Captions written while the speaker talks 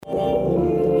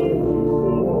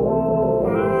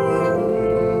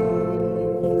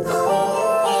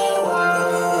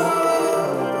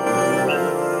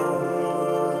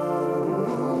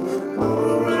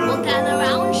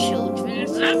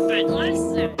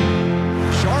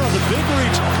Big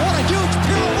reach. What a huge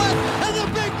pirouette. And the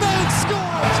big man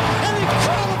scores. An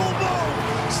incredible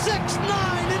move.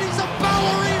 6'9", and he's a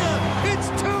ballerina.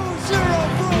 It's 2-0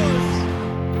 Bruins.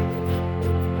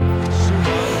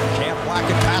 Can't block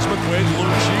it past McQuaid.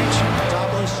 Lucic. Top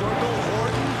of the circle.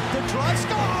 Horton. The drive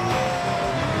score.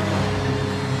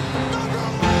 The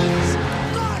Bruins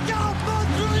knock out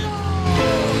Montreal.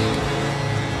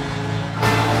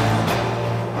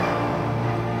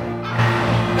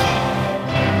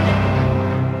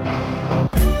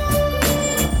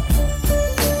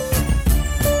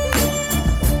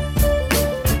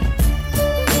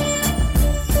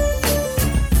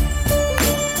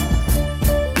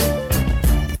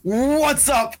 What's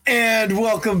up, and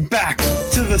welcome back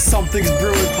to the Something's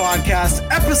Bruin podcast,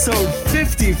 episode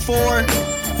 54.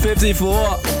 54.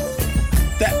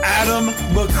 The Adam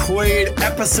McQuaid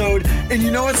episode. And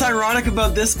you know what's ironic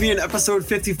about this being episode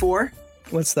 54?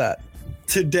 What's that?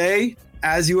 Today,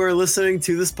 as you are listening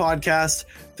to this podcast,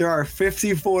 there are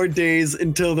 54 days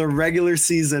until the regular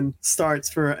season starts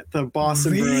for the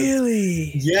Boston Bruins.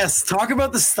 Really? Yes, talk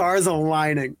about the stars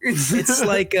aligning. It's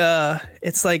like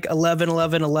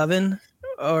 11-11-11,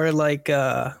 or like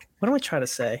what am I trying to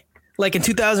say? Like in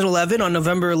 2011 on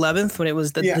November 11th when it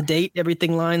was the date,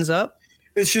 everything lines up.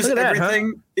 It's just everything.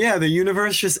 That, huh? Yeah, the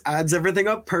universe just adds everything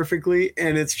up perfectly,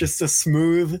 and it's just a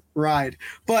smooth ride.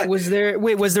 But was there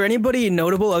anybody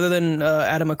notable other than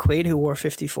Adam McQuaid who wore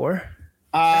 54?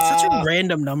 That's such a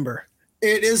random number.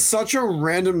 It is such a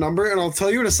random number, and I'll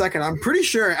tell you in a second. I'm pretty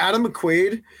sure Adam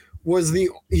McQuaid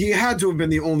he had to have been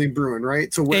the only Bruin, right?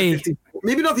 To wear 54.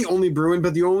 Maybe not the only Bruin,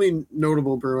 but the only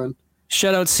notable Bruin.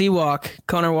 Shout out Seawalk.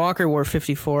 Connor Walker wore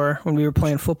 54 when we were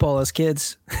playing football as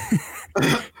kids.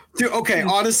 Dude, okay,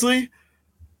 honestly,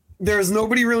 there's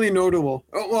nobody really notable.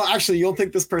 Oh, well, actually, you'll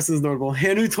think this person is notable.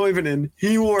 Hannu Toivonen.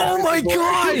 He wore. Oh my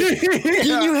God!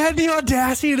 Yeah. You had the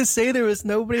audacity to say there was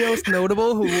nobody else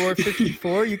notable who wore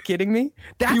 54. Are you kidding me?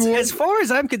 That's as far as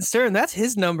I'm concerned. That's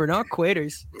his number, not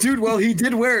Quater's. Dude, well, he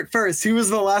did wear it first. He was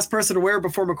the last person to wear it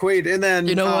before McQuaid, and then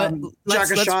you know what?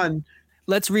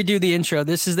 Let's redo the intro.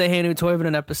 This is the Hannu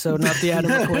Toivonen episode, not the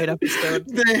Adam McQuaid episode.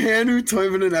 The Hannu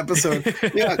Toivonen episode.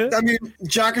 Yeah, I mean,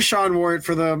 Jack Ashawn wore it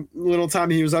for the little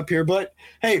time he was up here. But,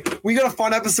 hey, we got a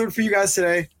fun episode for you guys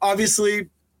today. Obviously,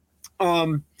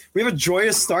 we have a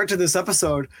joyous start to this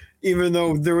episode, even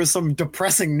though there was some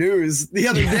depressing news the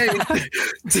other day.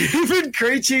 David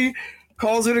Krejci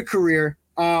calls it a career.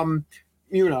 One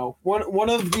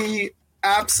of the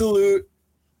absolute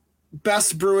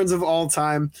best Bruins of all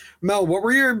time. Mel, what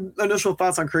were your initial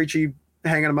thoughts on Krejci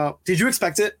hanging him up? Did you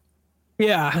expect it?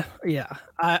 Yeah.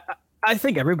 I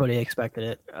think everybody expected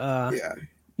it.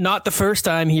 Not the first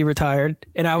time he retired,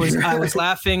 and I was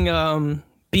laughing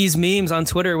B's memes on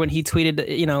Twitter when he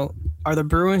tweeted, are the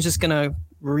Bruins just gonna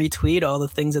retweet all the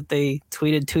things that they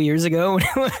tweeted 2 years ago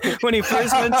when he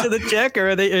first went to the Czech, or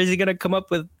is he gonna come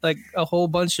up with like a whole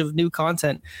bunch of new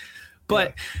content?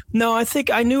 But no, I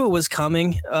think I knew it was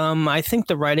coming. I think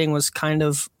the writing was kind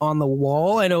of on the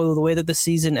wall. I know the way that the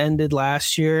season ended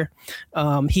last year.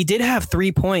 He did have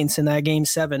 3 points in that game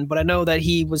 7, but I know that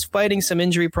he was fighting some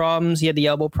injury problems. He had the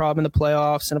elbow problem in the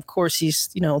playoffs. And of course, he's,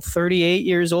 38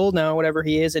 years old now, whatever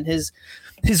he is. And his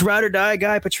ride or die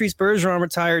guy, Patrice Bergeron,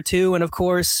 retired too. And of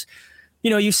course,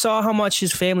 you saw how much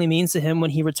his family means to him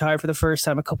when he retired for the first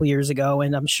time a couple years ago.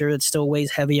 And I'm sure it still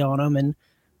weighs heavy on him. And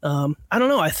I don't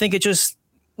know. I think it just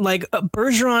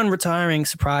Bergeron retiring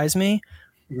surprised me.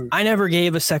 Mm-hmm. I never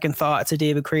gave a second thought to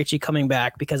David Krejci coming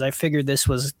back because I figured this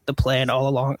was the plan all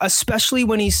along, especially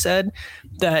when he said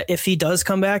that if he does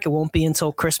come back, it won't be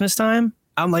until Christmas time.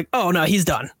 I'm like, oh no, he's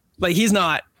done. Like he's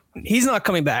not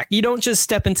coming back. You don't just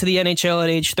step into the NHL at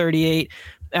age 38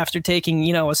 after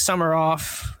taking, a summer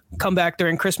off, come back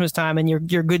during Christmas time and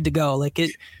you're good to go. Like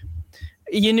it,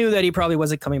 you knew that he probably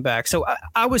wasn't coming back. So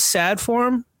I was sad for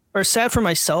him. Or sad for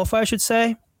myself, I should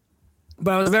say.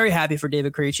 But I was very happy for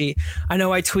David Krejci. I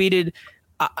know I tweeted,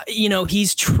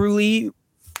 he's truly,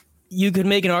 you could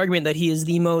make an argument that he is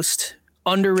the most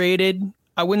underrated.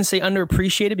 I wouldn't say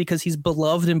underappreciated because he's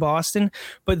beloved in Boston,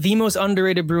 but the most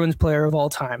underrated Bruins player of all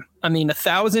time. I mean,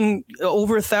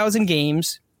 over 1,000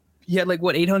 games. He had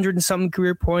 800 and something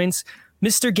career points.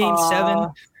 Mr. Game 7.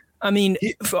 I mean...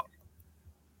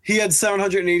 He had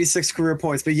 786 career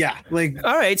points, but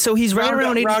all right, so he's right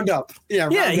around 800. Round up.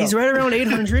 He's right around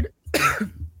 800.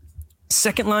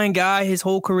 Second line guy his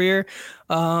whole career.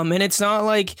 And it's not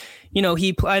like,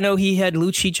 I know he had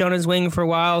Lucic on his wing for a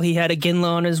while. He had Iginla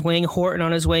on his wing, Horton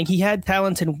on his wing. He had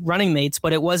talented running mates,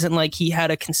 but it wasn't like he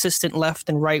had a consistent left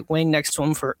and right wing next to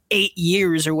him for 8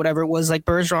 years or whatever it was like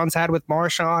Bergeron's had with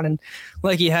Marchand and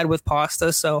like he had with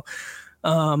Pasta. So,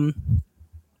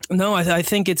 No, I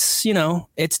think it's,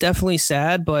 it's definitely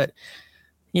sad, but,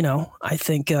 I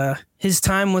think his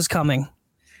time was coming.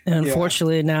 And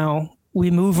unfortunately now we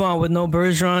move on with no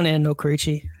Bergeron and no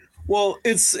Krejci. Well,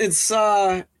 it's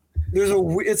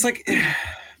like,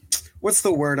 what's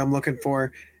the word I'm looking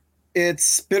for?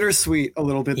 It's bittersweet a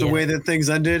little bit, the way that things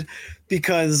ended,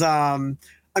 because,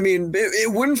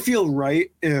 it wouldn't feel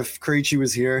right if Krejci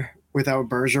was here without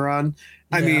Bergeron.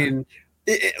 Yeah. I mean,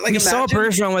 we saw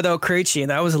Bergeron without Krejci, and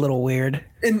that was a little weird.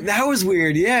 And that was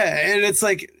weird, yeah. And it's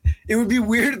like, it would be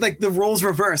weird, like the roles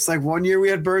reversed. Like 1 year we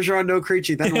had Bergeron, no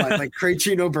Krejci. Then what? Like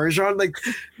Krejci, no Bergeron. Like,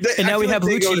 and now we have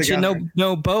Lucic and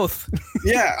no both.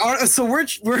 Yeah. So we're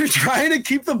trying to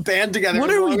keep the band together. What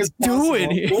are we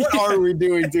doing here? What are we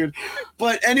doing, dude?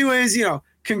 But anyways,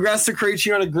 congrats to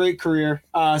Krejci on a great career.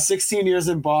 16 years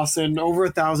in Boston, over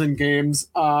 1,000 games,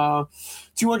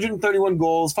 231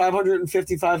 goals,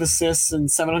 555 assists,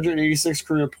 and 786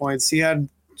 career points. He had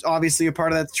obviously a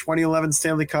part of that 2011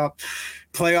 Stanley Cup.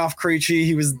 Playoff Krejci,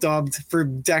 he was dubbed for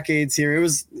decades here. It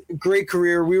was a great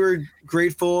career. We were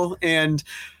grateful. And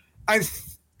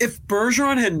if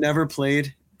Bergeron had never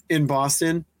played in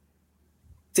Boston,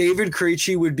 David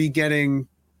Krejci would be getting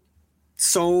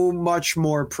so much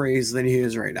more praise than he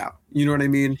is right now. You know what I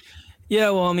mean? Yeah,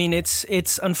 well,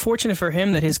 it's unfortunate for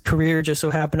him that his career just so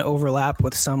happened to overlap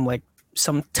with some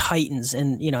titans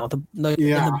in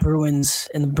the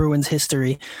Bruins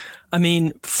history.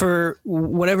 For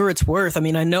whatever it's worth, I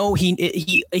know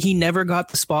he never got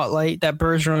the spotlight that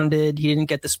Bergeron did. He didn't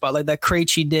get the spotlight that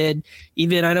Krejci did.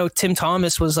 Even I know Tim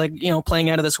Thomas was playing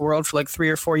out of this world for 3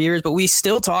 or 4 years, but we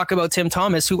still talk about Tim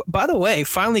Thomas, who, by the way,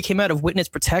 finally came out of witness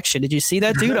protection. Did you see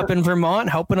that dude up in Vermont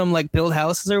helping him build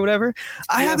houses or whatever?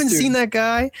 I haven't seen that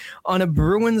guy on a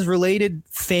Bruins related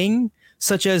thing,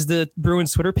 such as the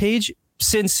Bruins Twitter page,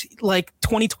 since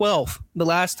 2012, the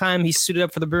last time he suited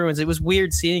up for the Bruins. It was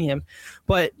weird seeing him,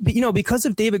 but because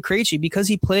of David Krejci, because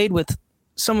he played with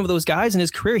some of those guys in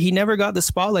his career, he never got the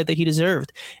spotlight that he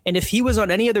deserved. And if he was on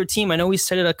any other team, I know we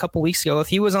said it a couple weeks ago, if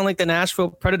he was on the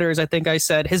Nashville Predators, I think I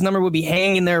said his number would be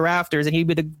hanging in their rafters and he'd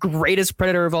be the greatest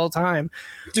Predator of all time.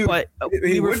 Dude, but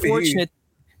we were fortunate.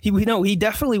 He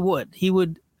definitely would. He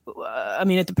would.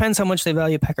 It depends how much they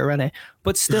value Pekka Rinne,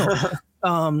 but still.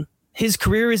 His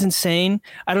career is insane.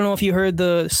 I don't know if you heard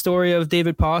the story of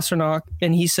David Pastrnak,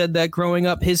 and he said that growing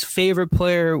up, his favorite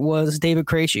player was David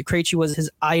Krejci. Krejci was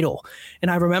his idol. And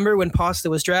I remember when Pasta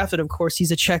was drafted, of course, he's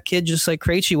a Czech kid just like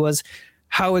Krejci was,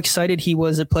 how excited he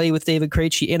was to play with David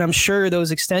Krejci. And I'm sure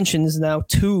those extensions now,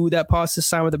 too, that Pasta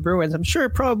signed with the Bruins, I'm sure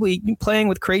probably playing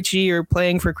with Krejci or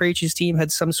playing for Krejci's team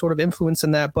had some sort of influence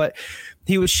in that. But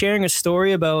he was sharing a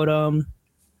story about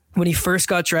when he first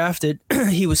got drafted,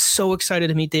 he was so excited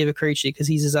to meet David Krejci because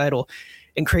he's his idol.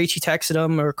 And Krejci texted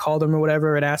him or called him or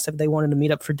whatever and asked if they wanted to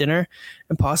meet up for dinner.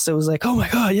 And Pasta was like, oh my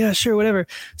God, yeah, sure, whatever.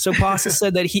 So Pasta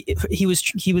said that he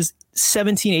was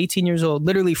 17, 18 years old,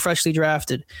 literally freshly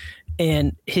drafted.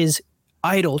 And his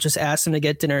idol just asked him to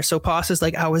get dinner. So Pasta's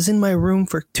like, I was in my room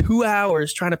for 2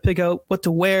 hours trying to pick out what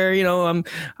to wear.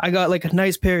 I got a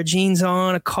nice pair of jeans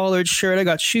on, a collared shirt. I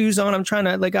got shoes on. I'm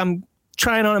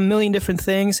trying on a million different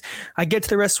things. I get to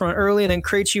the restaurant early, and then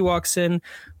Krejci walks in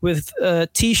with a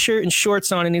t-shirt and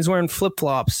shorts on, and he's wearing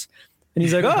flip-flops. And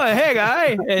he's like, oh, hey,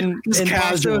 guy. And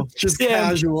casual,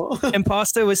 casual. And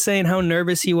Pasta was saying how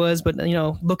nervous he was, but,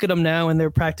 look at them now, and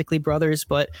they're practically brothers.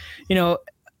 But,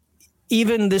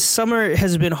 even this summer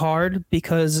has been hard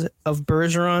because of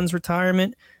Bergeron's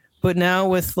retirement. But now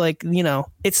with,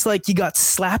 it's like you got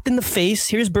slapped in the face.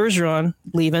 Here's Bergeron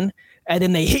leaving. And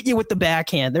then they hit you with the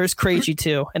backhand. There's Krejci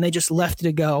too, and they just left it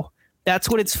to go. That's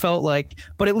what it's felt like.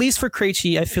 But at least for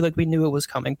Krejci, I feel like we knew it was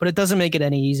coming, but it doesn't make it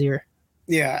any easier.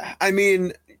 Yeah, I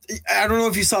don't know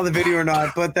if you saw the video or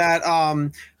not, but that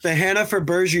the Hannah for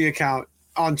Bergie account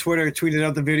on Twitter tweeted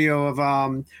out the video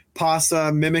of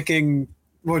Pasta mimicking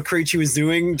what Krejci was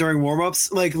doing during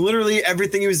warmups. Literally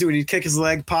everything he was doing. He'd kick his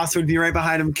leg. Pasta would be right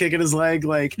behind him, kicking his leg.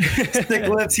 Stick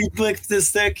lifts. He flicked his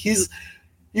stick.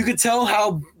 You could tell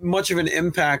how much of an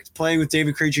impact playing with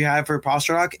David Krejci had for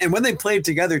Pastrnak. And when they played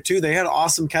together, too, they had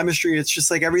awesome chemistry. It's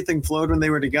just everything flowed when they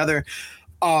were together.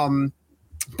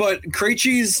 But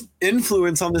Krejci's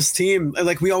influence on this team,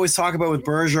 we always talk about with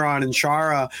Bergeron and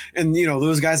Chara and,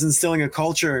 those guys instilling a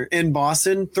culture in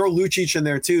Boston, throw Lucic in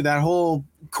there, too. That whole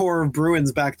core of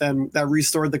Bruins back then that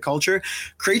restored the culture.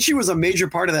 Krejci was a major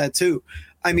part of that, too.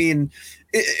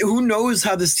 Who knows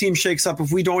how this team shakes up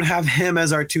if we don't have him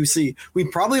as our 2C. We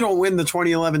probably don't win the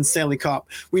 2011 Stanley Cup.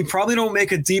 We probably don't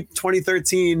make a deep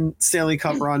 2013 Stanley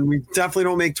Cup run. We definitely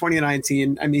don't make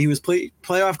 2019. He was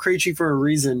playoff Krejci for a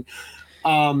reason.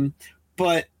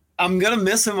 But I'm gonna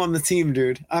miss him on the team,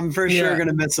 dude. I'm for sure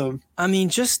gonna miss him. I mean,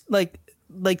 just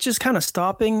just kind of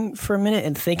stopping for a minute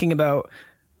and thinking about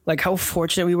like how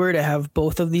fortunate we were to have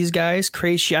both of these guys.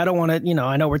 Krejci, I don't want to,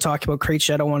 I know we're talking about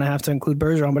Krejci. I don't want to have to include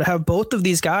Bergeron, but have both of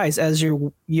these guys as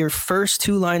your first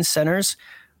two line centers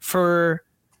for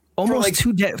almost like,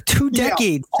 two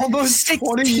decades, almost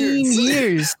 16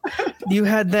 years. You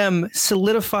had them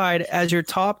solidified as your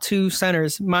top two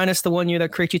centers, minus the 1 year that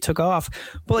Krejci took off.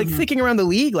 But like thinking around the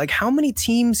league, like how many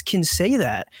teams can say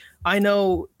that? I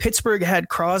know Pittsburgh had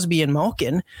Crosby and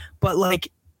Malkin, but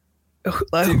like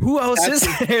who else is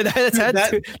there that's had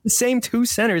the same two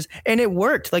centers? And it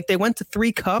worked. Like they went to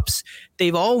 3 cups.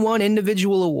 They've all won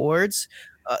individual awards.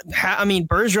 I mean,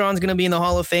 Bergeron's going to be in the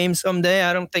Hall of Fame someday.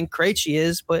 I don't think Krejci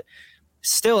is, but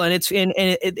still, and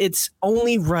it's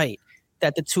only right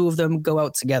that the two of them go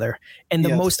out together. And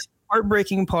the most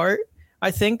heartbreaking part,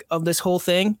 I think, of this whole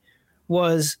thing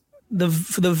was the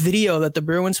video that the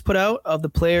Bruins put out of the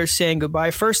players saying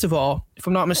goodbye. First of all, if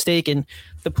I'm not mistaken,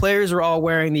 the players are all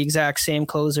wearing the exact same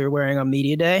clothes they were wearing on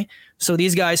media day. So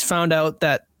these guys found out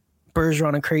that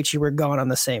Bergeron and Krejci were gone on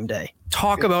the same day.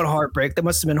 Talk about heartbreak. That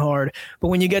must have been hard. But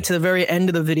when you get to the very end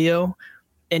of the video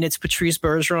and it's Patrice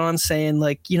Bergeron saying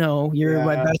like, you're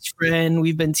my best friend.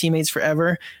 We've been teammates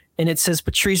forever. And it says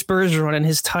Patrice Bergeron and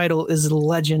his title is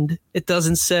legend. It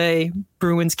doesn't say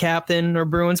Bruins captain or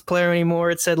Bruins player anymore.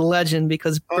 It said legend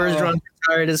because Bergeron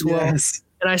retired as well. Yes.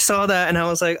 And I saw that and I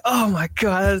was like, oh my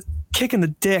God, kicking the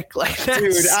dick. Like that.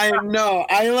 Dude, I know.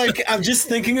 I'm just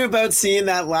thinking about seeing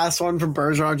that last one from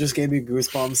Bergeron just gave me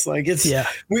goosebumps. Like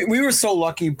we were so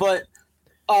lucky. But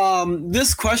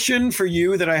this question for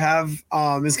you that I have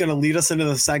is going to lead us into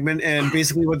the segment and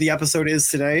basically what the episode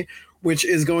is today, which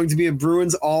is going to be a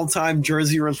Bruins all-time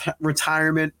jersey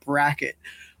retirement bracket.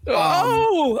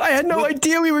 I had no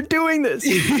idea we were doing this.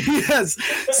 Yes.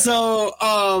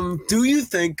 So, do you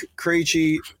think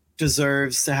Krejci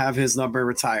deserves to have his number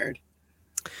retired?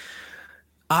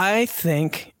 I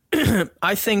think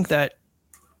that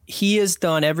he has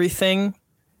done everything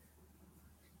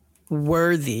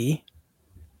worthy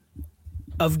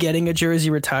of getting a jersey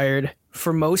retired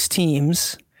for most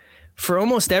teams, for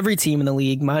almost every team in the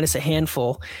league, minus a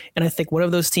handful. And I think one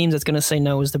of those teams that's going to say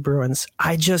no is the Bruins.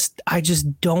 I just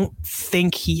don't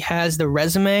think he has the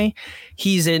resume.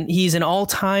 He's an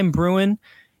all-time Bruin.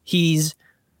 He's,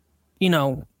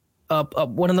 one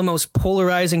of the most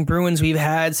polarizing Bruins we've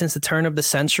had since the turn of the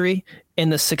century,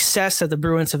 and the success that the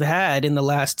Bruins have had in the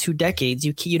last 2 decades.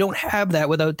 You don't have that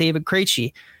without David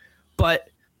Krejci. But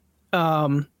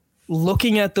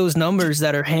looking at those numbers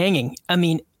that are hanging, I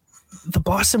mean, the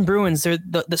Boston Bruins, they're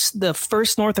the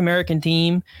first North American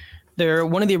team. They're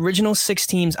one of the original 6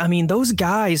 teams. I mean, those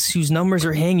guys whose numbers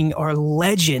are hanging are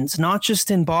legends, not just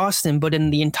in Boston, but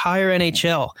in the entire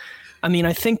NHL. I mean,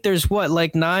 I think there's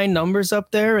 9 numbers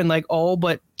up there, and like all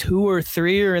but 2 or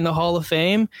 3 are in the Hall of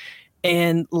Fame.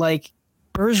 And like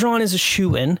Bergeron is a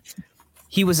shoo-in.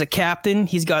 He was a captain.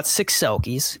 He's got 6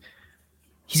 Selkies.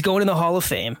 He's going in the Hall of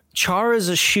Fame. Chara is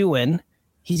a shoo-in.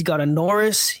 He's got a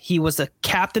Norris. He was the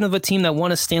captain of a team that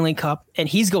won a Stanley Cup, and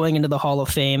he's going into the Hall of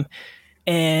Fame.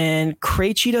 And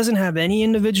Krejci doesn't have any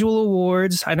individual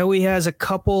awards. I know he has a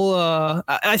couple.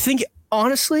 I think,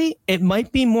 honestly, it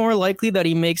might be more likely that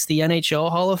he makes the NHL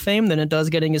Hall of Fame than it does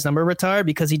getting his number retired,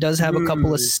 because he does have a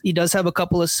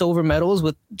couple of silver medals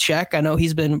with Czech. I know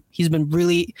he's been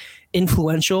really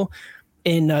influential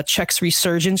in Czech's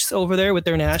resurgence over there with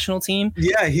their national team.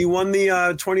 Yeah, he won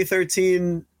the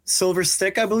 2013 Silver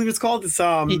Stick, I believe it's called. It's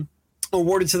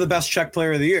awarded to the best Czech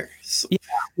player of the year. So. Yeah,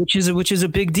 which is a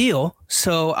big deal.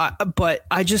 So, but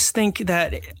I just think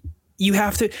that you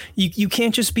have to. You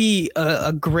can't just be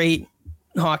a great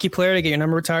hockey player to get your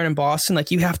number retired in Boston. Like,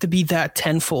 you have to be that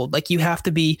tenfold. Like, you have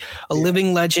to be a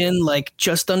living legend. Like,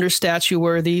 just under statue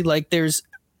worthy. Like, there's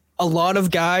a lot of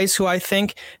guys who I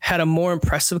think had a more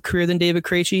impressive career than David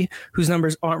Krejci, whose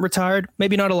numbers aren't retired.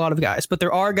 Maybe not a lot of guys, but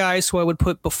there are guys who I would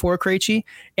put before Krejci.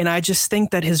 And I just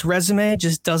think that his resume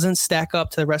just doesn't stack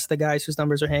up to the rest of the guys whose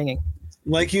numbers are hanging.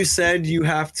 Like you said, you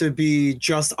have to be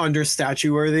just under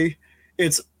statue worthy.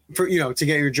 It's for, to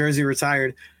get your jersey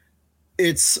retired.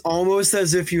 It's almost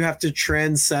as if you have to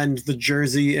transcend the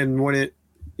jersey and what it,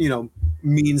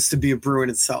 means to be a Bruin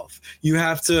itself. You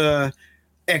have to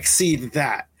exceed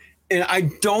that. And I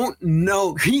don't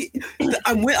know.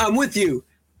 I'm with you.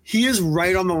 He is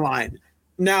right on the line.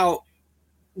 Now,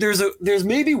 there's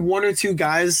maybe 1 or 2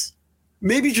 guys,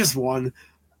 maybe just one,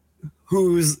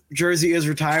 whose jersey is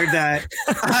retired that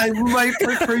I might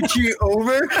put Krejci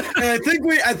over. And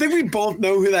I think we both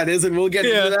know who that is, and we'll get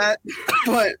into that.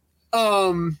 But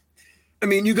I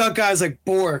mean, you got guys like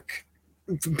Bork,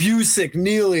 Busick,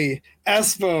 Neely,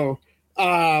 Espo,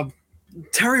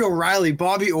 Terry O'Reilly,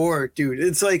 Bobby Orr, dude.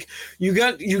 It's like you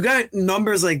got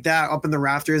numbers like that up in the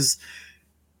rafters.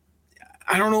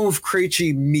 I don't know if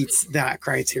Krejci meets that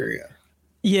criteria.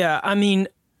 Yeah, I mean,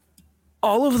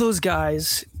 all of those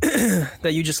guys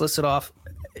that you just listed off,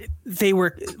 they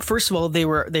were, first of all, they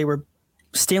were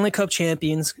Stanley Cup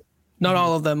champions. Not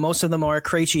all of them. Most of them are.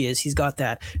 Krejci is. He's got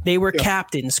that. They were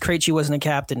captains. Krejci wasn't a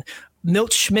captain.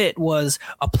 Milt Schmidt was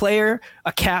a player,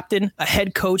 a captain, a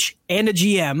head coach, and a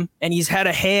GM, and he's had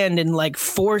a hand in like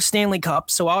 4 Stanley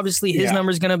Cups, so obviously his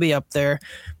number is going to be up there.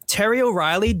 Terry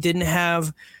O'Reilly didn't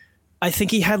have, I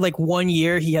think he had like 1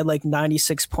 year, he had like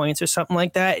 96 points or something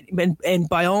like that, and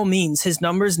by all means, his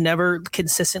numbers never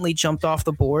consistently jumped off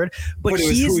the board, but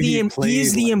he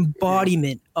is the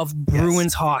embodiment of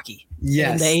Bruins hockey.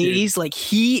 Yes, in the 80s, like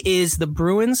he is the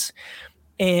Bruins,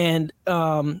 and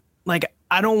like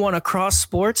I don't want to cross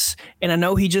sports, and I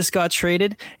know he just got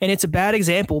traded, and it's a bad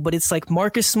example, but it's like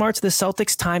Marcus Smart to the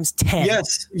Celtics times 10.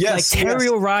 Yes. Like Terry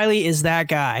O'Reilly is that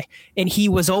guy, and he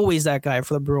was always that guy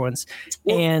for the Bruins.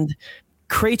 Well, and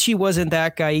Krejci wasn't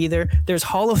that guy either. There's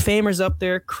Hall of Famers up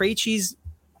there. Krejci's,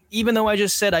 even though I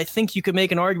just said I think you could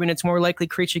make an argument it's more likely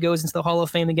Krejci goes into the Hall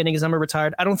of Fame than getting his number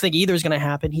retired, I don't think either is going to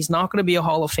happen. He's not going to be a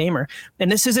Hall of Famer.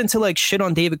 And this isn't to like shit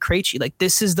on David Krejci. Like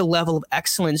this is the level of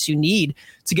excellence you need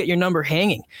to get your number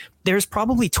hanging. There's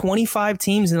probably 25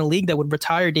 teams in the league that would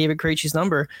retire David Krejci's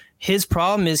number. His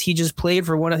problem is he just played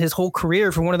for his whole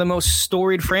career for one of the most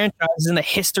storied franchises in the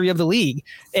history of the league.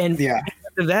 And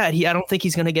after that, I don't think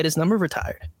he's going to get his number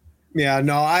retired. Yeah,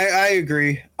 no, I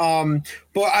agree. But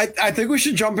I think we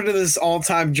should jump into this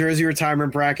all-time jersey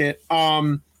retirement bracket.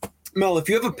 Mel, if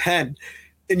you have a pen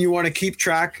and you want to keep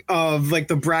track of like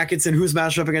the brackets and who's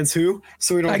matched up against who,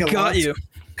 so we don't get lost. You.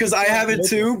 Because I have it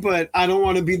too, but I don't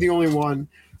want to be the only one.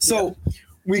 So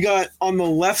we got on the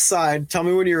left side. Tell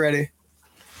me when you're ready.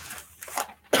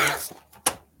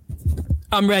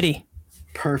 I'm ready.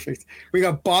 Perfect. We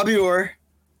got Bobby Orr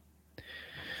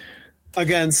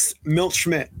against Milt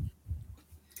Schmidt.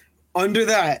 Under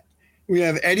that, we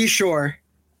have Eddie Shore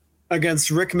against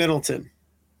Rick Middleton.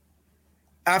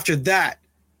 After that,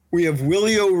 we have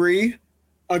Willie O'Ree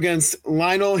against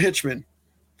Lionel Hitchman.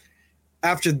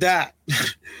 After that,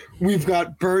 we've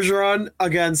got Bergeron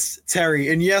against Terry.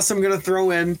 And yes, I'm going to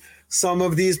throw in some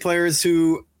of these players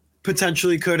who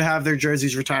potentially could have their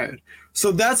jerseys retired.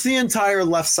 So that's the entire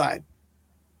left side.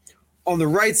 On the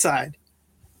right side,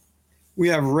 we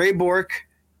have Ray Bourque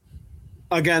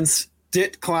against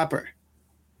Dit Clapper.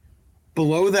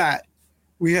 Below that,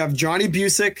 we have Johnny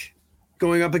Busick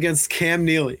going up against Cam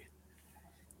Neely.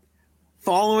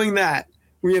 Following that,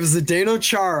 we have Zdeno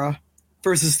Chara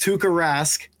versus Tuukka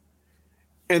Rask.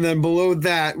 And then below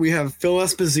that, we have Phil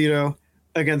Esposito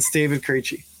against David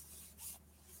Krejci.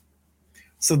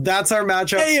 So that's our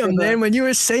matchup. Damn, man, when you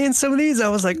were saying some of these, I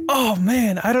was like, oh,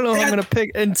 man, I don't know who I'm going to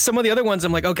pick. And some of the other ones,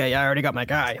 I'm like, okay, I already got my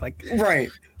guy. Like, right.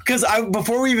 Because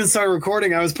before we even started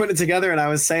recording, I was putting it together and I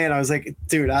was like,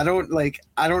 dude, I don't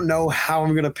know how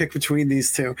I'm gonna pick between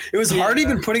these two. It was hard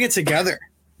even putting it together.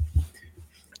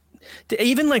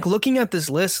 Even like looking at this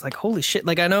list, like holy shit!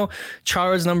 Like I know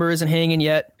Chara's number isn't hanging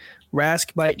yet.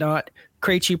 Rask might not.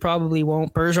 Krejci probably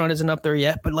won't. Bergeron isn't up there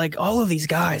yet. But like all of these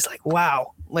guys, like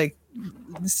wow, like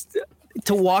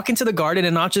to walk into the Garden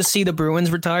and not just see the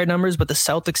Bruins retired numbers, but the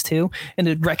Celtics too, and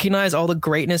to recognize all the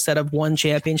greatness that have won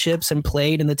championships and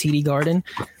played in the TD Garden,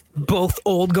 both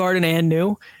old Garden and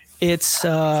new. It's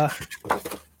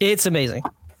amazing.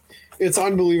 It's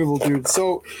unbelievable, dude.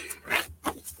 So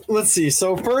let's see.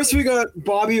 So first we got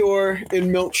Bobby Orr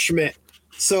and Milt Schmidt.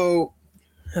 So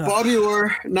Bobby Orr,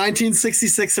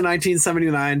 1966 to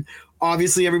 1979.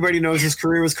 Obviously, everybody knows his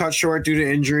career was cut short due to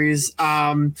injuries,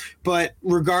 but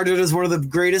regarded as one of the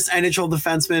greatest NHL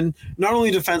defensemen, not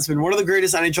only defensemen, one of the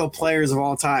greatest NHL players of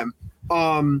all time.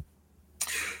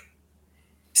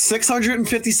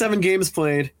 657 games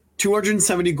played,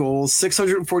 270 goals,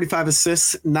 645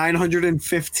 assists,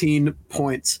 915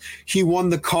 points. He won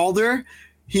the Calder.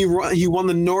 He won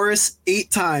the Norris 8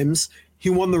 times.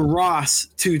 He won the Ross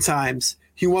 2 times.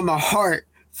 He won the Hart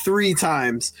 3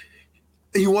 times.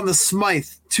 He won the Smythe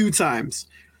 2 times,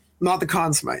 not the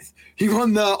Conn Smythe. He won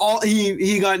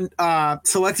he got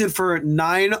selected for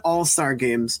 9 All-Star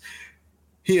games.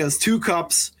 He has 2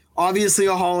 cups, obviously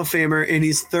a Hall of Famer, and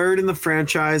he's 3rd in the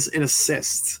franchise in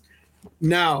assists.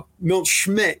 Now, Milt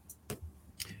Schmidt,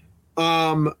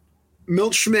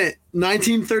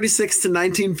 1936 to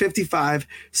 1955,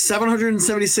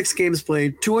 776 games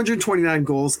played, 229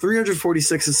 goals,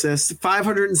 346 assists,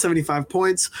 575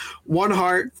 points, 1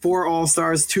 Hart, 4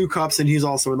 All-Stars, 2 cups, and he's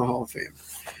also in the Hall of Fame.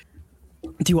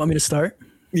 Do you want me to start?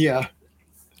 Yeah.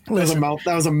 That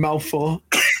was a mouthful.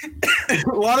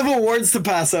 A lot of awards to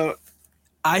pass out.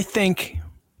 I think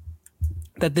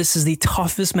that this is the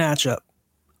toughest matchup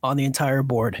on the entire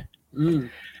board.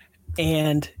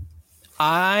 And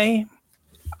I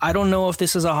don't know if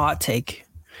this is a hot take.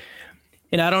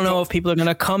 And I don't know if people are going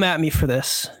to come at me for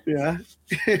this. Yeah.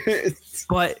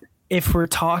 But if we're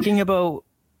talking about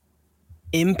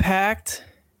impact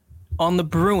on the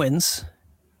Bruins,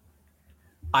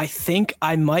 I think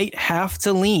I might have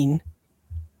to lean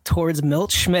towards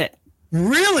Milt Schmidt.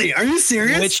 Really? Are you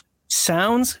serious? Which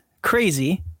sounds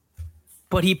crazy,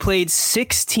 but he played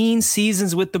 16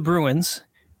 seasons with the Bruins.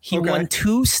 He won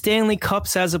 2 Stanley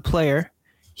Cups as a player.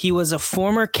 He was a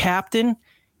former captain.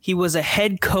 He was a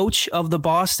head coach of the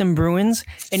Boston Bruins,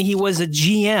 and he was a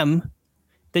GM,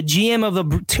 the GM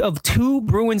of 2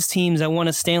 Bruins teams that won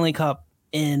a Stanley Cup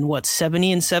in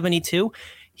 70 and 72.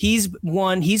 He's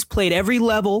played every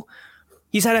level.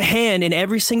 He's had a hand in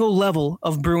every single level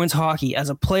of Bruins hockey as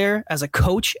a player, as a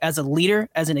coach, as a leader,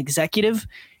 as an executive.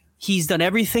 He's done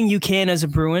everything you can as a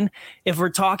Bruin. If we're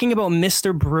talking about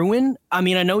Mr. Bruin, I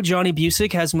mean, I know Johnny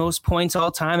Busick has most points all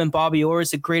time and Bobby Orr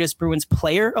is the greatest Bruins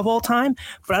player of all time,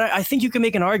 but I think you can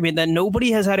make an argument that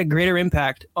nobody has had a greater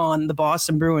impact on the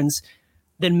Boston Bruins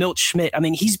than Milt Schmidt. I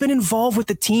mean, he's been involved with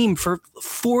the team for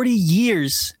 40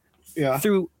 years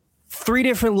through 3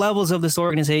 different levels of this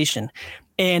organization.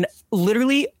 And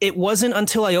literally, it wasn't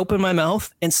until I opened my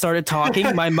mouth and started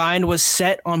talking, my mind was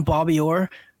set on Bobby Orr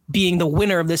being the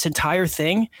winner of this entire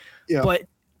thing. Yeah. But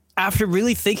after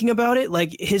really thinking about it,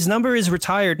 like his number is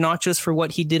retired, not just for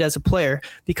what he did as a player,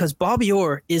 because Bobby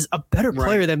Orr is a better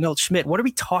player than Milt Schmidt. What are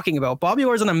we talking about? Bobby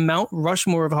Orr is on a Mount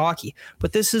Rushmore of hockey,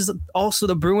 but this is also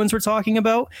the Bruins we're talking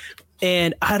about.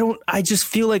 And I just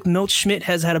feel like Milt Schmidt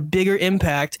has had a bigger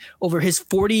impact over his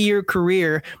 40-year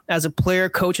career as a player,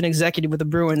 coach, and executive with the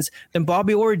Bruins than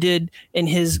Bobby Orr did in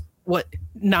his,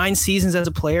 9 seasons as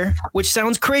a player, which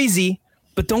sounds crazy,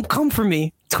 but don't come for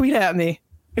me. Tweet at me.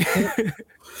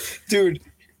 Dude,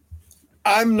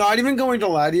 I'm not even going to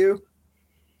lie to you.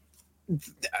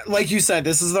 Like you said,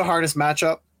 this is the hardest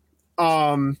matchup.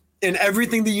 And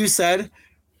everything that you said,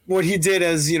 what he did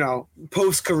as,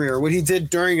 post-career, what he did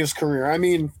during his career. I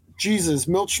mean, Jesus,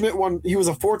 Milt Schmidt he was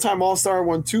a 4-time All-Star,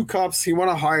 won 2 cups, he won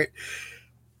a Hart.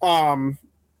 One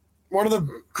of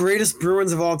the greatest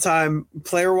Bruins of all time,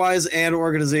 player-wise and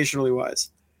organizationally-wise.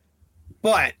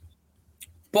 But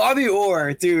Bobby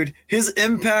Orr, dude, his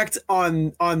impact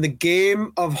on the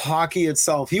game of hockey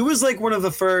itself. He was like one of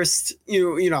the first,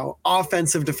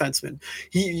 offensive defensemen.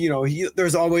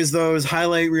 There's always those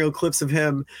highlight reel clips of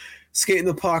him skating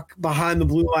the puck behind the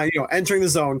blue line, entering the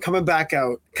zone, coming back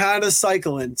out, kind of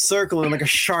circling like a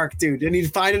shark, dude. And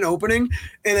he'd find an opening,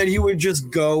 and then he would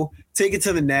just go take it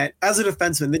to the net as a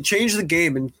defenseman. That changed the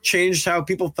game and changed how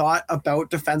people thought about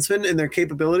defensemen and their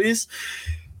capabilities.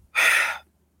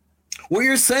 What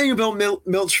you're saying about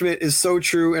Milt Schmidt is so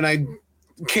true, and I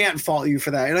can't fault you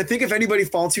for that. And I think if anybody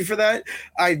faults you for that,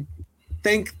 I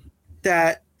think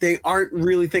that they aren't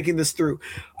really thinking this through.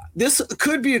 This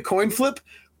could be a coin flip,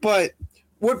 but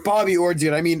what Bobby Orr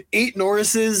did, 8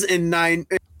 Norrises in 9.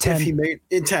 10. If he made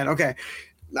in 10, okay.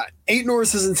 8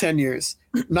 Norrises in 10 years.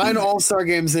 9 All-Star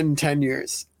games in 10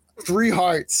 years. 3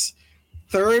 Hearts.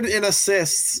 3rd in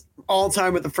assists all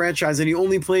time with the franchise, and he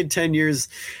only played 10 years.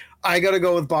 I got to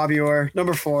go with Bobby Orr,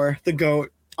 number 4, the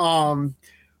GOAT.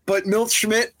 But Milt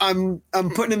Schmidt, I'm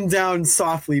putting him down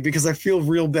softly because I feel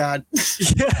real bad.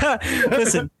 Yeah,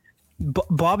 listen,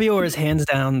 Bobby Orr is hands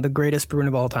down the greatest Bruin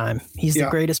of all time. He's the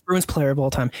greatest Bruins player of all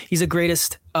time. He's the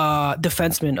greatest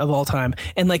defenseman of all time.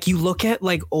 And you look at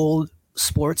old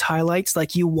sports highlights,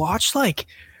 you watch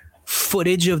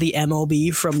footage of the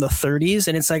MLB from the 30s,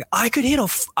 and it's I could hit a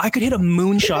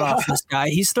moonshot off this guy.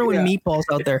 He's throwing meatballs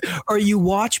out there. Or you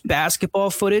watch basketball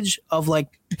footage of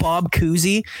Bob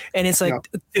Cousy, and it's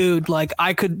dude,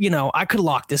 I could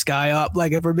lock this guy up.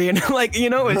 If we're being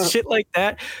it's shit like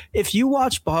that. If you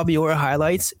watch Bobby Orr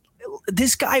highlights,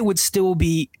 this guy would still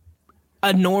be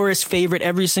a Norris favorite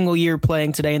every single year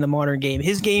playing today in the modern game.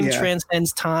 His game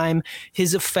transcends time.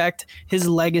 His effect, his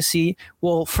legacy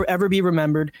will forever be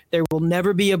remembered. There will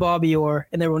never be a Bobby Orr,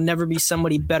 and there will never be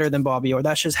somebody better than Bobby Orr.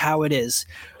 That's just how it is.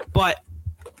 But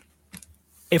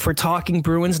if we're talking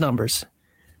Bruins numbers,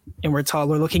 and we're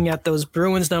looking at those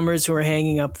Bruins numbers who are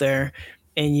hanging up there,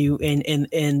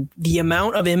 and the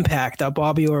amount of impact that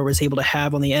Bobby Orr was able to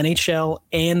have on the NHL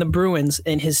and the Bruins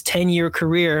in his 10-year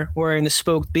career wearing the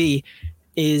Spoke B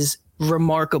is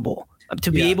remarkable.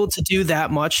 To be able to do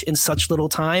that much in such little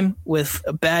time with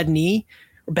a bad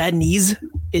knees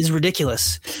is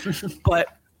ridiculous. But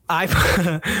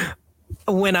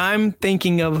when I'm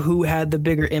thinking of who had the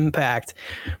bigger impact,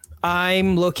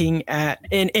 I'm looking at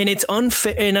and it's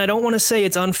unfair, and I don't want to say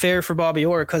it's unfair for Bobby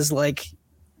Orr because like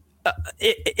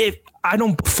if I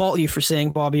don't fault you for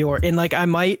saying Bobby Orr, and like I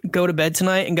might go to bed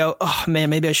tonight and go, oh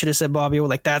man, maybe I should have said Bobby Orr.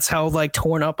 Like that's how like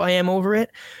torn up I am over it.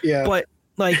 Yeah. But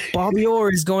like Bobby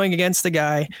Orr is going against the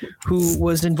guy who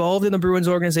was involved in the Bruins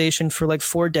organization for like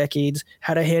 4 decades,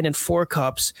 had a hand in 4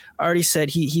 cups. I already said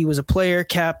he was a player,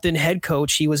 captain, head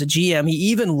coach. He was a GM. He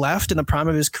even left in the prime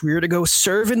of his career to go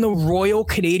serve in the Royal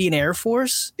Canadian Air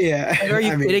Force. Yeah. Like, are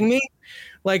you kidding me?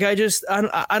 Like I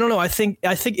don't know. I think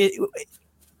it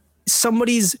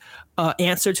somebody's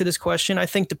answer to this question, I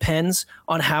think, depends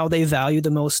on how they value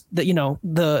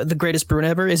the greatest Bruin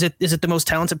ever. Is it the most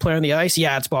talented player on the ice?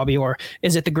 Yeah, it's Bobby Orr.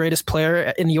 Is it the greatest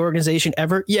player in the organization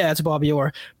ever? Yeah, it's Bobby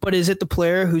Orr. But is it the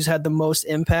player who's had the most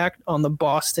impact on the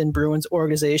Boston Bruins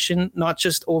organization, not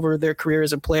just over their career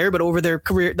as a player, but over their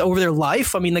career, over their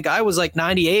life? I mean, the guy was like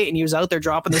 98 and he was out there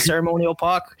dropping the ceremonial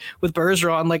puck with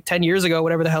Bergeron like 10 years ago,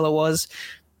 whatever the hell it was.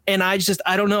 And I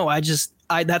don't know.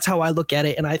 That's how I look at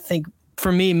it. And I think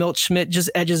for me, Milt Schmidt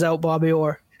just edges out Bobby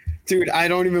Orr. Dude, I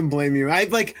don't even blame you. I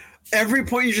like every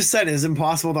point you just said is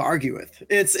impossible to argue with.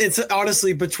 It's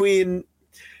honestly between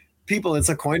people, it's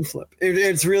a coin flip.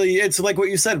 It's like what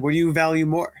you said. What do you value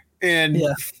more? And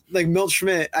like Milt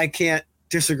Schmidt, I can't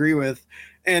disagree with.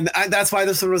 And that's why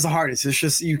this one was the hardest. It's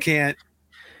just you can't.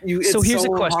 It's so here's a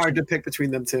question. Hard to pick between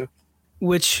them two.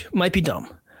 Which might be dumb,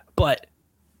 but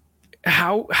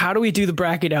how do we do the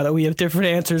bracket now that we have different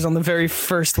answers on the very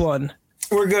first one?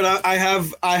 We're good. I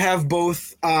have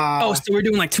both. So we're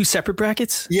doing like 2 separate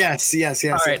brackets? Yes. All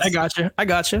right, yes. I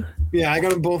gotcha. Yeah, I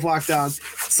got them both locked down.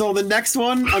 So the next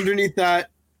one underneath that,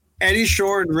 Eddie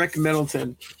Shore and Rick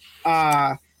Middleton.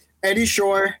 Eddie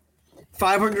Shore,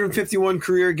 551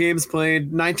 career games played,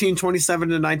 1927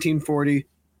 to 1940.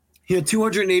 He had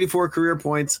 284 career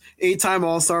points, 8-time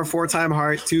All-Star, 4-time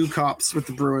Hart, 2 cups with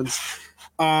the Bruins.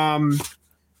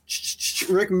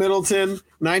 Rick Middleton,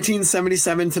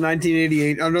 1977 to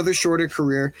 1988, another shorter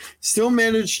career. Still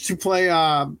managed to play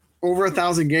over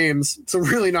 1,000 games, so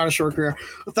really not a short career.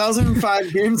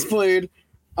 1,005 games played,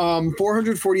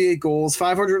 448 goals,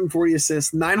 540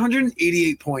 assists,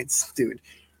 988 points, dude.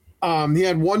 He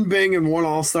had 1 Bing and 1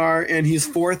 All-Star, and he's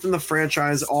 4th in the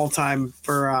franchise all-time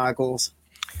for goals.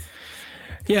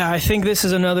 Yeah, I think this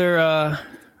is another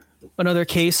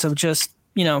case of just,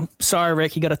 sorry,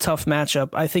 Rick, you got a tough matchup.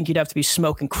 I think you'd have to be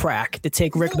smoking crack to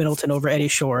take Rick Middleton over Eddie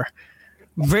Shore.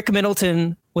 Rick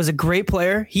Middleton was a great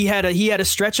player. He had a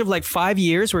stretch of like 5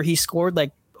 years where he scored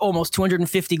like almost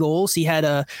 250 goals. He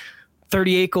had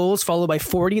 38 goals followed by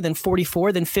 40, then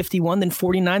 44, then 51, then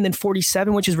 49, then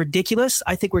 47, which is ridiculous.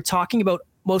 I think we're talking about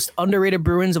most underrated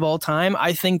Bruins of all time.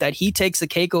 I think that he takes the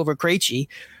cake over Krejci.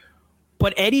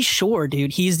 But Eddie Shore,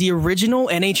 dude, he's the original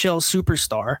NHL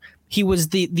superstar. He was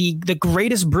the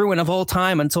greatest Bruin of all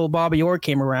time until Bobby Orr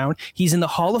came around. He's in the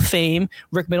Hall of Fame.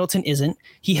 Rick Middleton isn't.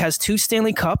 He has 2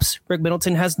 Stanley Cups. Rick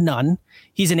Middleton has none.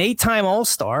 He's an 8-time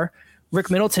All-Star.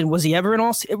 Rick Middleton, was he ever an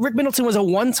All-Star? Rick Middleton was a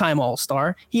 1-time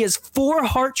All-Star. He has 4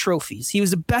 Hart trophies. He was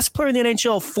the best player in the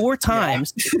NHL 4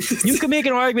 times. Yeah. You could make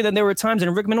an argument that there were times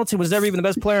and Rick Middleton was never even the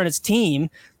best player on his team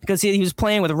because he was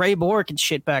playing with Ray Bourque and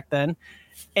shit back then.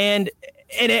 And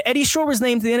Eddie Shore was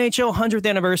named to the NHL 100th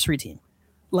anniversary team.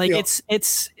 Like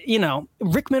it's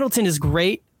Rick Middleton is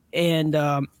great. And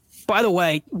by the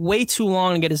way, way too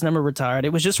long to get his number retired.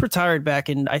 It was just retired back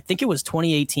in, I think it was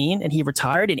 2018, and he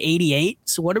retired in 88.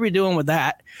 So what are we doing with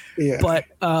that? Yeah. But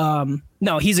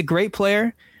no, he's a great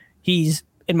player. He's,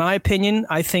 in my opinion,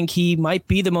 I think he might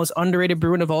be the most underrated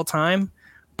Bruin of all time.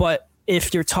 But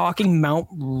if you're talking Mount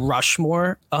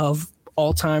Rushmore of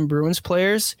all-time Bruins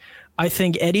players, I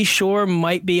think Eddie Shore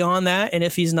might be on that, and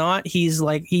if he's not, he's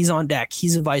on deck.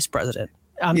 He's a vice president.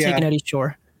 I'm taking Eddie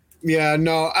Shore. Yeah,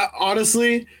 no,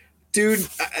 honestly, dude.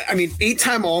 I mean,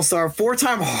 8-time All-Star,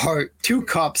 4-time Hart, 2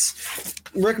 cups.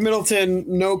 Rick Middleton,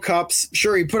 no cups.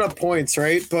 Sure, he put up points,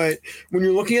 right? But when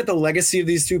you're looking at the legacy of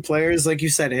these 2 players, like you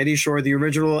said, Eddie Shore, the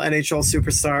original NHL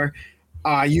superstar,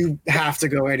 you have to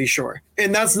go Eddie Shore.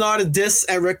 And that's not a diss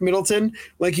at Rick Middleton.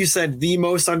 Like you said, the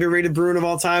most underrated Bruin of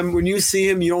all time. When you see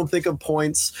him, you don't think of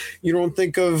points. You don't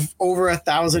think of over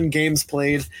 1,000 games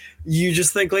played. You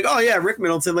just think like, oh yeah, Rick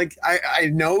Middleton. Like I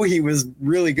know he was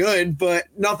really good, but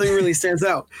nothing really stands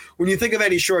out. When you think of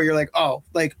Eddie Shore, you're like, oh,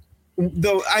 like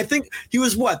though I think he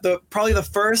was probably the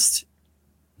first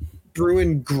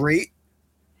Bruin great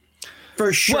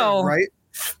for sure, right?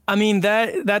 I mean,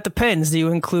 that depends. Do you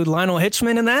include Lionel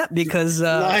Hitchman in that? Because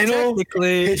Lionel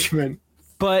Hitchman.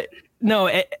 But no,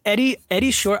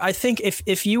 Eddie Shore, I think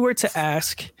if you were to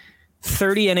ask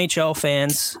 30 NHL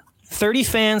fans 30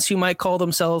 fans who might call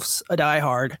themselves a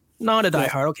diehard, not a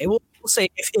diehard. Okay, we'll say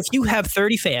if you have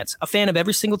 30 fans, a fan of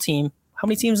every single team, how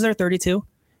many teams are there? 32?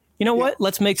 You know what?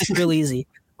 Let's make this real easy.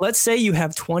 Let's say you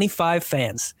have 25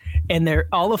 fans and they're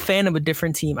all a fan of a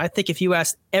different team. I think if you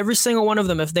asked every single one of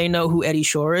them if they know who Eddie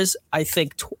Shore is, I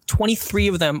think 23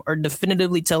 of them are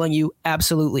definitively telling you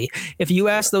absolutely. If you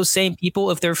ask those same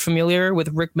people if they're familiar with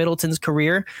Rick Middleton's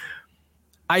career,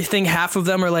 I think half of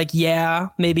them are like, yeah,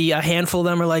 maybe a handful of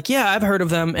them are like, yeah, I've heard of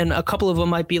them. And a couple of them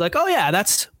might be like, oh yeah,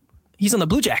 he's on the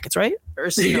Blue Jackets, right? Or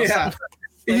yeah.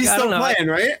 He's still playing,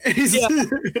 right?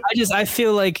 Yeah. I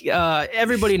feel like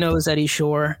everybody knows Eddie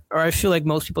Shore, or I feel like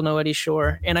most people know Eddie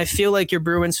Shore, and I feel like your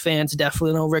Bruins fans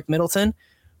definitely know Rick Middleton,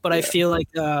 but I feel like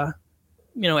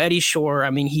Eddie Shore. I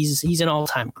mean, he's an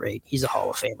all-time great. He's a Hall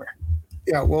of Famer.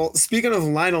 Yeah. Well, speaking of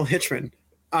Lionel Hitchman,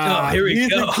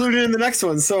 he's included in the next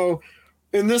one. So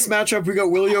in this matchup, we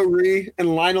got Willie O'Ree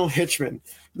and Lionel Hitchman.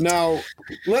 Now,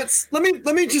 let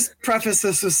me just preface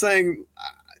this with saying.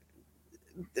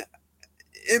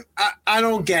 I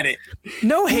don't get it.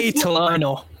 No hate to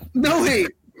Lionel. No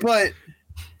hate, but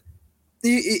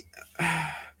it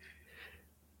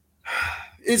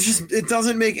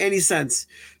doesn't make any sense.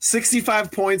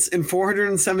 65 points in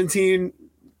 417,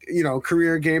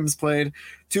 career games played,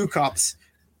 2 cups,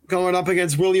 going up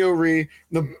against Willie O'Ree,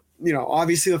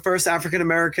 obviously the first African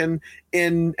American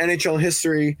in NHL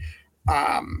history.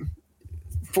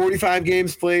 45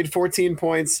 games played, 14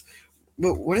 points.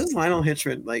 But what is Lionel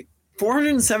Hitchman like?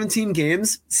 417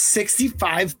 games,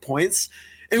 65 points,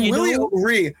 and Willie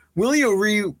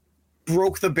O'Ree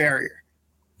broke the barrier.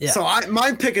 Yeah. So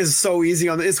my pick is so easy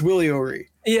on this. It's Willie O'Ree.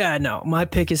 Yeah, no, my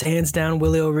pick is hands down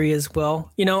Willie O'Ree as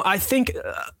well. I think,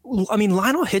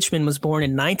 Lionel Hitchman was born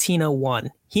in 1901.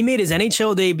 He made his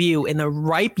NHL debut in the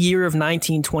ripe year of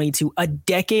 1922, a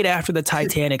decade after the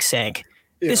Titanic sank.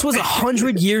 Yeah. This was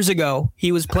 100 years ago.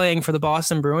 He was playing for the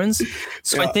Boston Bruins.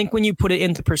 So I think when you put it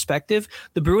into perspective,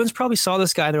 the Bruins probably saw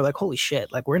this guy. They're like, holy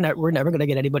shit, like we're never going to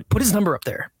get anybody. Put his number up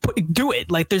there. Do it.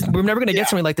 Like we're never going to get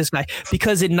somebody like this guy.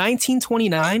 Because in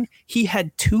 1929, he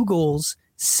had 2 goals,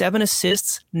 7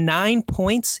 assists, 9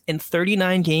 points in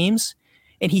 39 games.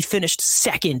 And he finished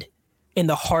second in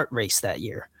the Hart race that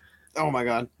year. Oh my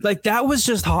God. Like that was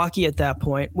just hockey at that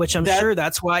point, which I'm sure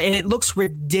that's why. And it looks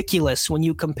ridiculous when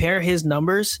you compare his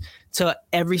numbers to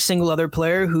every single other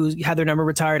player who had their number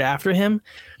retired after him.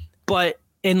 But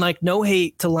no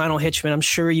hate to Lionel Hitchman, I'm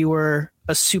sure you were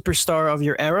a superstar of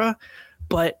your era,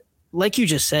 but like you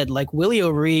just said, like Willie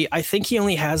O'Ree, I think he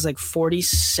only has like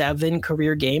 47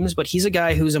 career games, but he's a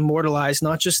guy who's immortalized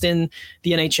not just in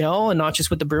the NHL and not just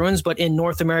with the Bruins, but in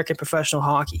North American professional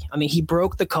hockey. I mean, he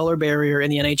broke the color barrier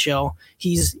in the NHL.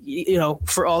 He's,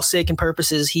 for all sake and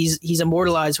purposes, he's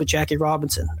immortalized with Jackie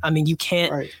Robinson. I mean, you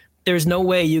can't. Right. There's no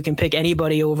way you can pick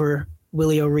anybody over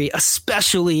Willie O'Ree,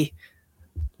 especially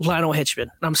Lionel Hitchman.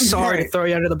 I'm sorry to throw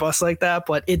you under the bus like that,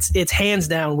 but it's hands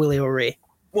down Willie O'Ree.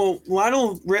 Well,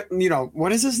 Lionel,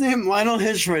 what is his name? Lionel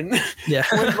Hitchman. Yeah.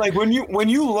 when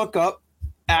you look up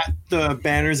at the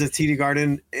banners at TD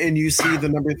Garden and you see the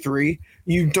number 3,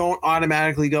 you don't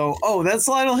automatically go, oh, that's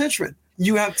Lionel Hitchman.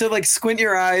 You have to squint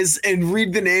your eyes and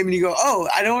read the name and you go, oh,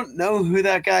 I don't know who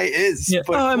that guy is. Yeah.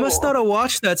 But I must not have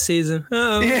watched that season.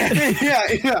 Oh.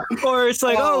 Yeah. Or it's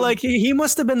like, he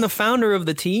must have been the founder of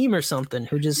the team or something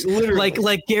who just like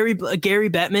Gary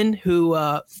Bettman, who,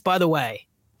 by the way,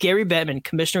 Gary Bettman,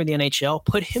 commissioner of the NHL,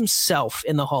 put himself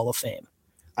in the Hall of Fame.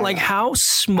 Like, how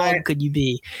smug could you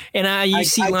be? And you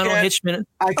see Lionel Hitchman.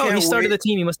 He started the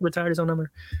team. He must have retired his own number.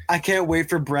 I can't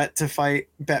wait for Brett to fight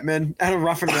Bettman at a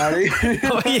Rough and Rowdy.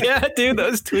 Oh, yeah, dude.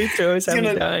 Those tweets are always having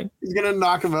me dying. He's going to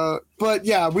knock him out. But,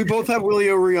 yeah, we both have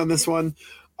Willie O'Ree on this one.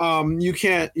 You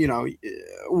can't,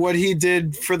 what he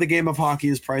did for the game of hockey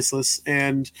is priceless.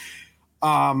 And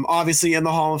obviously in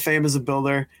the Hall of Fame as a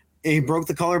builder. He broke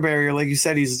the color barrier. Like you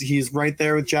said, he's right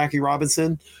there with Jackie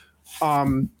Robinson. But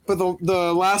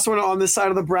the last one on this side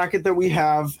of the bracket that we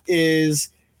have is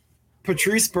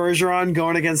Patrice Bergeron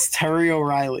going against Terry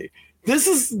O'Reilly.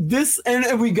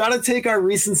 And we got to take our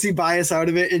recency bias out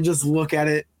of it and just look at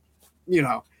it,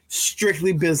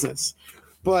 strictly business.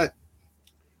 But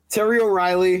Terry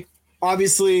O'Reilly,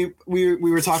 obviously, we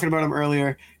were talking about him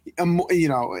earlier,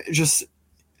 just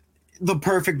the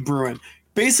perfect Bruin.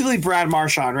 Basically Brad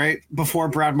Marchand, right? Before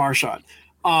Brad Marchand.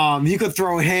 He could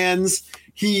throw hands.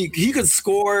 He could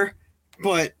score,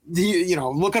 but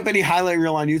look up any highlight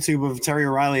reel on YouTube of Terry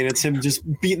O'Reilly and it's him just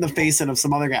beating the face in of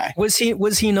some other guy. Was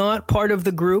he not part of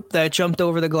the group that jumped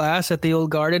over the glass at the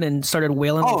old Garden and started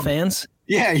wailing the fans?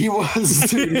 Yeah, he was.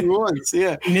 Dude, he was.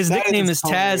 Yeah. And his nickname is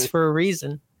Taz for a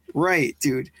reason. Right,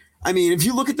 dude. I mean, if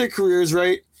you look at their careers,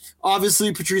 right?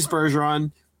 obviously Patrice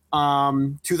Bergeron,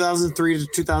 2003 to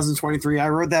 2023. I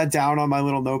wrote that down on my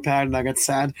little notepad and I got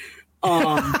sad.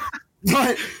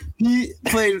 But he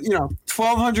played,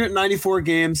 1,294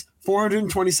 games,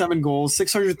 427 goals,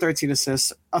 613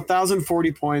 assists,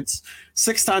 1,040 points,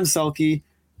 6 times Selke.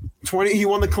 He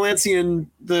won the Clancy in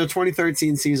the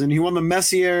 2013 season. He won the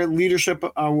Messier Leadership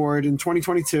Award in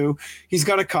 2022. He's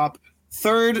got a cup.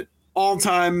 Third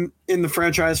all-time in the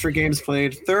franchise for games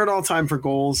played. Third all-time for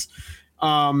goals.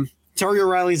 Terry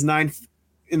O'Reilly's 9th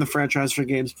in the franchise for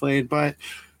games played. But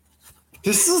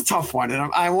this is a tough one.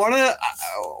 And I want to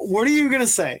 – what are you going to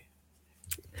say?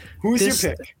 Who's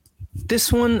your pick?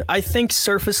 This one, I think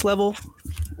surface level.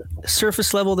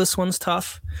 Surface level, this one's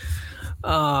tough.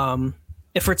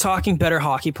 If we're talking better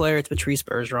hockey player, it's Patrice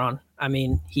Bergeron. I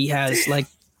mean, he has like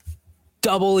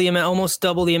almost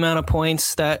double the amount of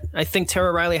points that I think Terry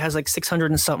O'Reilly has, like 600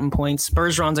 and something points.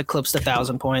 Bergeron's eclipsed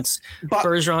 1,000 points.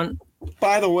 Bergeron.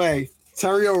 By the way,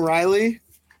 Terry O'Reilly,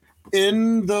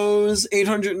 in those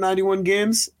 891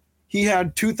 games, he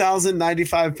had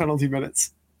 2,095 penalty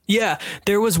minutes. Yeah,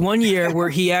 there was one year where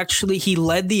he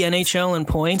led the NHL in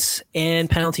points and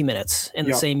penalty minutes in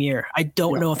the same year. I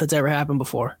don't know if that's ever happened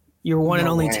before. You're one and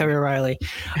only Terry O'Reilly.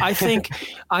 I think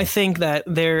that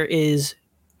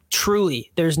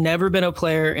there's never been a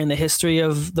player in the history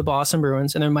of the Boston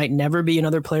Bruins, and there might never be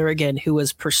another player again who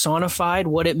has personified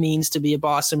what it means to be a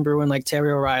Boston Bruin like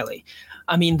Terry O'Reilly.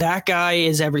 I mean, that guy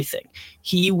is everything.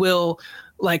 He will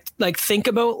think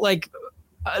about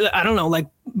I don't know, like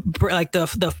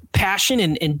the passion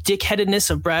and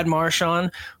dickheadedness of Brad Marchand,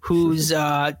 who's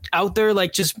out there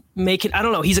just making, I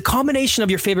don't know, he's a combination of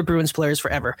your favorite Bruins players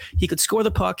forever. He could score the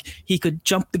puck, he could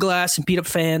jump the glass and beat up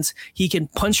fans, he can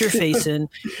punch your face in,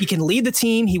 he can lead the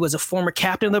team. He was a former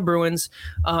captain of the Bruins.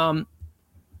 But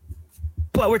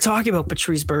we're talking about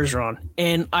Patrice Bergeron,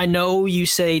 and I know you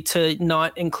say to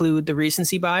not include the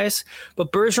recency bias,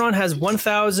 but Bergeron has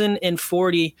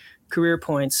 1,040 career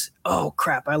points. Oh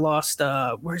crap, I lost he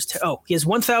has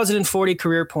 1,040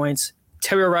 career points.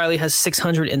 Terry O'Reilly has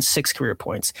 606 career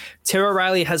points. Terry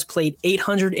O'Reilly has played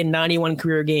 891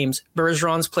 career games.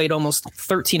 Bergeron's played almost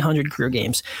 1,300 career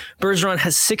games. Bergeron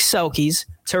has 6 Selkies.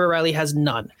 Terry O'Reilly has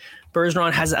none.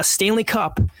 Bergeron has a Stanley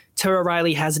Cup. Terry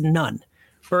O'Reilly has none.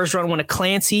 Bergeron won a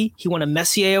Clancy. He won a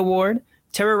Messier Award.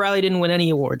 Terry O'Reilly didn't win any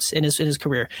awards in his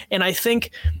career. And I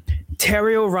think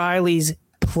Terry O'Reilly's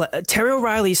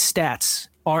stats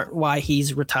aren't why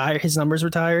he's retired. His numbers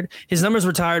retired. His numbers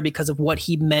retired because of what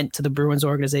he meant to the Bruins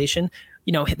organization.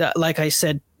 Like I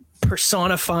said,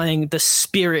 personifying the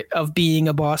spirit of being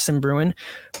a Boston Bruin.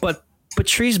 But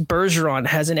Patrice Bergeron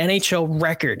has an NHL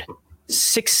record,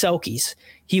 6 Selkies.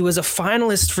 He was a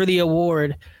finalist for the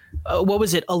award.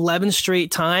 11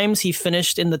 straight times he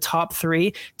finished in the top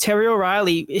 3. Terry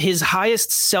O'Reilly, his highest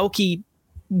Selke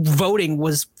voting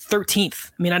was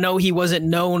 13th. I mean, I know he wasn't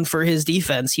known for his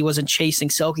defense. He wasn't chasing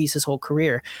Selkies his whole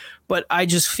career. But I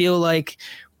just feel like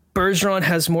Bergeron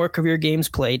has more career games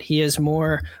played.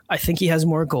 I think he has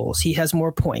more goals. He has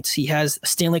more points. He has a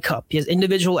Stanley Cup. He has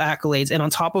individual accolades. And on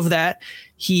top of that,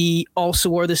 he also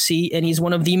wore the C, and he's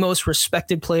one of the most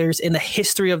respected players in the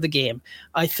history of the game.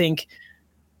 I think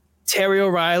Terry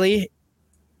O'Reilly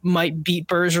might beat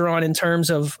Bergeron in terms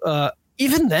of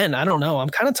even then, I don't know. I'm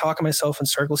kind of talking myself in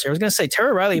circles here. I was going to say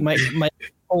Terry O'Reilly might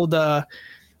hold the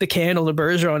candle to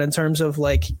Bergeron in terms of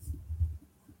like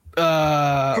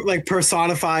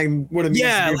personifying what it means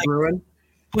to be a Bruin.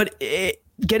 But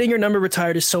getting your number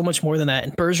retired is so much more than that.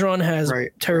 And Bergeron has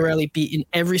Terry O'Reilly beat in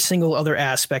every single other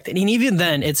aspect. And even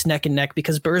then, it's neck and neck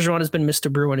because Bergeron has been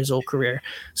Mr. Bruin his whole career.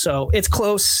 So it's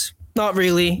close. Not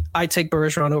really. I take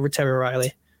Bergeron over Terry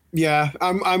O'Reilly. Yeah,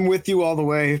 I'm with you all the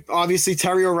way. Obviously,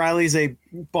 Terry O'Reilly is a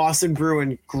Boston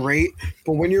Bruin, great.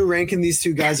 But when you're ranking these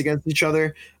two guys against each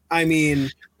other, I mean,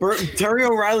 Terry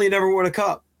O'Reilly never won a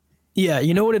cup. Yeah,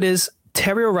 you know what it is?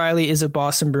 Terry O'Reilly is a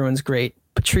Boston Bruins great.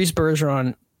 Patrice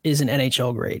Bergeron is an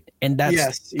NHL great. And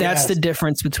that's the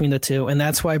difference between the two. And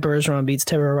that's why Bergeron beats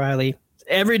Terry O'Reilly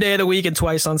every day of the week and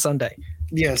twice on Sunday.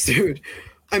 Yes, dude.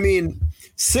 I mean,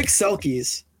 6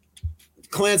 Selkies.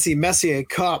 Clancy, Messier,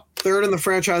 Cup, 3rd in the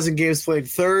franchise in games played,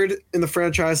 3rd in the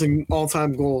franchise in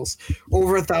all-time goals,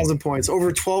 over 1,000 points, over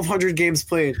 1,200 games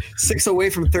played, 6 away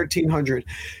from 1,300.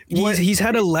 He's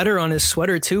had a letter on his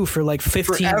sweater too for like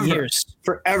 15 years.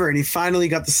 Forever, and he finally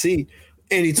got the C.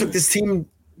 And he took this team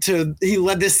he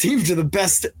led this team to the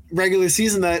best regular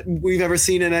season that we've ever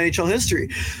seen in NHL history.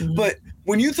 Mm-hmm. But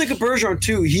when you think of Bergeron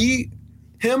too,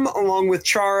 him along with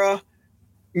Chara,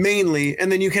 mainly,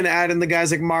 and then you can add in the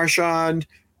guys like Marchand,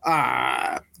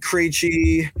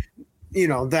 Krejci,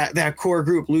 that core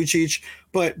group, Lucic.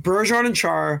 But Bergeron and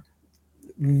Char,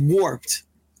 warped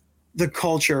the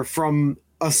culture from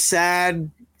a sad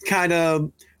kind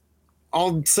of,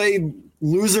 I'll say,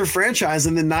 loser franchise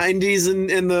in the 90s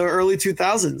and in the early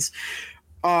 2000s.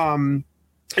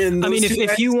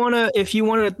 If you want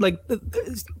to like,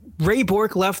 Ray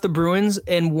Bourque left the Bruins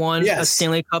and won a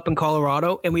Stanley Cup in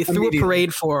Colorado, and we threw a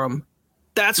parade for him.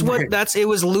 It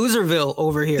was Loserville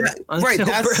over here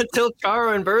until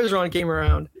Chara and Bergeron came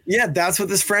around. Yeah, that's what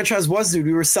this franchise was, dude.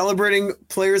 We were celebrating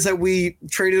players that we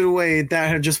traded away that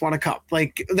had just won a cup.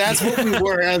 Like, that's what we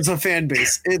were as a fan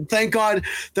base. And thank God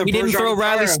that we didn't throw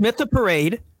Riley Smith a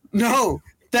parade. No,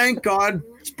 thank God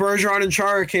Bergeron and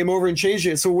Chara came over and changed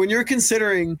it. So when you're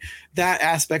considering that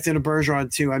aspect into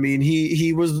Bergeron too, I mean,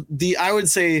 he was I would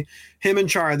say him and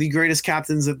Chara, the greatest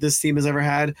captains that this team has ever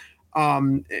had.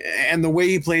 And the way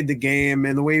he played the game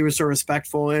and the way he was so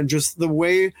respectful and just the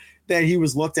way that he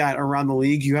was looked at around the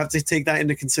league, you have to take that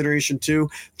into consideration too.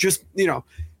 Just,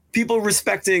 people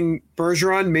respecting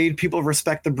Bergeron made people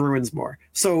respect the Bruins more.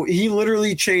 So he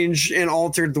literally changed and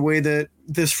altered the way that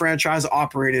this franchise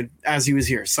operated as he was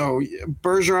here. So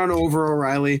Bergeron over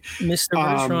O'Reilly. Mr.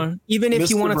 Bergeron. Even if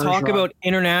you want to talk about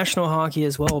international hockey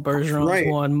as well, Bergeron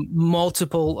won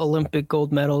multiple Olympic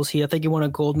gold medals. I think he won a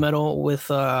gold medal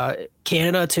with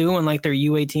Canada too, and like their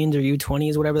U18s or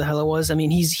U20s, whatever the hell it was. I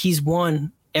mean, he's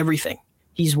won everything.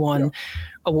 He's won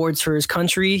awards for his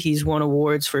country. He's won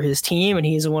awards for his team, and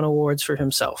he's won awards for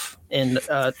himself. And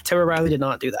Tara Riley did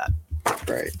not do that.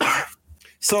 Right.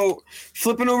 So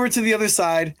flipping over to the other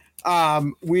side,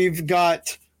 we've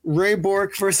got Ray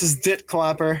Bourque versus Dit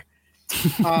Clapper.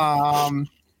 The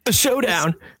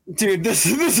showdown. Dude,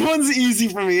 this one's easy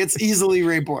for me. It's easily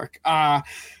Ray Bourque.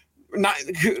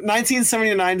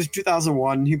 1979 to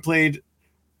 2001, he played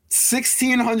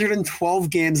 1,612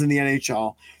 games in the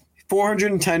NHL,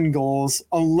 410 goals,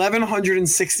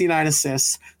 1,169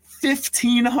 assists,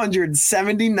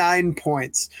 1,579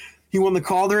 points. He won the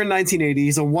Calder in 1980.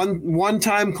 He's a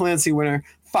one-time Clancy winner,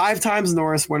 5 times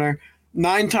Norris winner,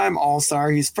 9-time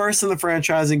All-Star. He's first in the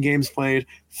franchise in games played,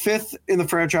 5th in the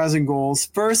franchise in goals,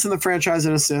 1st in the franchise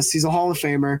in assists. He's a Hall of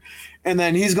Famer. And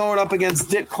then he's going up against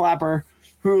Dit Clapper,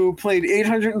 who played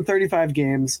 835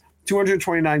 games,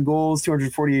 229 goals,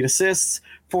 248 assists,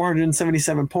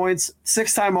 477 points,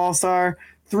 6-time All-Star,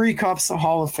 3 cups, a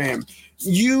Hall of Fame.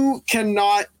 You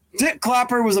cannot. Dit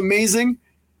Clapper was amazing,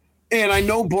 and I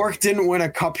know Bourque didn't win a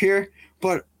cup here,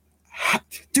 but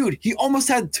dude, he almost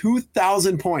had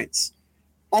 2,000 points.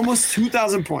 Almost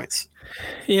 2,000 points.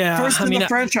 Yeah. First in the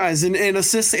franchise in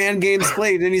assists and games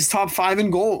played, and he's top 5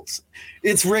 in goals.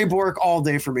 It's Ray Bourque all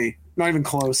day for me. Not even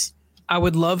close. I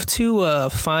would love to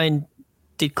find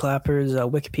Dit Clapper's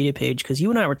Wikipedia page, because you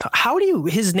and I were talking. How do you?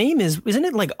 His name isn't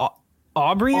it like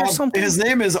Aubrey or something? His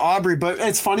name is Aubrey, but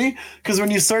it's funny because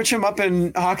when you search him up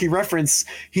in Hockey Reference,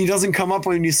 he doesn't come up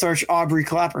when you search Aubrey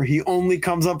Clapper. He only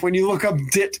comes up when you look up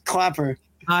Dit Clapper.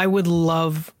 I would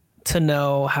love to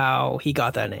know how he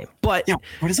got that name, but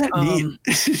what does that mean?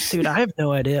 Dude, I have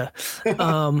no idea.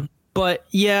 But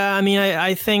yeah, I mean,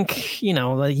 I think,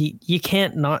 like you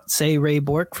can't not say Ray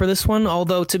Bourque for this one.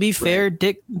 Although, to be fair,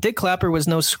 Dit Clapper was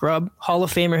no scrub. Hall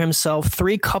of Famer himself,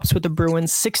 3 cups with the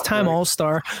Bruins, 6-time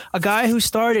All-Star. A guy who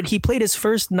he played his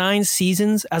first 9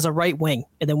 seasons as a right wing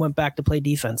and then went back to play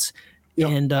defense. Yep.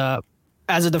 And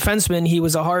as a defenseman, he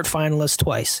was a Hart finalist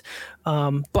twice.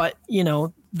 But,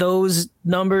 those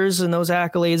numbers and those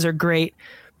accolades are great,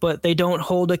 but they don't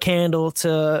hold a candle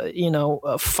to,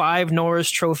 5 Norris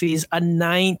trophies, a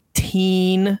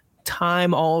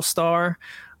 19-time All-Star,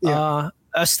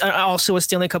 also a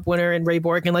Stanley Cup winner in Ray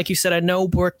Bourque. And like you said, I know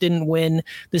Bourque didn't win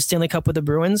the Stanley Cup with the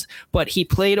Bruins, but he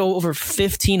played over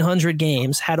 1,500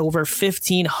 games, had over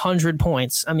 1,500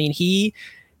 points. I mean,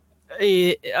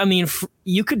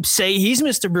 you could say he's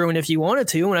Mr. Bruin if you wanted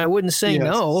to, and I wouldn't say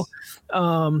no.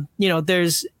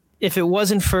 If it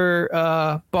wasn't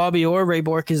for Bobby Orr, Ray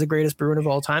Bourque is the greatest Bruin of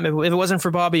all time. If it wasn't for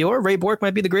Bobby Orr, Ray Bourque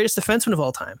might be the greatest defenseman of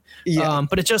all time. Yeah.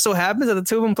 But it just so happens that the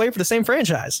two of them play for the same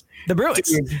franchise, the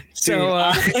Bruins.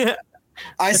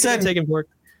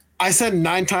 I said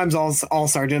 9 times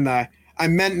All-Star, didn't I? I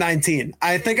meant 19.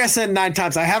 I think I said 9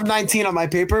 times. I have 19 on my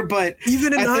paper, but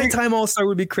even a 9-time All-Star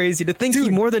would be crazy. To think he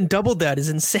more than doubled that is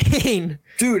insane.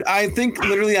 Dude, I think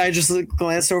literally I just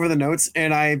glanced over the notes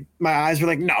and my eyes were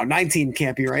like, no, 19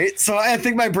 can't be right. So I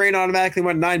think my brain automatically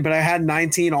went 9, but I had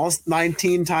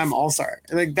 19-time All-Star.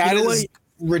 Like that is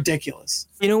ridiculous.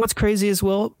 You know what's crazy as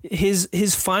well?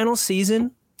 His final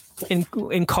season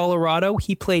in Colorado,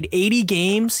 he played 80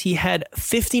 games. He had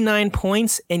 59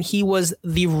 points, and he was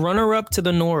the runner-up to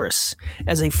the Norris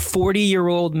as a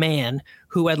 40-year-old man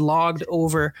who had logged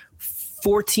over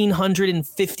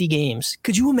 1,450 games.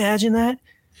 Could you imagine that?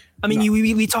 I mean,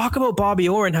 we talk about Bobby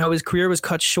Orr and how his career was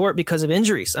cut short because of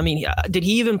injuries. I mean, did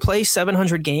he even play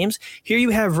 700 games? Here you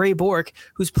have Ray Bourque,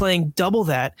 who's playing double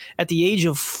that at the age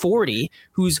of 40,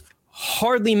 who's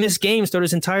hardly missed games throughout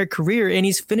his entire career, and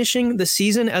he's finishing the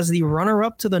season as the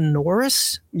runner-up to the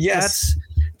Norris. Yes,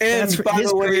 that's by his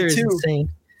the way, career is too,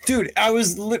 insane. dude. I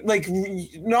was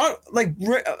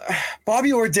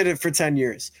Bobby Orr did it for 10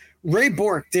 years. Ray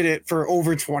Bourque did it for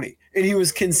over 20, and he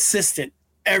was consistent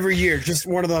every year. Just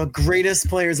one of the greatest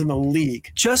players in the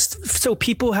league. Just so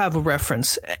people have a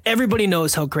reference, everybody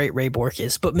knows how great Ray Bourque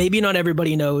is, but maybe not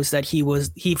everybody knows that he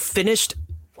finished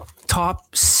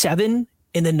top 7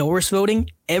 in the Norris voting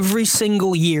every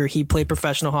single year he played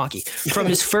professional hockey. From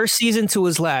his first season to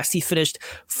his last, he finished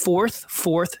 4th,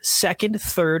 2nd,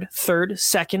 3rd,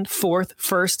 2nd, 4th,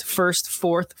 1st,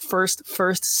 4th, 1st,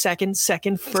 2nd,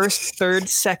 1st, 3rd,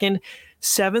 2nd,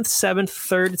 7th,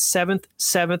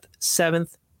 3rd,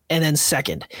 7th, and then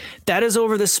 2nd. That is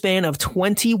over the span of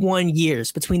 21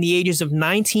 years. Between the ages of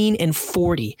 19 and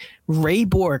 40, Ray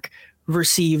Bourque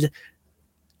received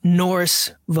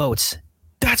Norris votes.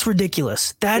 That's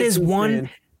ridiculous. That is a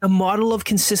model of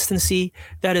consistency.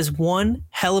 That is one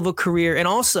hell of a career. And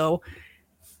also,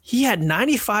 he had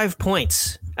 95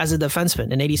 points as a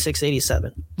defenseman in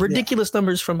 86-87. Ridiculous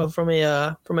numbers from a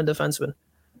defenseman.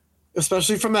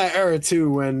 Especially from that era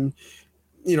too, when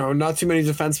not too many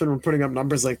defensemen were putting up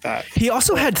numbers like that. He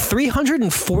also had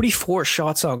 344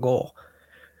 shots on goal.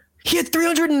 He had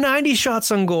 390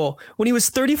 shots on goal when he was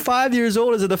 35 years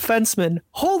old as a defenseman.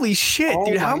 Holy shit,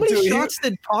 dude. How many shots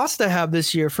did Pasta have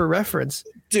this year, for reference?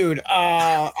 Dude,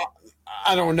 I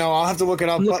don't know. I'll have to look it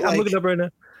up. I'm looking it up right now.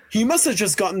 He must have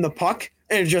just gotten the puck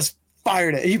and just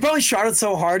fired it. He probably shot it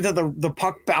so hard that the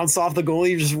puck bounced off the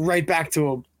goalie, just right back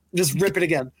to him. Just rip it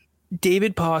again.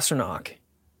 David Pastrnak,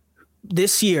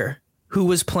 this year, who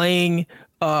was playing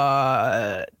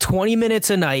 20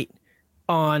 minutes a night,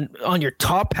 on your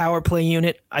top power play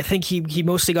unit. I think he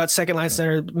mostly got second line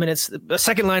center minutes,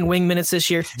 second line wing minutes this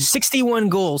year. 61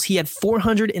 goals. He had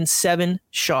 407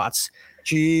 shots.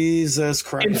 Jesus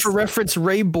Christ. And for reference,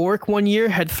 Ray Bourque one year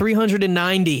had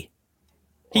 390.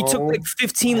 He took like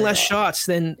 15 less shots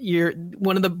than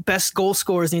one of the best goal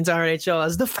scorers in the entire NHL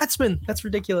as a defenseman. That's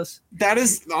ridiculous. That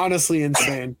is honestly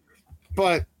insane.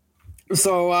 But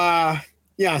so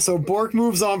Bourque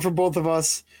moves on for both of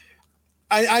us.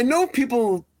 I know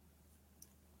people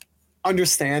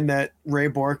understand that Ray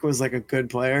Bourque was like a good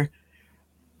player.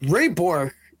 Ray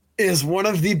Bourque is one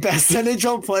of the best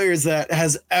NHL players that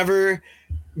has ever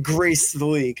graced the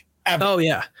league. Ever. Oh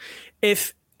yeah.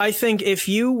 I think if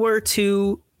you were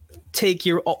to take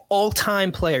your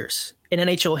all-time players in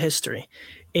NHL history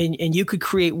and you could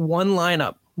create one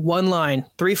lineup, one line,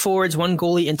 3 forwards, 1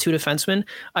 goalie, and 2 defensemen,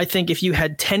 I think if you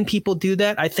had 10 people do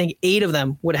that, I think 8 of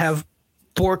them would have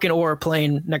Bourque and Orr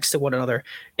playing next to one another.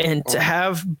 And to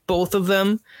have both of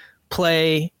them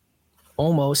play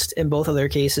almost, in both of their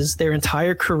cases, their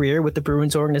entire career with the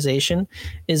Bruins organization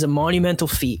is a monumental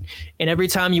feat. And every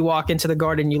time you walk into the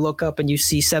Garden, you look up and you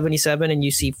see 77 and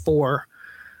you see 4.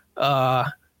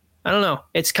 I don't know.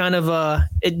 It's kind of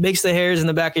it makes the hairs in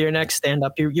the back of your neck stand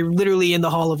up. You're literally in the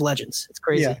Hall of Legends. It's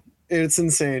crazy. Yeah, it's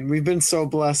insane. We've been so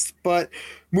blessed. But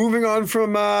moving on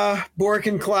from Bourque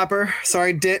and Clapper,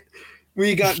 sorry, Dit.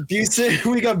 We got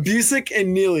Busick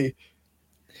and Neely.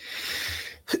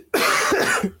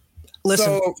 Listen.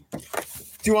 So,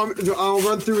 I'll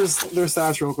run through their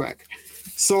stats real quick.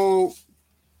 So,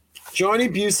 Johnny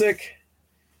Busick,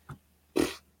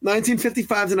 1955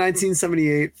 to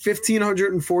 1978,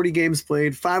 1,540 games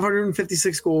played,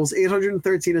 556 goals,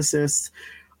 813 assists,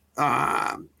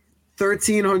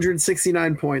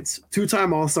 1,369 points,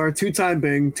 2-time All-Star, 2-time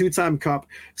Bing, 2-time Cup,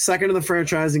 second in the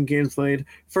franchise in games played,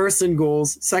 first in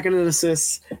goals, second in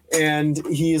assists, and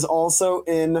he is also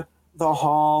in the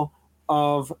Hall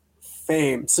of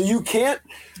Fame. So you can't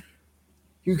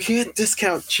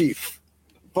discount Chief,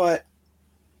 but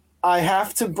I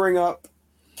have to bring up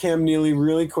Cam Neely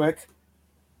really quick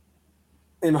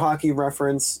in hockey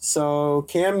reference. So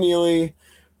Cam Neely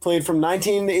played from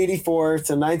 1984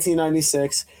 to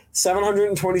 1996,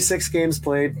 726 games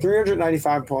played,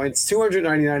 395 points,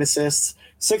 299 assists,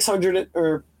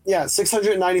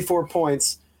 694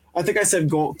 points. I think I said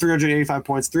 385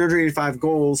 points, 385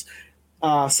 goals,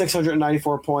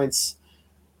 694 points.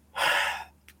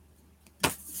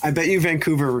 I bet you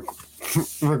Vancouver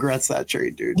regrets that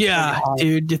trade, dude. Yeah,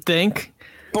 dude, you think?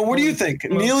 But what do you think?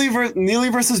 Neely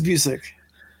versus Busick?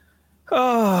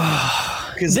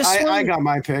 Oh, because I got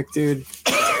my pick, dude.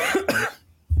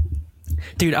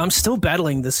 Dude, I'm still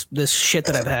battling this shit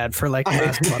that I've had for like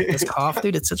last month. This cough,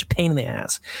 dude, it's such a pain in the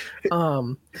ass.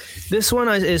 This one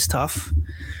is tough.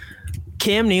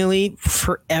 Cam Neely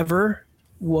forever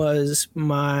was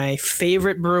my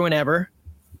favorite Bruin ever.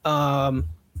 I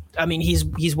mean,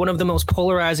 he's one of the most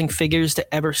polarizing figures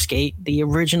to ever skate. The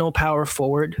original power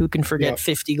forward who can forget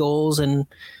 50 goals in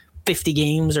 50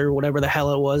 games or whatever the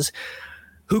hell it was.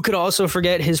 Who could also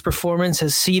forget his performance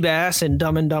as Seabass in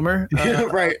Dumb and Dumber?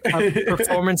 Right. A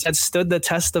performance that stood the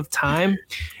test of time.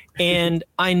 And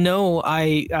I know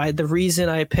the reason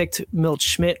I picked Milt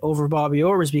Schmidt over Bobby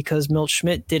Orr was because Milt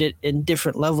Schmidt did it in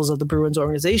different levels of the Bruins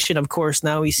organization. Of course,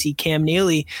 now we see Cam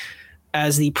Neely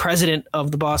as the president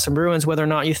of the Boston Bruins. Whether or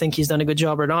not you think he's done a good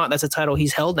job or not, that's a title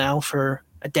he's held now for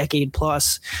a decade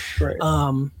plus. Right.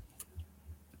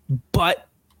 But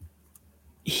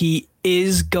he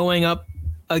is going up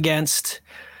against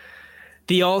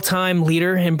the all-time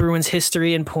leader in Bruins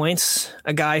history in points,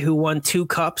 a guy who won 2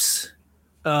 cups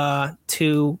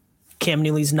to Cam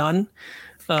Neely's none,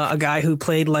 a guy who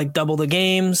played like double the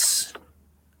games,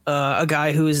 a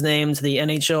guy who is named the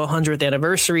NHL 100th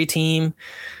anniversary team.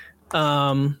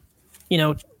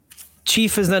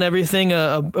 Chief has done everything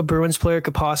a Bruins player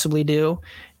could possibly do,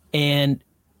 and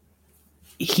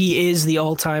he is the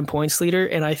all-time points leader,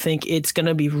 and I think it's going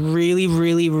to be really,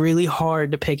 really, really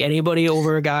hard to pick anybody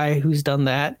over a guy who's done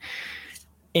that.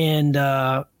 And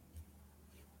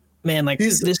man,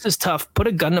 this is tough. Put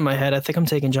a gun to my head. I think I'm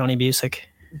taking Johnny Bucyk.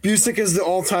 Bucyk is the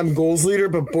all-time goals leader,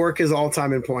 but Bourque is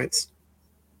all-time in points.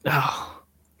 Oh.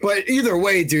 But either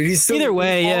way, dude, he's still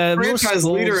franchise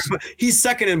leader. He's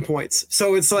second in points,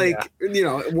 so it's like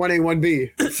 1A,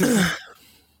 1B.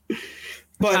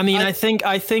 But I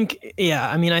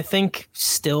think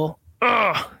still.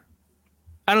 I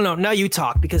don't know. Now you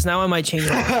talk, because now I might change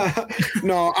it.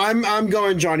 No, I'm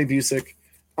going Johnny Bucyk.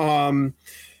 Cam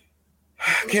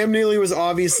Neely was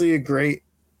obviously a great,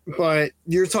 but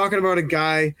you're talking about a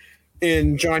guy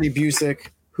in Johnny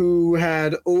Bucyk who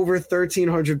had over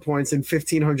 1,300 points in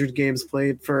 1,500 games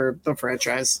played for the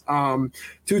franchise.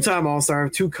 2-time All-Star,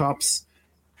 2 cups,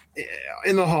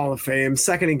 in the Hall of Fame,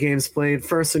 second in games played,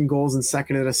 first in goals and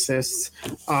second in assists.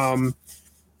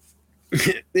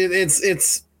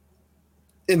 It's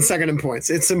in second in points.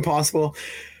 It's impossible.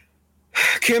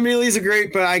 Cam Neely's a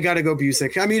great, but I got to go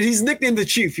Bucyk. I mean, he's nicknamed the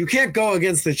Chief. You can't go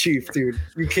against the Chief, dude.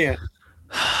 You can't.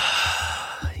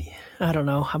 I don't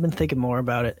know. I've been thinking more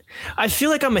about it. I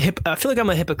feel like I'm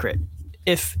a hypocrite.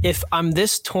 If I'm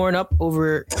this torn up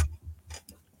over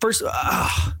first,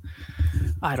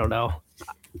 I don't know.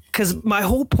 Because my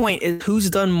whole point is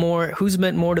who's meant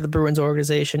more to the Bruins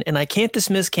organization. And I can't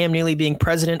dismiss Cam Neely being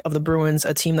president of the Bruins,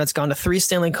 a team that's gone to 3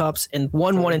 Stanley Cups and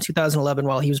won one in 2011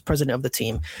 while he was president of the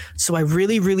team. So I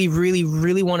really, really, really,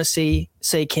 really want to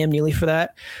say Cam Neely for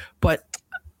that. But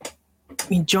I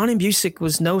mean, Johnny Bucyk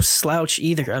was no slouch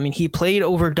either. I mean, he played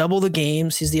over double the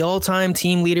games. He's the all-time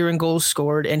team leader in goals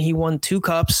scored, and he won 2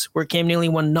 cups where Cam Neely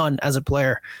won none as a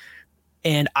player.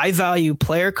 And I value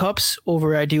player cups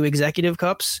over I do executive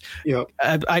cups. Yep.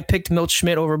 I picked Milt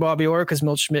Schmidt over Bobby Orr because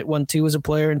Milt Schmidt won 2 as a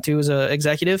player and 2 as an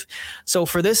executive. So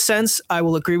for this sense, I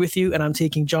will agree with you, and I'm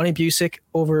taking Johnny Bucyk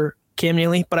over Cam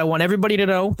Neely. But I want everybody to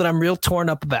know that I'm real torn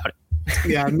up about it.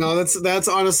 Yeah, no, that's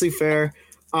honestly fair.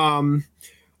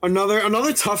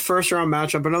 Another tough first round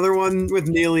matchup. Another one with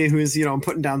Neely, who is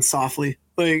putting down softly.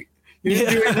 Like you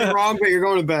didn't do anything wrong, but you're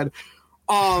going to bed.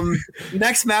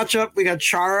 Next matchup, we got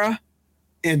Chara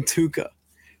and Tuukka.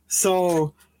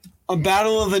 So a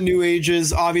battle of the new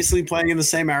ages, obviously playing in the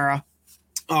same era.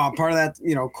 Part of that,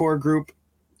 core group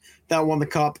that won the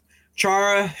cup.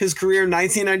 Chara, his career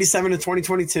 1997 to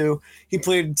 2022, he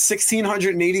played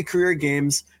 1,680 career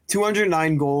games,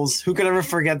 209 goals. Who could ever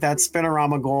forget that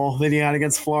spinorama goal that he had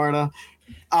against Florida?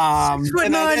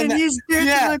 6'9" and he's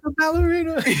dancing like a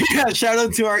ballerina. Yeah, shout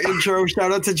out to our intro.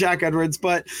 Shout out to Jack Edwards.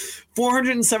 But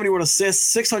 471 assists,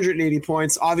 680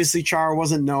 points. Obviously, Chara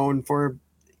wasn't known for,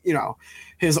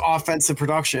 his offensive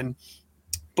production.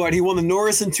 But he won the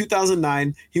Norris in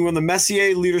 2009. He won the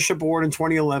Messier Leadership Award in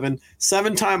 2011.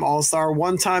 7-time All-Star,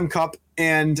 1-time Cup,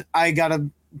 and I got to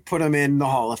put him in the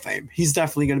Hall of Fame. He's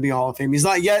definitely going to be Hall of Fame. He's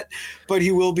not yet, but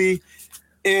he will be.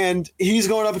 And he's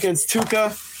going up against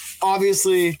Tuukka.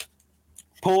 Obviously,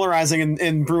 polarizing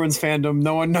in Bruins fandom.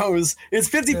 No one knows. It's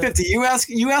 50-50. You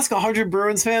ask 100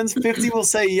 Bruins fans, 50 will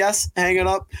say yes, hang it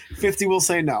up. 50 will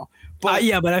say no. But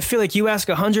but I feel like you ask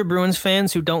 100 Bruins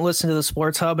fans who don't listen to the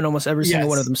Sports Hub, and almost every single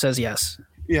one of them says yes.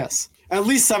 Yes, at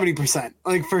least 70%,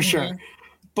 like for sure.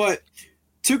 But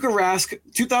Tuukka Rask,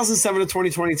 2007 to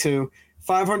 2022,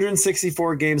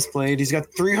 564 games played. He's got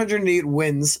 308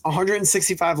 wins,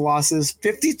 165 losses,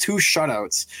 52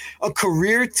 shutouts, a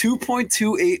career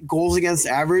 2.28 goals against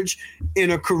average,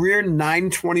 and a career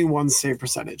 921 save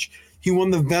percentage. He won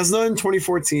the Vezina in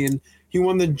 2014, He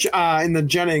won in the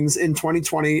Jennings in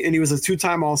 2020, and he was a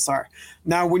 2-time All-Star.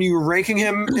 Now, when you were ranking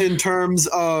him in terms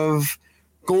of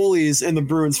goalies in the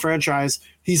Bruins franchise,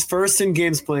 he's first in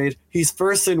games played, he's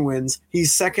first in wins,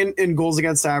 he's second in goals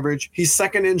against average, he's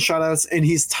second in shutouts, and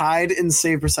he's tied in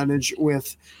save percentage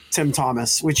with Tim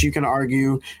Thomas, which you can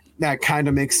argue that kind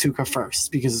of makes Tuukka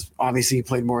first because obviously he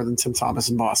played more than Tim Thomas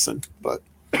in Boston. But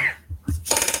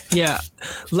yeah,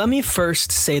 let me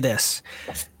first say this.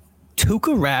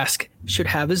 Tuukka Rask should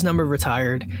have his number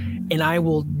retired, and I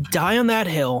will die on that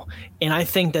hill. And I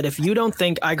think that if you don't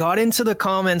think, I got into the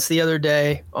comments the other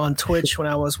day on Twitch when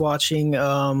I was watching,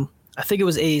 I think it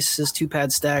was Ace's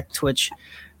 2-pad stack Twitch.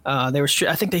 I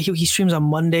think that he streams on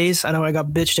Mondays. I know I got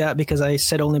bitched at because I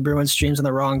said only Bruins streams on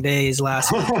the wrong days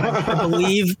last week.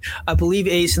 I believe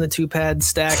Ace in the 2-pad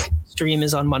stack stream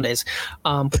is on Mondays.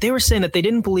 But they were saying that they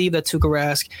didn't believe that Tuukka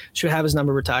Rask should have his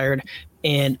number retired,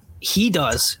 and he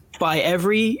does. By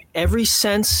every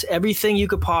sense, everything you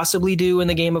could possibly do in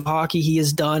the game of hockey, he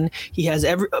has done. He has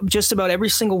just about every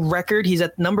single record. He's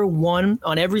at number 1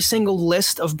 on every single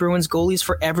list of Bruins goalies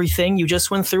for everything. You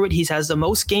just went through it. He has the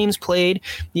most games played.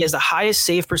 He has the highest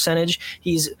save percentage.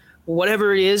 He's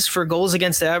whatever it is for goals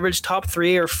against average, top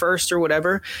 3 or first or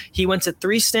whatever. He went to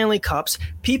 3 Stanley Cups.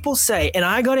 People say, and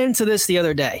I got into this the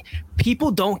other day, people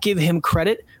don't give him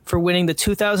credit for winning the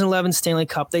 2011 Stanley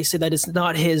Cup. They say that it's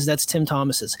not his, that's Tim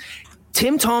Thomas's.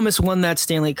 Tim Thomas won that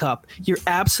Stanley Cup. You're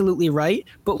absolutely right,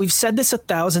 but we've said this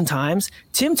 1,000 times.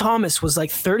 Tim Thomas was like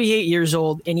 38 years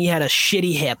old, and he had a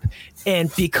shitty hip.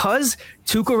 And because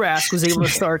Tuukka Rask was able to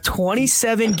start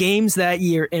 27 games that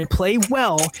year and play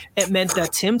well, it meant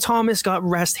that Tim Thomas got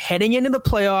rest heading into the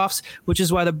playoffs, which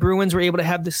is why the Bruins were able to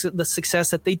have the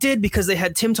success that they did, because they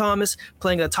had Tim Thomas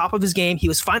playing at the top of his game. He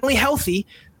was finally healthy,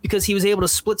 because he was able to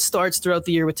split starts throughout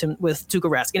the year with Tuukka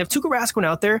Rask. And if Tuukka Rask went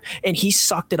out there and he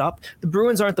sucked it up, the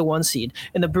Bruins aren't the 1 seed.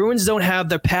 And the Bruins don't have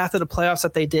their path to the playoffs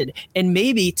that they did. And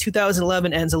maybe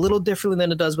 2011 ends a little differently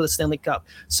than it does with a Stanley Cup.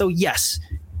 So yes,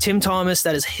 Tim Thomas,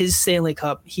 that is his Stanley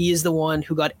Cup. He is the one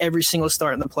who got every single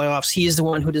start in the playoffs. He is the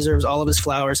one who deserves all of his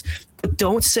flowers. But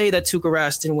don't say that Tuukka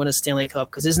Rask didn't win a Stanley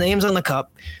Cup, because his name's on the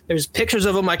cup. There's pictures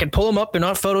of him. I can pull them up. They're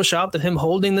not photoshopped, of him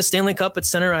holding the Stanley Cup at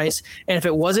center ice. And if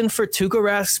it wasn't for Tuukka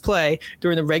Rask's play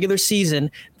during the regular season,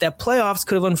 that playoffs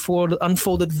could have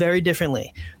unfolded very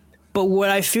differently. But what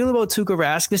I feel about Tuukka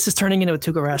Rask, this is turning into a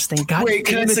Tuukka Rask thing. God, wait,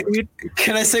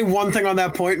 can I say one thing on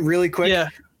that point really quick? Yeah.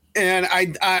 And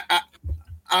I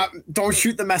don't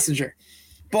shoot the messenger.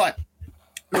 But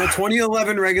in the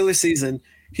 2011 regular season,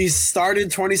 he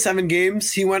started 27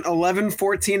 games. He went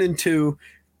 11-14-2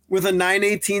 with a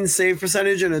 .918 save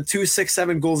percentage and a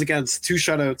 .267 goals against, 2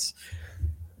 shutouts.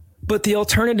 But the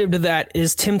alternative to that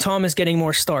is Tim Thomas getting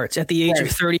more starts at the age of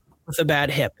 30 with a bad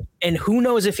hip. And who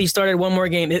knows if he started one more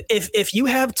game. If you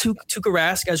have Tuukka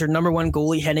Rask as your number 1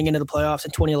 goalie heading into the playoffs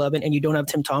in 2011 and you don't have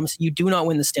Tim Thomas, you do not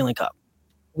win the Stanley Cup.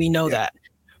 We know that.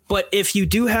 But if you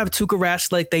do have Tuukka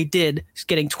Rask like they did,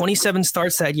 getting 27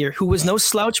 starts that year, who was no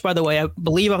slouch, by the way, I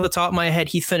believe off the top of my head,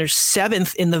 he finished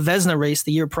 7th in the Vezina race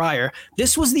the year prior.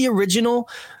 This was the original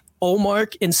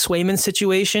Ullmark and Swayman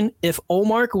situation. If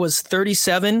Ullmark was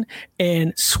 37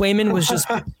 and Swayman was just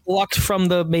plucked from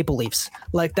the Maple Leafs,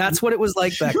 like that's what it was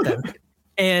like back then.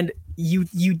 And you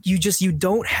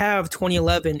don't have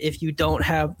 2011 if you don't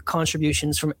have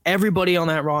contributions from everybody on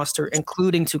that roster,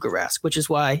 including Tuukka Rask, which is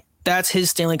why that's his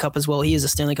Stanley Cup as well. He is a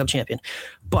Stanley Cup champion.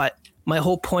 But my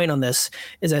whole point on this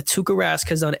is that Tuukka Rask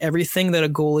has done everything that a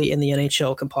goalie in the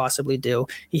NHL can possibly do.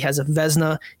 He has a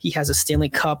Vezina. He has a Stanley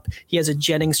Cup. He has a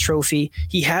Jennings trophy.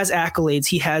 He has accolades.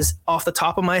 He has, off the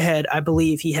top of my head, I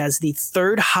believe he has the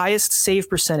 3rd highest save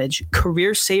percentage,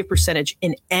 career save percentage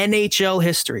in NHL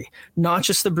history, not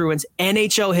just the Bruins,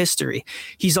 NHL history.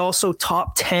 He's also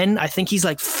top 10. I think he's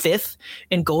like 5th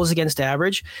in goals against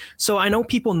average. So I know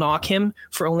people knock him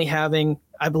for only having,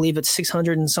 I believe it's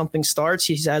 600 and something starts.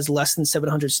 He has less than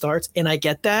 700 starts, and I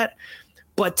get that.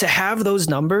 But to have those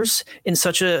numbers in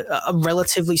such a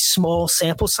relatively small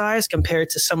sample size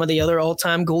compared to some of the other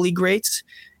all-time goalie greats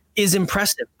is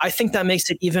impressive. I think that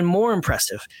makes it even more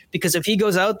impressive, because if he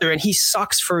goes out there and he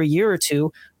sucks for a year or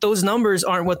two, those numbers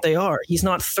aren't what they are. He's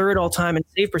not 3rd all-time in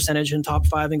save percentage and top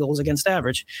 5 in goals against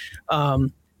average.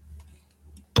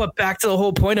 But back to the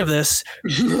whole point of this,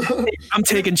 I'm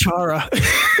taking Chara.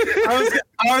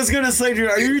 I was gonna say, dude,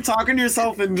 are you talking to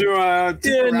yourself into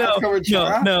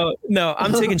No.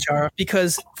 I'm taking Chara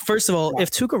because, first of all,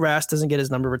 if Tuukka Rask doesn't get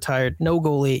his number retired, no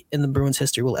goalie in the Bruins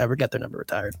history will ever get their number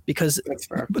retired, because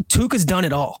Tuukka's done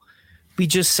it all. We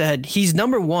just said he's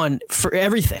number 1 for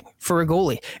everything for a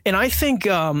goalie, and I think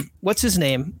what's his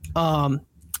name?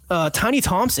 Tiny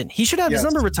Thompson. He should have his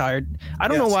number retired. I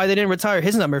don't know why they didn't retire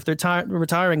his number if they're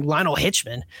retiring Lionel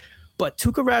Hitchman. But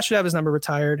Tuukka Rask should have his number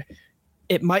retired.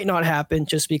 It might not happen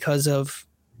just because of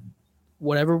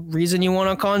whatever reason you want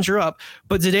to conjure up.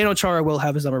 But Zdeno Chara will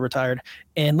have his number retired.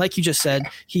 And like you just said,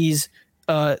 he's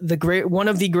one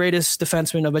of the greatest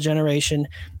defensemen of a generation.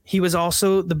 He was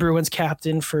also the Bruins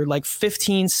captain for like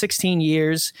 15, 16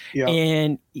 years. Yep.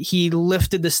 And he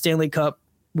lifted the Stanley Cup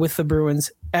with the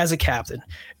Bruins as a captain.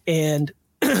 And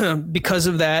because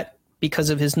of that, because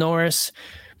of his Norris,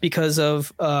 because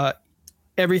of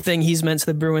everything he's meant to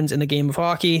the Bruins in the game of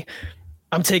hockey,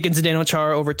 I'm taking Zdeno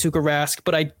Chara over Tuukka Rask,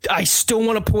 but I still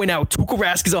want to point out Tuukka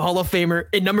Rask is a Hall of Famer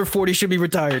and number 40 should be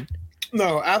retired.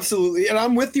 No, absolutely. And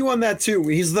I'm with you on that too.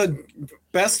 He's the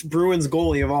best Bruins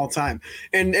goalie of all time.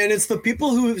 And it's the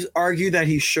people who argue that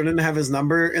he shouldn't have his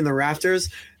number in the rafters.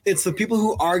 It's the people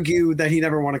who argue that he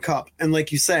never won a cup. And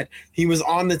like you said, he was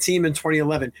on the team in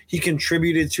 2011. He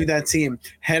contributed to that team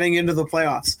heading into the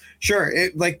playoffs. Sure,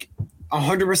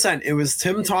 100%. It was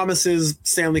Tim Thomas's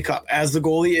Stanley Cup. As the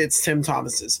goalie, it's Tim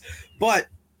Thomas's. But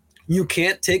you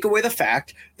can't take away the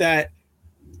fact that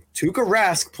Tuukka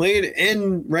Rask played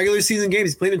in regular season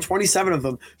games. He played in 27 of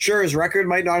them. Sure, his record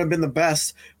might not have been the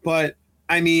best, but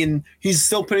I mean, he's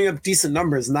still putting up decent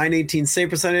numbers. 918 save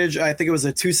percentage. I think it was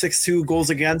a 262 goals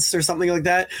against or something like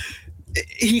that.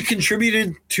 He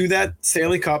contributed to that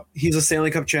Stanley Cup. He's a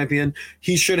Stanley Cup champion.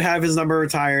 He should have his number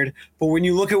retired. But when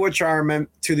you look at what Chara meant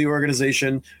to the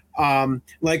organization,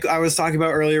 like I was talking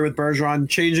about earlier with Bergeron,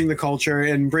 changing the culture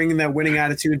and bringing that winning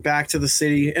attitude back to the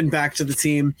city and back to the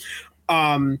team.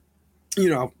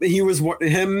 He was one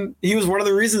of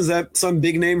the reasons that some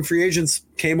big name free agents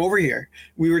came over here.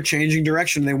 We were changing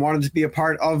direction. They wanted to be a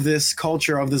part of this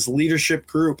culture, of this leadership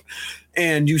group.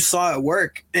 And you saw it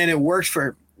work, and it worked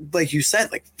for, like you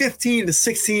said, like 15 to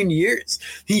 16 years.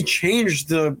 He changed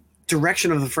the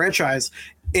direction of the franchise,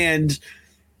 and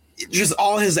just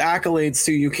all his accolades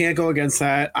too. You can't go against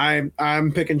that.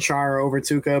 I'm picking Chara over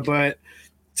Tuukka, but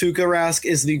Tuukka Rask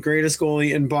is the greatest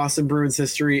goalie in Boston Bruins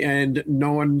history, and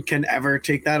no one can ever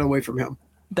take that away from him.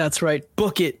 That's right.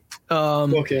 Book it.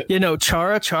 Book it.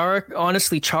 Chara,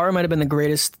 honestly, Chara might have been the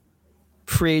greatest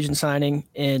free agent signing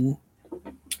in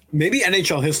maybe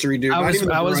NHL history, dude. I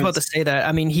was about to say that.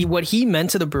 I mean, what he meant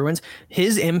to the Bruins,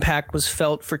 his impact was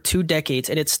felt for 2 decades,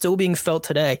 and it's still being felt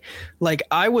today. Like,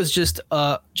 I was just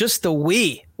the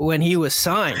wee when he was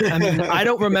signed. I mean, I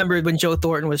don't remember when Joe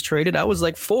Thornton was traded. I was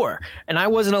like 4, and I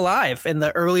wasn't alive in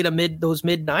the early to mid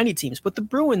 90 teams. But the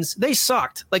Bruins, they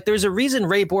sucked. Like, there's a reason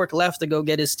Ray Bourque left to go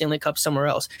get his Stanley Cup somewhere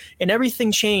else, and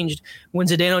everything changed when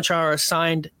Zdeno Chara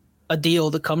signed a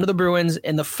deal to come to the Bruins,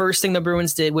 and the first thing the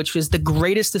Bruins did, which was the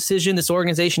greatest decision this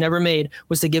organization ever made,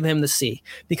 was to give him the C,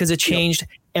 because it changed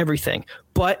everything.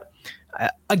 But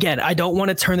again, I don't want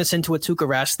to turn this into a Tuukka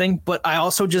Rask thing, but I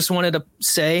also just wanted to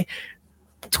say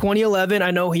 2011, I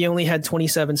know he only had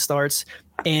 27 starts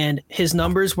and his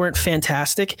numbers weren't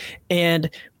fantastic. And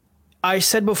I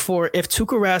said before, if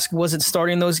Tuukka Rask wasn't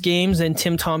starting those games, and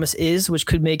Tim Thomas is, which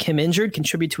could make him injured,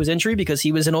 contribute to his injury because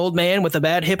he was an old man with a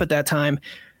bad hip at that time.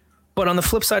 But on the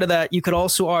flip side of that, you could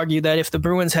also argue that if the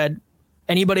Bruins had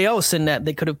anybody else in net,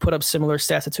 they could have put up similar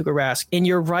stats to Tuukka Rask. And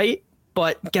you're right,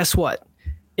 but guess what?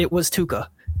 It was Tuukka,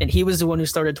 and he was the one who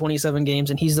started 27 games,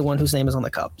 and he's the one whose name is on the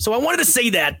cup. So I wanted to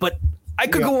say that, but I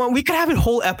could go on. We could have a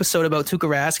whole episode about Tuukka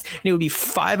Rask, and it would be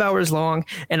 5 hours long,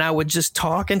 and I would just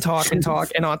talk and talk and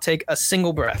talk, and not take a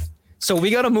single breath. So we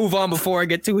got to move on before I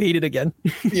get too heated again.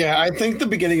 Yeah, I think the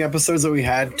beginning episodes that we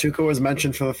had, Tuukka was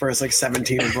mentioned for the first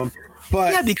 17 of them.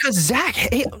 But yeah, because Zach,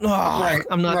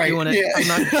 I'm not doing it. Yeah. I'm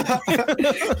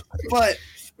not. But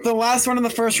the last one in the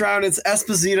first round, it's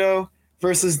Esposito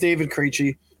versus David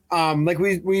Krejci.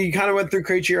 We kind of went through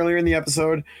Krejci earlier in the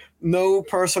episode. No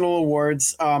personal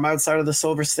awards outside of the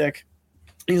Silver Stick.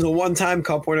 He's a one-time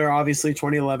Cup winner, obviously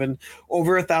 2011.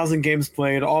 Over 1,000 games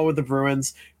played, all with the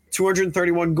Bruins.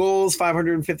 231 goals,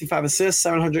 555 assists,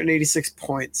 786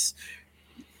 points.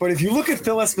 But if you look at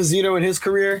Phil Esposito in his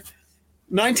career,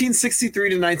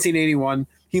 1963 to 1981,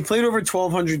 he played over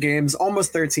 1,200 games,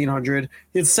 almost 1,300.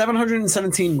 He had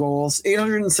 717 goals,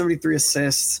 873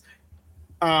 assists,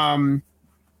 8-time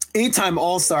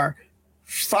All-Star,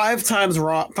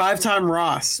 5-time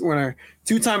Ross winner,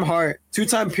 2-time Hart,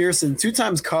 2-time Pearson, 2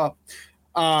 times Cup.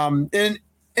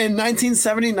 In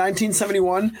 1970,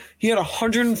 1971, he had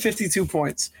 152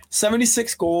 points,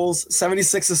 76 goals,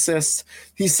 76 assists.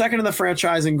 He's second in the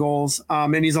franchise in goals,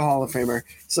 and he's a Hall of Famer.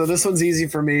 So this one's easy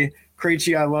for me.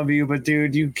 Krejci, I love you, but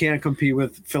dude, you can't compete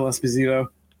with Phil Esposito.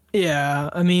 Yeah,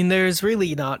 I mean, there's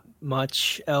really not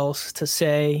much else to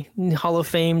say. Hall of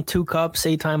Fame, 2 cups,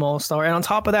 8-time All-Star, and on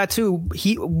top of that, too,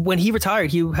 when he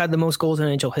retired, he had the most goals in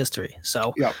NHL history.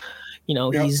 So, Yep.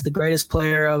 He's the greatest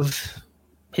player of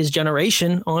his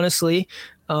generation, honestly.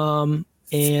 And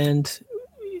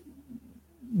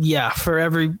yeah, for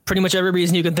pretty much every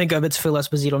reason you can think of, it's Phil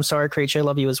Esposito. I'm sorry, Krejci, I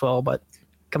love you as well, but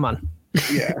come on.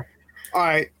 Yeah. All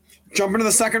right. Jump into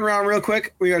the second round real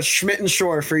quick. We got Schmidt and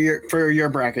Shore for your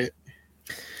bracket.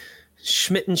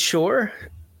 Schmidt and Shore?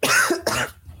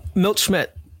 Milt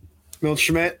Schmidt. Milt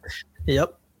Schmidt?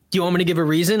 Yep. Do you want me to give a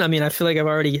reason? I mean, I feel like I've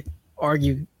already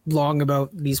argued long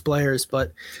about these players,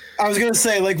 but I was going to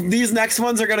say, like, these next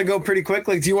ones are going to go pretty quick.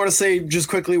 Like, do you want to say just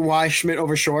quickly why Schmidt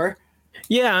over Shore?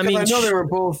 Yeah, I mean, I know they were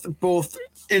both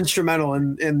instrumental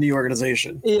in the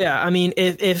organization. Yeah, I mean,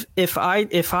 if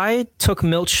I took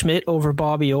Milt Schmidt over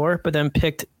Bobby Orr, but then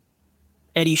picked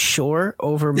Eddie Shore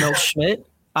over Milt Schmidt,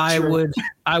 I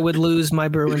would lose my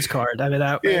Bruins card. I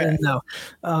mean, no.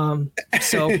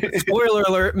 So spoiler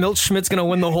alert: Milt Schmidt's gonna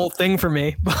win the whole thing for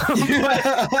me.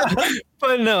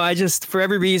 But no, I just, for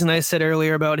every reason I said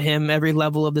earlier about him, every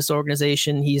level of this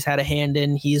organization he's had a hand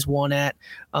in, he's won at.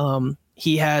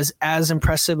 He has as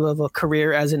impressive of a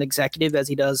career as an executive as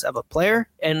he does of a player,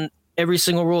 and every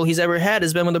single role he's ever had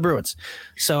has been with the Bruins.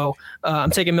 So I'm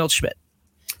taking Milt Schmidt.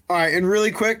 All right, and really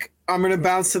quick, I'm going to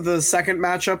bounce to the second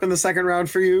matchup in the second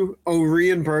round for you, O'Ree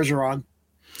and Bergeron.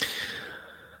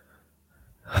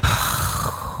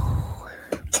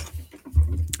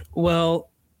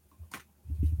 Well,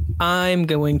 I'm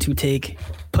going to take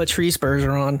Patrice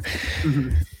Bergeron.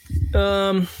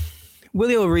 Mm-hmm.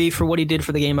 Willie O'Ree, for what he did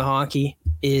for the game of hockey,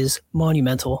 is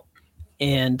monumental.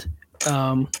 And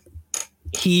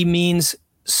he means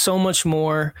so much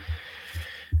more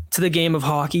to the game of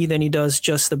hockey than he does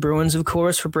just the Bruins, of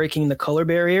course, for breaking the color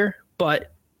barrier.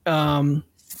 But,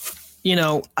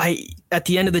 at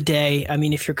the end of the day, I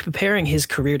mean, if you're comparing his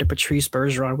career to Patrice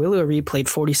Bergeron, Willie O'Ree played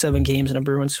 47 games in a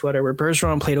Bruins sweater where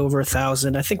Bergeron played over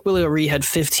 1,000. I think Willie O'Ree had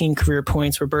 15 career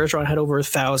points where Bergeron had over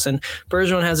 1,000.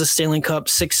 Bergeron has a Stanley Cup,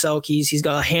 6 Selkies. He's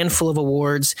got a handful of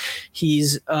awards.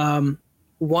 He's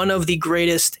one of the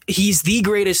greatest. He's the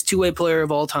greatest two-way player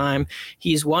of all time.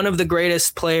 He's one of the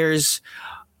greatest players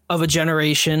of a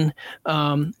generation.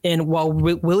 And while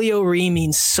Willie O'Ree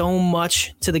means so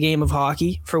much to the game of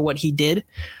hockey for what he did,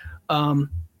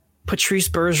 Patrice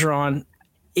Bergeron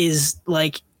is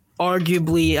like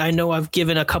arguably, I know I've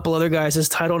given a couple other guys his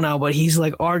title now, but he's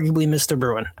like arguably Mr.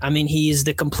 Bruin. I mean, he's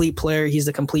the complete player. He's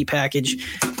the complete package.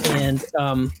 And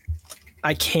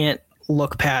I can't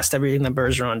look past everything that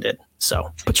Bergeron did.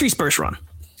 So Patrice Bergeron.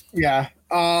 Yeah.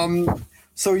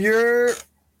 So your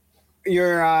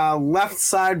left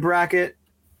side bracket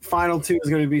final two is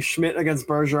going to be Schmidt against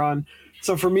Bergeron.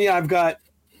 So for me, I've got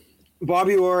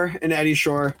Bobby Orr and Eddie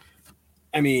Shore.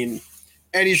 I mean,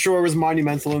 Eddie Shore was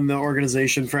monumental in the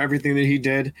organization for everything that he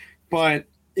did, but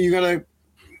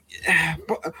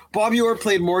Bobby Orr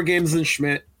played more games than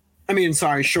Shore.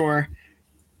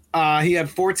 He had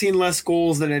 14 less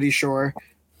goals than Eddie Shore,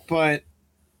 but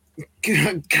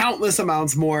countless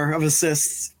amounts more of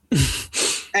assists.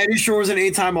 Eddie Shore was an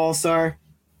 8-time All-Star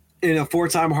and a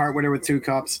 4-time Hart winner with 2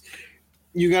 cups.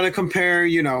 You got to compare,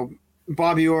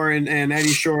 Bobby Orr and Eddie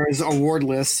Shore's award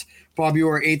list. Bobby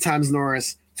Orr, 8 times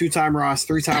Norris, 2-time Ross,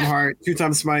 3-time Hart,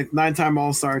 2-time Smythe, 9-time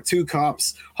All-Star, 2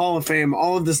 cups, Hall of Fame,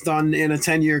 all of this done in a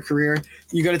 10-year career.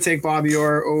 You got to take Bobby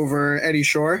Orr over Eddie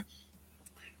Shore.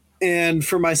 And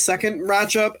for my second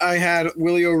matchup, I had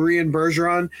Willie O'Ree and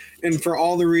Bergeron. And for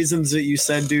all the reasons that you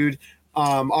said, dude,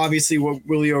 obviously what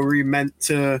Willie O'Ree meant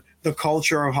to the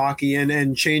culture of hockey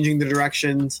and changing the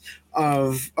directions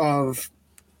of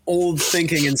old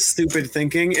thinking and stupid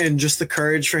thinking, and just the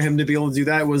courage for him to be able to do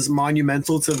that was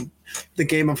monumental to the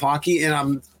game of hockey. And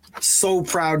I'm so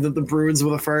proud that the Bruins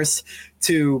were the first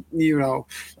to,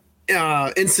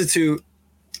 institute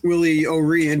Willie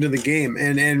O'Ree into the game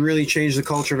and really change the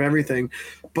culture of everything.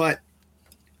 But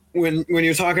when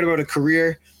you're talking about a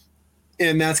career,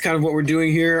 and that's kind of what we're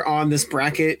doing here on this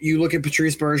bracket, you look at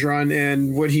Patrice Bergeron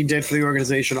and what he did for the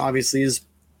organization obviously is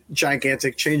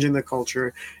gigantic, changing the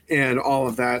culture and all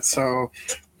of that. So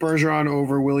Bergeron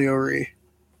over Willie O'Ree.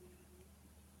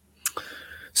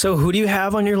 So who do you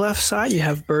have on your left side? You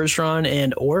have Bergeron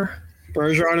and Orr?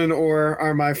 Bergeron and Orr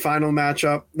are my final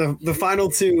matchup. The final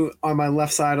two on my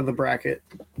left side of the bracket.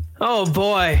 Oh,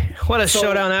 boy. What a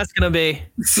showdown that's going to be.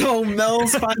 So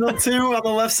Mel's final two on the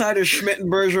left side is Schmidt and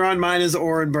Bergeron. Mine is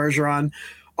Orr and Bergeron.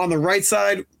 On the right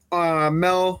side,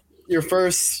 Mel, your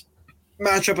first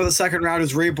matchup of the second round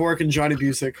is Ray Bourque and Johnny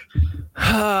Busick.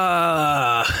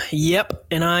 Yep,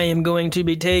 and I am going to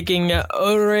be taking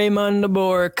Raymond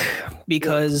Bourque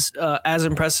because as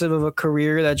impressive of a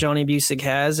career that Johnny Bucyk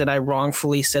has, and I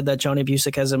wrongfully said that Johnny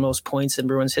Bucyk has the most points in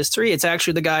Bruins history, it's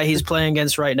actually the guy he's playing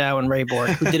against right now in Ray Bourque,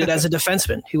 who did it as a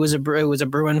defenseman, who was a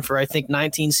Bruin for, I think,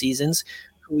 19 seasons,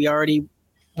 who we already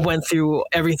went through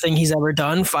everything he's ever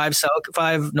done, 5 South,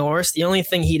 5 North. The only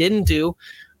thing he didn't do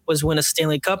was win a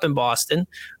Stanley Cup in Boston,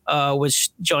 which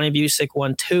Johnny Bucyk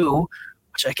won 2,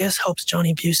 which I guess helps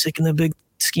Johnny Bucyk in the big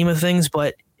scheme of things,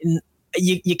 but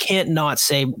you can't not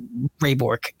say Ray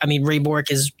Bourque. I mean, Ray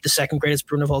Bourque is the second greatest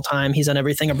Bruin of all time. He's done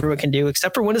everything a Bruin can do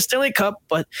except for win a Stanley Cup,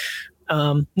 but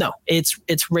no,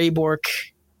 it's Ray Bourque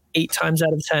 8 times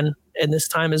out of 10, and this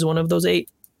time is one of those 8.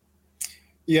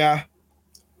 Yeah.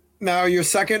 Now your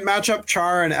second matchup,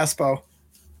 Chara and Espo.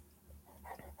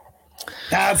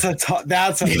 That's a tough.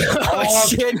 Oh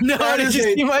shit! No, did you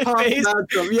see my face?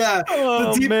 Matchup. Yeah,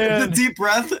 oh, the deep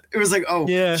breath. It was like, oh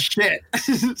yeah. Shit!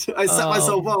 I set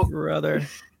myself up, brother.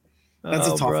 That's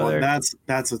a tough one.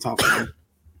 That's a tough one.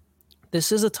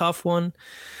 This is a tough one.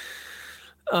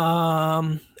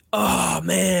 Oh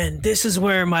man, this is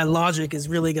where my logic is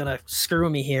really gonna screw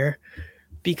me here,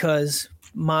 because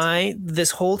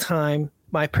this whole time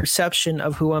my perception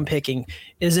of who I'm picking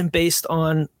isn't based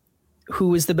on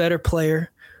who is the better player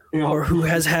or who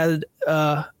has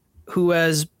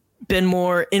been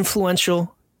more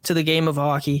influential to the game of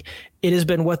hockey. It has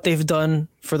been what they've done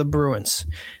for the Bruins.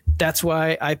 That's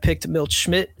why I picked Milt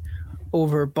Schmidt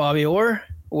over Bobby Orr,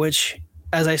 which,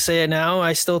 as I say it now,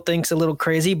 I still think is a little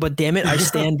crazy, but damn it, I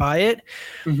stand by it.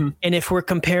 Mm-hmm. And if we're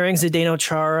comparing Zdeno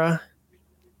Chara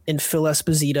and Phil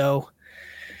Esposito,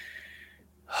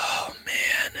 oh man.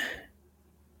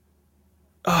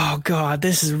 Oh God,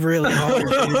 this is really hard.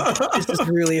 This is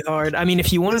really hard. I mean,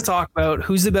 if you want to talk about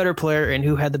who's the better player and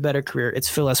who had the better career, it's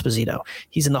Phil Esposito.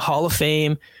 He's in the Hall of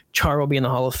Fame. Chara will be in the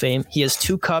Hall of Fame. He has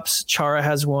 2 cups. Chara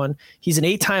has 1. He's an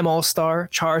 8-time All-Star.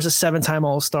 Chara's a 7-time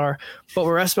All-Star. But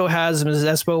where Espo has him is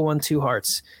Espo won 2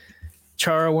 Harts.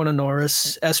 Chara won a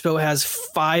Norris. Espo has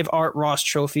 5 Art Ross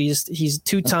trophies. He's a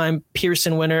 2-time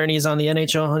Pearson winner, and he's on the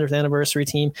NHL 100th anniversary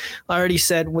team. I already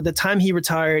said, with the time he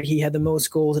retired, he had the most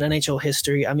goals in NHL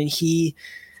history. I mean, he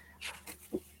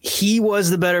was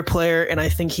the better player, and I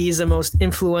think he's the most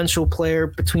influential player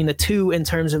between the two in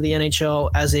terms of the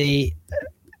NHL as the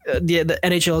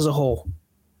NHL as a whole.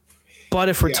 But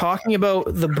if we're talking about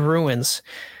the Bruins,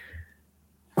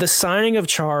 the signing of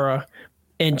Chara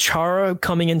and Chara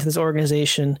coming into this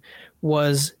organization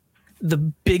was the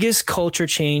biggest culture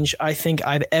change I think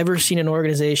I've ever seen an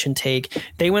organization take.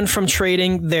 They went from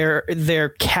trading their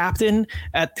captain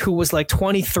who was like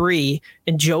 23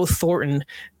 and Joe Thornton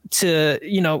to,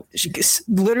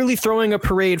 literally throwing a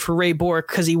parade for Ray Bourque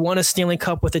because he won a Stanley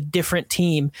Cup with a different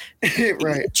team.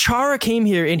 Right. Chara came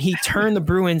here and he turned the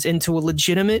Bruins into a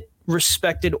legitimate,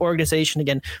 respected organization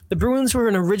again. The Bruins were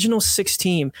an original 6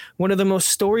 team, one of the most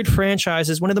storied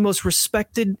franchises, one of the most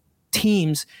respected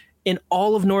teams in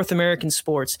all of North American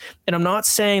sports. And I'm not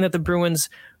saying that the Bruins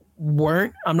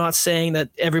weren't. I'm not saying that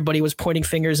everybody was pointing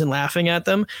fingers and laughing at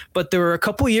them, but there were a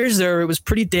couple years there where it was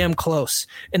pretty damn close.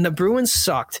 And the Bruins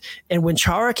sucked. And when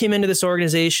Chara came into this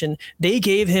organization, they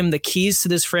gave him the keys to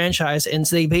this franchise, and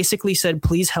they basically said,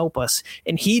 please help us.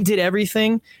 And he did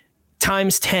everything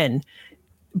times 10.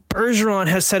 Bergeron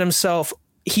has said himself,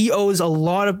 he owes a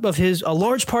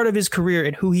large part of his career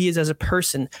and who he is as a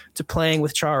person to playing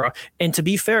with Chara. And to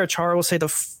be fair, Chara will say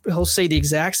he'll say the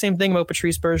exact same thing about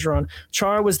Patrice Bergeron.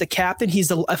 Chara was the captain.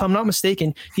 If I'm not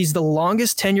mistaken, he's the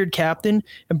longest tenured captain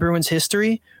in Bruins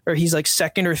history, or he's like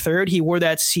second or third. He wore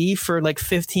that C for like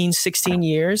 15, 16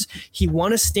 years. He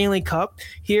won a Stanley Cup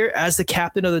here as the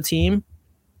captain of the team.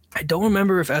 I don't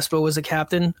remember if Espo was a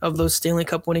captain of those Stanley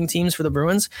Cup winning teams for the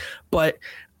Bruins, but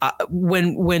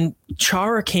when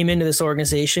Chara came into this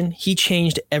organization, he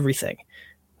changed everything.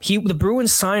 The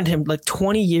Bruins signed him like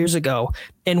 20 years ago,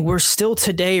 and we're still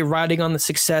today riding on the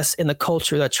success and the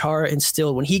culture that Chara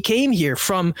instilled when he came here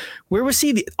from, where was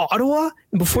he? Ottawa?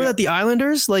 Before that, the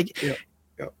Islanders?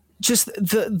 Just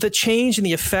the change and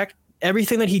the effect,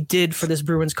 everything that he did for this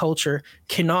Bruins culture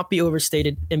cannot be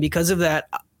overstated. And because of that,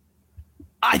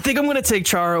 I think I'm going to take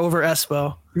Chara over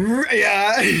Espo.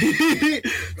 Yeah.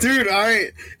 Dude, all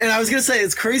right. And I was going to say,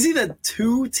 it's crazy that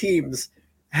 2 teams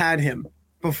had him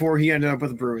before he ended up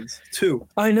with the Bruins. 2.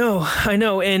 I know.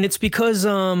 And it's because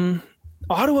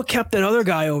Ottawa kept that other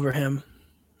guy over him.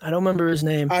 I don't remember his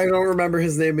name. I don't remember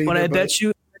his name either. But I bet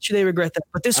you they regret that.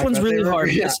 But this one's really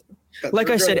hard. Yeah.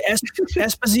 Like I said,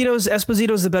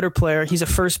 Esposito's the better player. He's a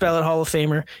first ballot Hall of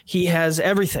Famer. He has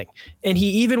everything. And he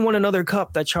even won another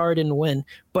cup that Chara didn't win.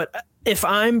 But if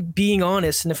I'm being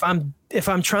honest and if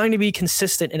I'm trying to be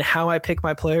consistent in how I pick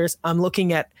my players, I'm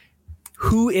looking at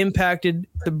who impacted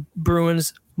the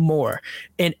Bruins more.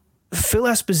 And Phil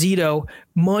Esposito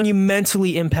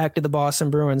monumentally impacted the Boston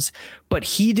Bruins, but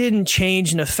he didn't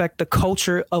change and affect the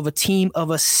culture of a team, of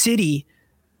a city,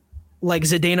 like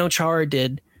Zdeno Chara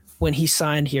did when he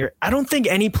signed here. I don't think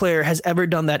any player has ever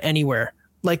done that anywhere.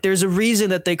 Like, there's a reason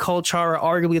that they call Chara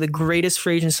arguably the greatest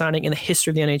free agent signing in the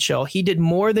history of the NHL. He did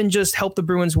more than just help the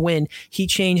Bruins win. He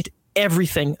changed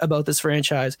everything about this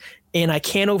franchise, and I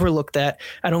can't overlook that.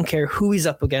 I don't care who he's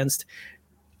up against.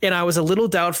 And I was a little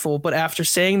doubtful, but after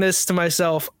saying this to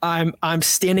myself, I'm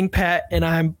standing pat, and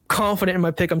I'm confident in my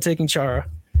pick. I'm taking Chara.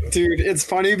 Dude, it's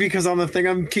funny because on the thing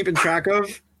I'm keeping track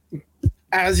of,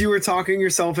 as you were talking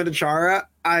yourself into Chara,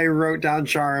 I wrote down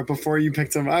Chara before you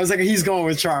picked him. I was like, he's going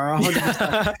with Chara.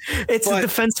 100%. It's a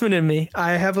defenseman in me.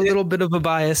 I have a little bit of a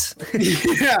bias.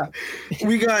 Yeah.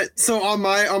 We got, so on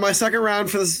my second round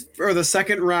for this, or the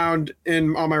second round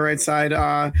on my right side, we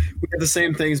had the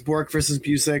same things: Bork versus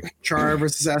Busick, Chara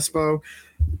versus Espo.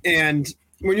 And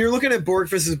when you're looking at Bork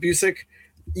versus Busick,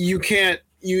 you can't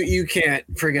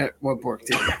forget what Bork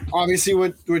did. Obviously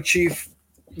what Chief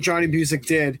Johnny Busick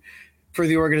did for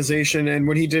the organization and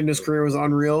what he did in his career was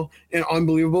unreal and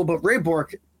unbelievable. But Ray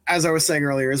Bork, as I was saying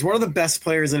earlier, is one of the best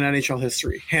players in NHL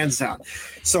history, hands down.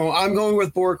 So I'm going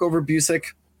with Bork over Busick.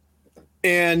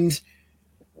 And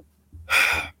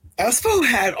Espo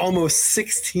had almost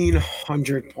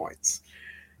 1,600 points.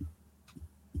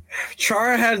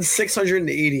 Chara had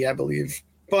 680, I believe.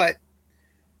 But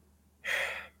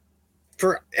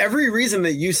for every reason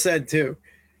that you said too,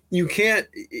 you can't.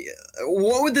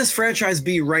 What would this franchise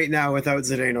be right now without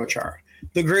Zdeno Chara?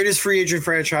 The greatest free agent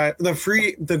franchise,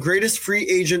 the greatest free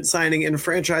agent signing in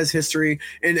franchise history,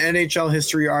 in NHL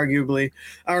history, arguably.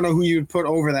 I don't know who you'd put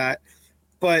over that,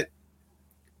 but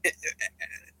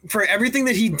for everything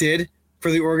that he did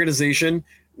for the organization,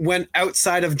 went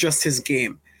outside of just his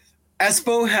game.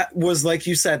 Espo was, like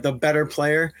you said, the better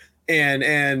player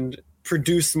and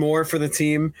produced more for the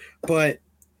team, but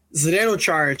Zdeno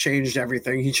Chara changed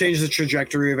everything. He changed the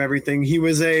trajectory of everything. He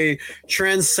was a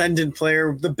transcendent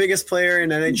player, the biggest player in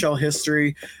NHL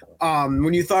history.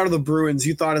 When you thought of the Bruins,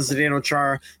 you thought of Zdeno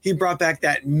Chara. He brought back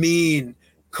that mean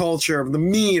culture, the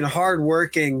mean,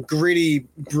 hardworking, gritty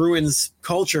Bruins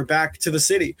culture back to the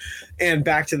city and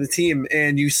back to the team.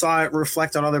 And you saw it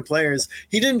reflect on other players.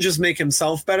 He didn't just make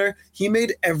himself better. He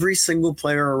made every single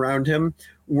player around him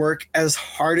work as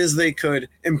hard as they could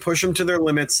and push them to their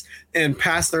limits and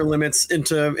pass their limits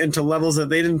into levels that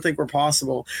they didn't think were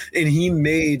possible. And he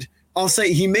made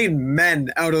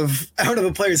men out of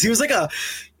the players. He was like a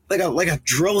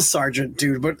drill sergeant,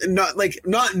 dude, but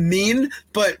not mean,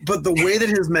 but the way that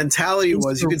his mentality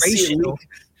was, you could see it leak.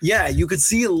 Yeah, you could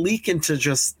see it leak into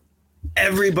just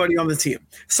everybody on the team.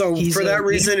 So for that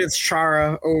reason, it's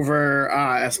Chara over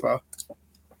Espo.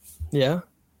 Yeah,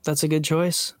 that's a good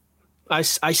choice. I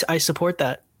support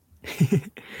that.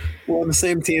 We're on the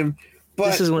same team.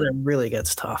 But this is when it really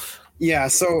gets tough. Yeah,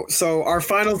 so our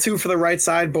final two for the right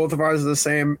side, both of ours are the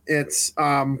same. It's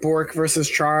Bork versus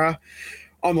Chara.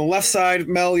 On the left side,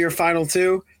 Mel, your final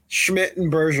two, Schmidt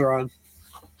and Bergeron.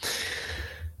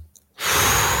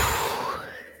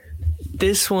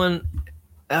 This one,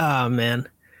 oh man.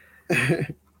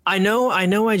 I know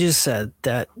I just said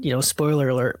that, spoiler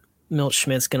alert, Milt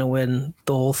Schmidt's going to win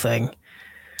the whole thing.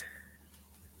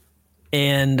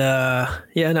 And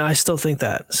I still think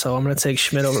that. So I'm going to take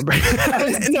Schmidt over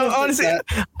Bergeron. No, honestly,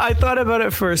 I thought about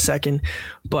it for a second,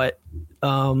 but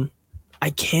I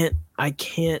can't.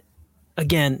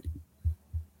 Again,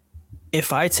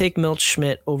 if I take Milt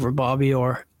Schmidt over Bobby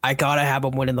Orr, I got to have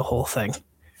him winning the whole thing.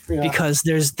 Yeah. Because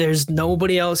there's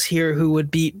nobody else here who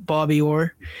would beat Bobby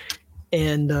Orr.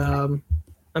 And,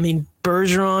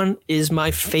 Bergeron is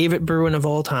my favorite Bruin of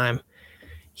all time.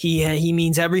 He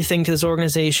means everything to this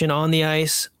organization on the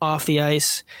ice, off the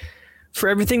ice. For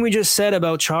everything we just said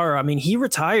about Chara, he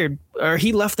retired, or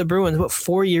he left the Bruins,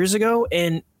 4 years ago?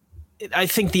 And I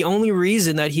think the only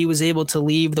reason that he was able to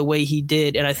leave the way he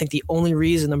did, and I think the only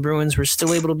reason the Bruins were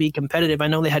still able to be competitive, I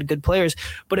know they had good players,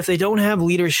 but if they don't have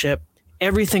leadership,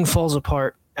 everything falls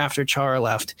apart after Chara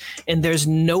left. And there's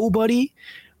nobody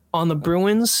on the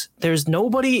Bruins, there's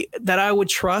nobody that I would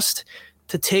trust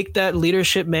to take that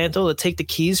leadership mantle, to take the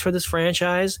keys for this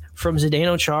franchise from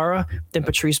Zdeno Chara than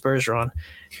Patrice Bergeron.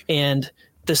 And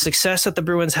the success that the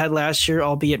Bruins had last year,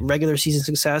 albeit regular season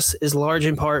success, is large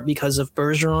in part because of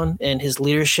Bergeron and his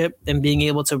leadership and being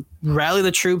able to rally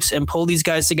the troops and pull these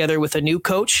guys together with a new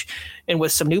coach and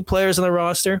with some new players on the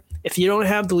roster. If you don't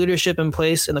have the leadership in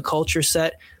place and the culture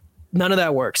set, none of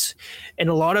that works. And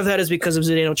a lot of that is because of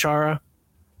Zdeno Chara.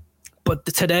 But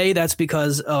today, that's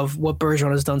because of what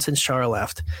Bergeron has done since Chara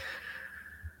left.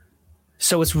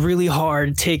 So it's really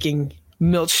hard taking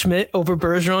Milt Schmidt over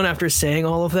Bergeron after saying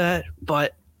all of that.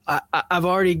 But I've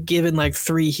already given like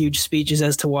 3 huge speeches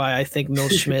as to why I think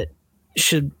Milt Schmidt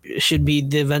should be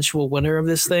the eventual winner of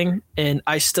this thing, and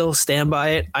I still stand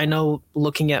by it. I know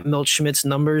looking at Milt Schmidt's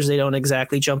numbers, they don't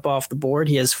exactly jump off the board.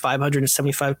 He has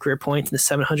 575 career points in the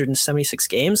 776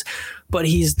 games, but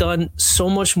he's done so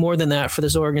much more than that for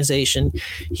this organization.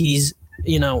 He's,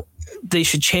 they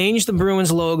should change the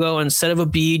Bruins logo. Instead of a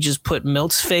B, just put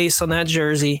Milt's face on that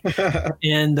jersey.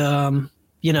 And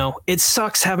it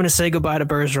sucks having to say goodbye to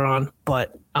Bergeron,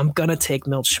 but I'm gonna take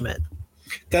Milt Schmidt.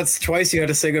 That's twice you had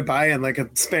to say goodbye in like a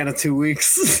span of 2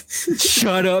 weeks.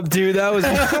 Shut up, dude. That was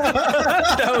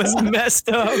that was messed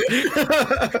up.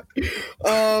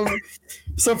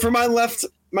 So for my left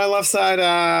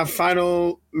side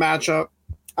final matchup,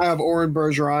 I have Oren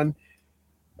Bergeron.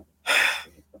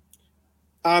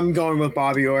 I'm going with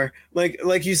Bobby Orr.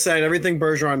 Like you said, everything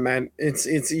Bergeron meant.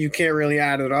 It's you can't really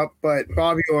add it up, but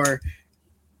Bobby Orr,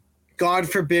 God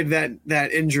forbid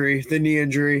that injury, the knee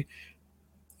injury.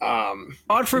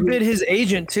 God forbid his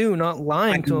agent too, not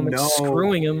lying to him and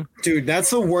screwing him. Dude,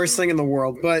 that's the worst thing in the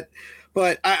world. But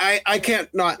I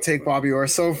can't not take Bobby Orr.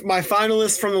 So my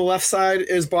finalist from the left side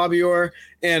is Bobby Orr,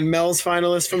 and Mel's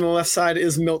finalist from the left side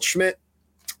is Milt Schmidt.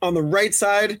 On the right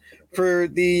side for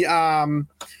the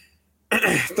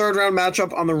third round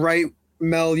matchup on the right,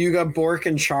 Mel, you got Bork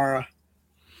and Chara.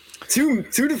 Two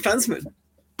defensemen.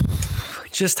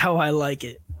 Just how I like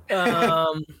it.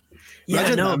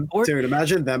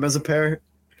 Imagine them as a pair.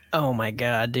 Oh my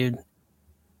God, dude.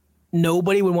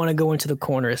 Nobody would want to go into the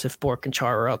corners if Bork and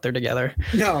Chara are out there together.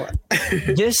 No.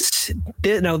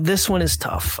 this one is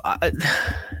tough.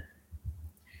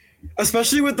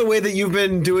 Especially with the way that you've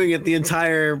been doing it the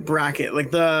entire bracket,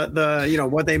 like the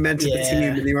what they meant to the team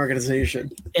and the organization.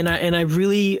 And I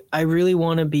really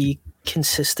want to be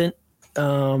consistent.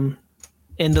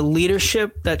 And the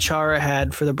leadership that Chara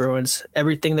had for the Bruins,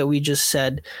 everything that we just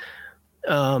said,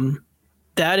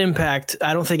 that impact,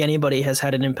 I don't think anybody has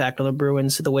had an impact on the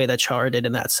Bruins the way that Chara did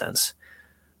in that sense.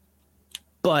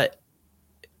 But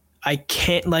I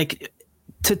can't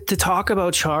to talk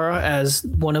about Chara as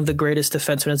one of the greatest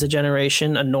defensemen of the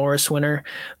generation, a Norris winner,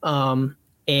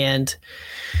 and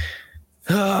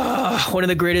one of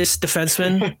the greatest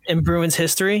defensemen in Bruins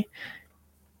history.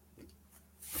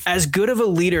 As good of a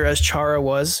leader as Chara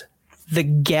was, the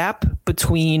gap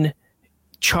between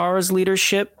Chara's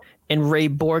leadership and Ray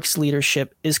Bork's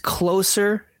leadership is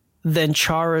closer than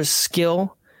Chara's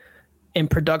skill and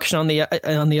production on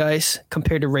the ice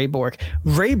compared to Ray Bork.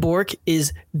 Ray Bork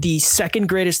is the second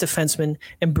greatest defenseman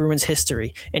in Bruins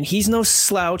history, and he's no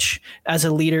slouch as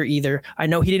a leader either. I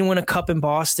know he didn't win a cup in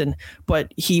Boston,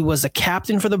 but he was a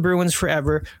captain for the Bruins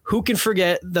forever. Who can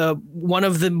forget one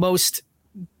of the most?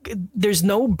 There's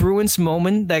no Bruins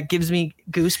moment that gives me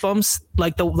goosebumps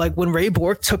like when Ray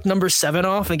Bork took number 7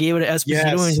 off and gave it to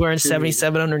Esposito and he's wearing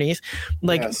 77 underneath.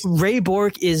 Ray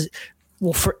Bork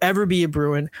will forever be a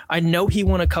Bruin. I know he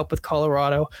won a cup with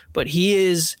Colorado, but he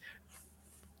is.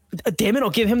 Damn it, I'll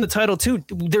give him the title too.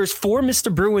 There's 4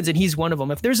 Mr. Bruins and he's one of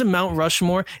them. If there's a Mount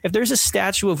Rushmore, if there's a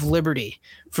Statue of Liberty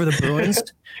for the Bruins,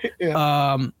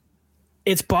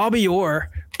 it's Bobby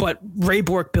Orr, but Ray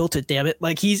Bork built it, damn it.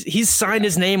 He's signed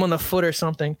his name on the foot or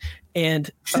something. And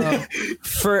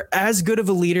for as good of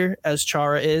a leader as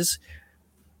Chara is,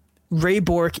 Ray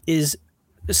Bork is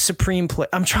a supreme play.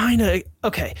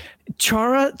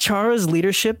 Chara's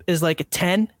leadership is like a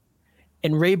 10,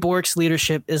 and Ray Bork's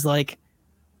leadership is like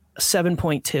a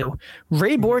 7.2.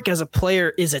 Ray Bork as a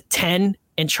player is a 10,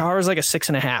 and Chara's like a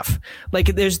 6.5.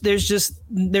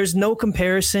 There's no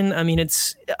comparison. I mean,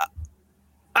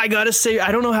 I gotta say,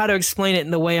 I don't know how to explain it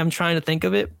in the way I'm trying to think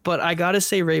of it, but I gotta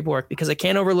say Ray Bork because I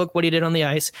can't overlook what he did on the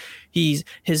ice. His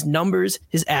numbers,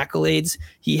 his accolades.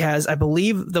 He has, I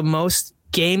believe, the most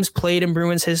games played in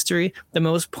Bruins history, the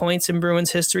most points in Bruins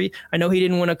history. I know he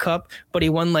didn't win a cup, but he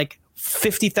won like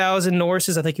 50,000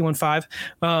 Norrises. I think he won 5.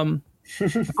 But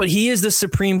he is the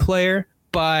supreme player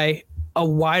by a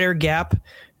wider gap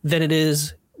than it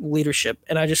is leadership.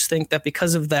 And I just think that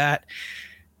because of that,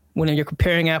 when you're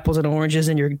comparing apples and oranges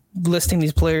and you're listing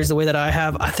these players the way that I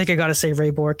have, I think I got to say Ray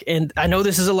Bork. And I know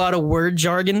this is a lot of word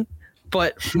jargon,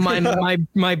 but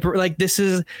this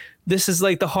is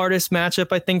like the hardest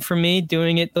matchup, I think, for me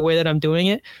doing it the way that I'm doing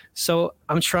it. So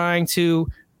I'm trying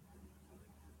to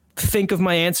think of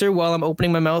my answer while I'm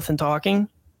opening my mouth and talking.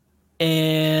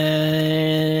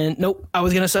 And nope, I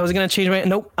was gonna change my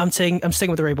nope. I'm sticking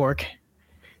with the Ray Bork.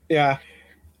 Yeah.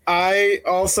 I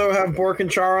also have Bork and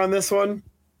Chara on this one.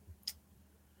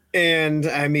 And,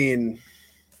 I mean,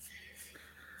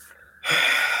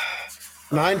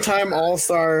 9-time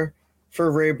All-Star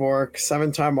for Ray Bork,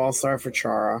 7-time All-Star for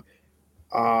Chara.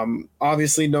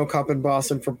 Obviously, no cup in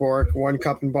Boston for Bork, 1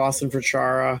 cup in Boston for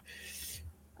Chara.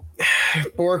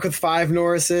 Bork with 5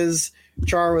 Norrises,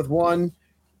 Chara with 1.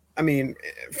 I mean,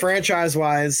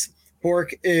 franchise-wise,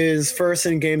 Bork is first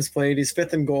in games played. He's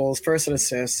 5th in goals, first in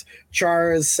assists.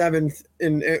 Chara is 7th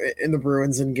in the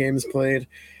Bruins in games played.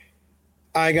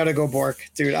 I got to go Bork,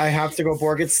 dude. I have to go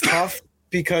Bork. It's tough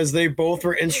because they both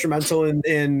were instrumental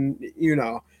in you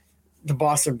know, the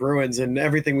Boston Bruins and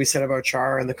everything we said about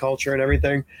Chara and the culture and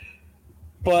everything.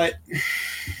 But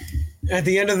at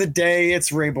the end of the day,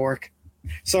 it's Ray Bork.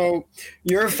 So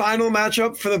your final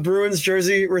matchup for the Bruins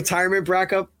jersey retirement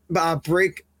bracket,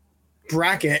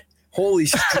 holy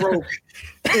stroke,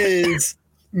 is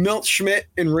Milt Schmidt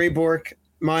and Ray Bork.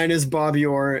 Mine is Bobby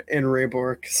Orr and Ray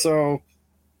Bork. So,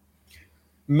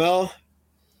 Mel,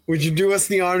 would you do us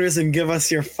the honors and give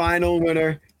us your final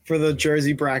winner for the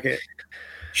jersey bracket?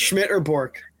 Schmidt or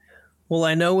Bork? Well,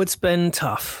 I know it's been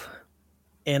tough,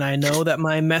 and I know that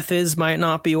my methods might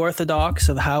not be orthodox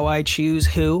of how I choose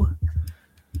who,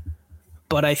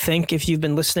 but I think if you've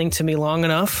been listening to me long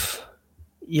enough,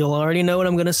 you'll already know what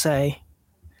I'm going to say.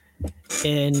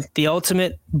 And the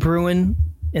ultimate Bruin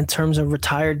in terms of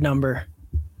retired number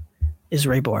is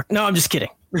Ray Bork. No, I'm just kidding.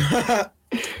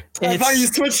 I thought you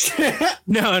switched.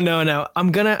 No.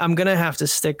 I'm gonna have to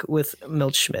stick with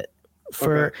Milt Schmidt.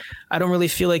 Okay. I don't really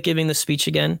feel like giving the speech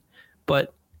again,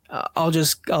 but I'll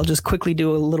just quickly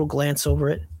do a little glance over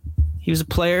it. He was a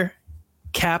player,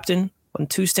 captain, won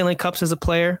 2 Stanley Cups as a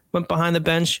player, went behind the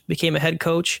bench, became a head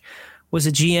coach, was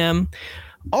a GM.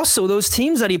 Also, those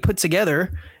teams that he put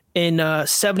together in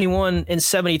 71 and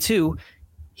 72,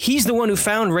 he's the one who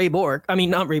found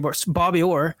Bobby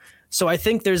Orr. So I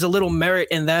think there's a little merit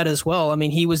in that as well. I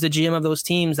mean, he was the GM of those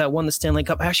teams that won the Stanley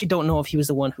Cup. I actually don't know if he was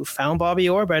the one who found Bobby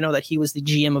Orr, but I know that he was the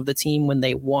GM of the team when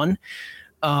they won.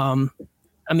 I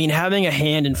mean, having a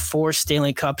hand in 4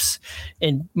 Stanley Cups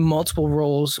in multiple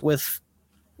roles with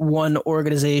one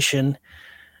organization,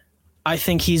 I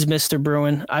think he's Mr.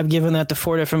 Bruin. I've given that to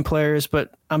 4 different players,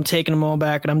 but I'm taking them all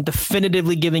back, and I'm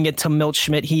definitively giving it to Milt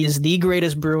Schmidt. He is the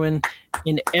greatest Bruin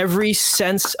in every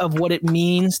sense of what it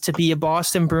means to be a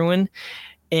Boston Bruin,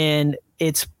 and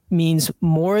it means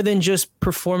more than just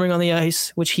performing on the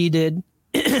ice, which he did.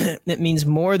 It means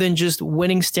more than just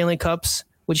winning Stanley Cups,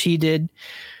 which he did.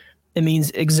 It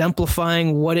means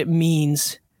exemplifying what it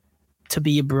means to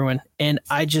be a Bruin. And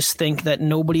I just think that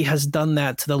nobody has done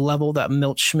that to the level that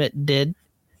Milt Schmidt did.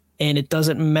 And it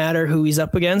doesn't matter who he's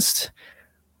up against.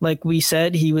 Like we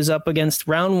said, he was up against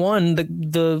round 1,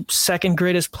 the second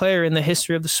greatest player in the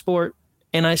history of the sport.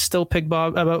 And I still pick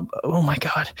I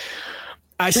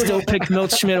still picked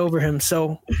Milt Schmidt over him.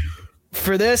 So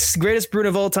for this greatest Bruin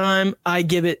of all time, I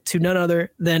give it to none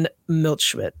other than Milt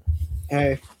Schmidt.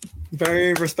 Hey,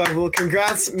 very respectable.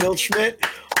 Congrats, Milt Schmidt,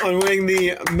 on winning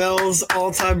the Mel's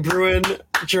all-time Bruin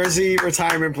jersey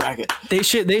retirement bracket. They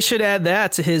should add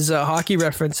that to his hockey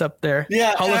reference up there.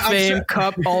 Yeah, Hall of Fame, sure.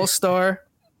 Cup, All-Star,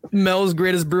 Mel's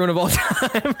greatest Bruin of all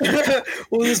time.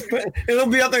 It'll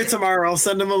be up there tomorrow. I'll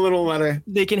send him a little letter.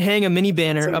 They can hang a mini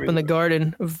banner up in the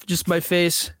garden of just my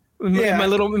face, my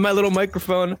little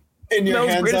microphone. And your Mel's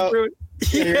hands out. Bruin.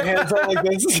 Yeah. Your hands out like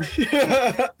this.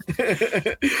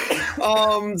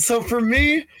 So for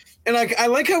me, and I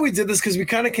like how we did this because we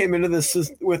kind of came into this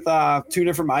with 2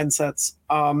 different mindsets.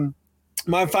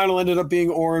 My final ended up being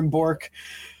Orr and Bork.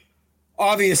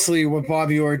 Obviously, what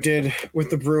Bobby Orr did with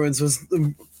the Bruins was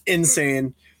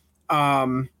insane.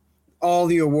 All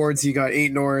the awards he got: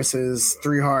 8 Norrises,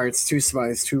 3 Harts, 2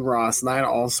 Spice, 2 Ross, 9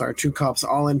 All-Star, 2 Cups,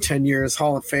 all in 10 years,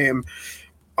 Hall of Fame.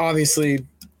 Obviously,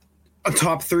 a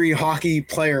top 3 hockey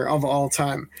player of all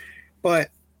time. But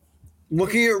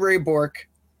looking at Ray Bork,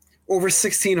 over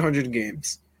 1,600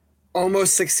 games,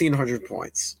 almost 1,600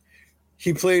 points.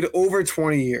 He played over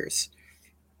 20 years.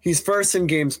 He's first in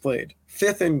games played,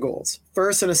 5th in goals,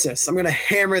 first in assists. I'm going to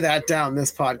hammer that down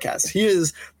this podcast. He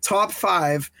is top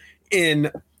 5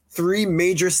 in 3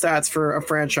 major stats for a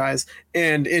franchise,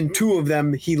 and in 2 of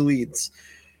them, he leads.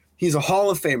 He's a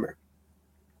Hall of Famer.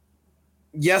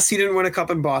 Yes, he didn't win a cup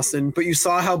in Boston, but you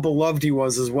saw how beloved he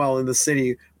was as well in the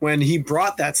city when he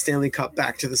brought that Stanley Cup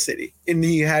back to the city. And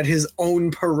he had his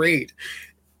own parade.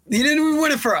 He didn't even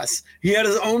win it for us. He had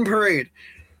his own parade.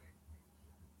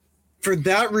 For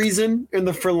that reason,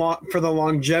 and for the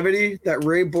longevity that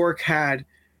Ray Bork had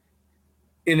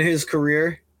in his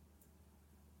career,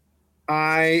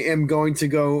 I am going to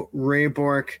go Ray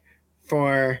Bork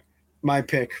for my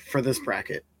pick for this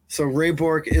bracket. So Ray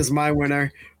Bourque is my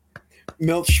winner.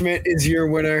 Milt Schmidt is your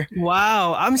winner.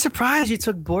 Wow, I'm surprised you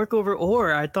took Bourque over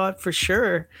Orr. I thought for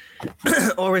sure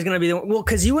Orr was going to be the one. Well,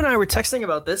 because you and I were texting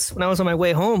about this when I was on my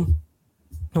way home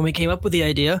when we came up with the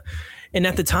idea. And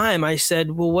at the time I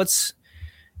said, well,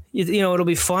 it'll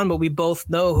be fun, but we both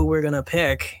know who we're going to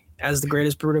pick as the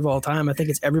greatest Bruin of all time. I think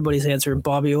it's everybody's answer,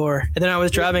 Bobby Orr. And then I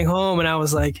was driving home and I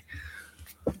was like,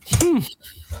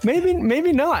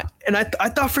 maybe not. And I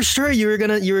thought for sure you were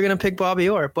gonna pick Bobby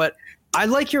Orr, but I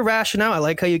like your rationale. I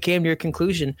like how you came to your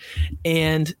conclusion.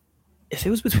 And if it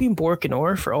was between Bourque and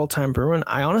Orr for all-time Bruin,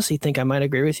 I honestly think I might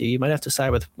agree with you. You might have to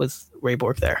side with Ray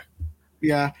Bourque there.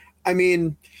 Yeah, I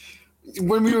mean,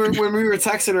 when we were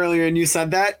texting earlier and you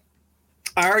said that,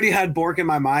 I already had Bourque in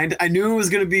my mind. I knew it was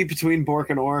going to be between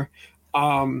Bourque and Orr,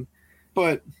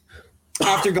 but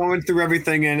after going through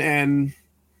everything and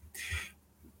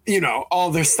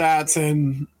all their stats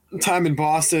and time in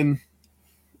Boston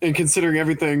and considering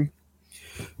everything,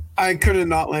 I couldn't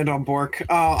not land on Bourque.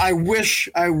 I wish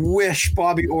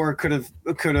Bobby Orr could have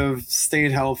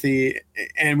stayed healthy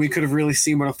and we could have really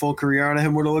seen what a full career out of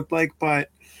him would have looked like. But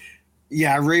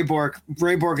yeah, Ray Bourque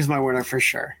is my winner for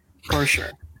sure.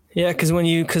 Yeah, because I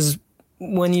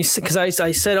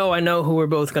said, oh, I know who we're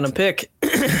both gonna pick.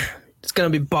 It's gonna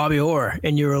be Bobby Orr,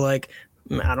 and you were like,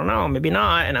 I don't know, maybe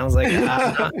not. And I was like,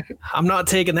 I'm not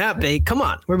taking that bait. Come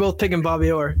on, we're both picking Bobby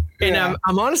Orr, and yeah.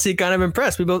 I'm honestly kind of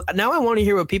impressed. Now I want to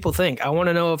hear what people think. I want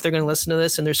to know if they're going to listen to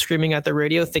this and they're screaming at the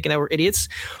radio thinking that we're idiots,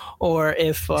 or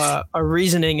if our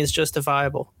reasoning is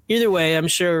justifiable. Either way, I'm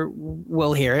sure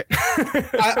we'll hear it.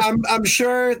 I'm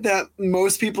sure that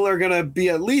most people are going to be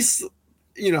at least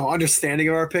understanding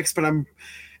of our picks, but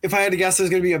if I had to guess, there's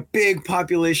going to be a big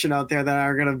population out there that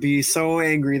are going to be so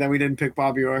angry that we didn't pick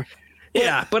Bobby Orr.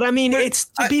 Yeah, but I mean, it's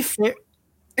to be fair.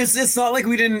 It's not like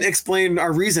we didn't explain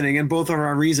our reasoning, and both of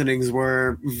our reasonings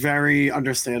were very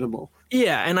understandable.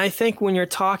 Yeah, and I think when you're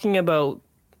talking about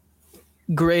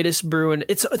greatest Bruin,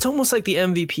 it's almost like the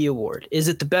MVP award. Is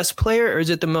it the best player or is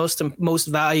it the most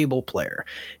valuable player?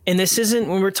 And this isn't,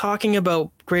 when we're talking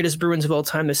about greatest Bruins of all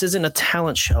time, this isn't a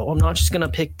talent show. I'm not just going to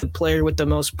pick the player with the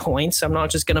most points. I'm not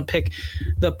just going to pick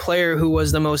the player who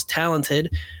was the most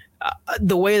talented.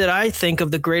 The way that I think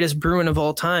of the greatest Bruin of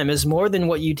all time is more than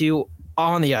what you do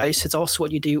on the ice. It's also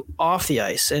what you do off the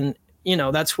ice. And,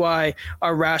 that's why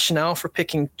our rationale for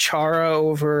picking Chara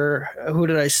over,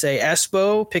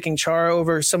 Espo, picking Chara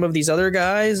over some of these other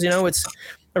guys, it's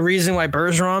a reason why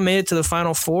Bergeron made it to the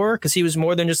Final Four, because he was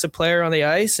more than just a player on the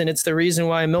ice. And it's the reason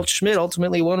why Milt Schmidt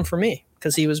ultimately won for me,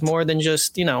 because he was more than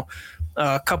just, a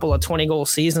couple of 20-goal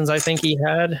seasons I think he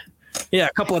had. Yeah,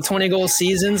 a couple of 20-goal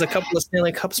seasons, a couple of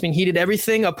Stanley Cups. I mean, he did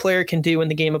everything a player can do in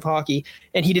the game of hockey,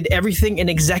 and he did everything an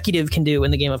executive can do in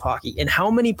the game of hockey. And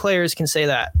how many players can say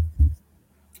that?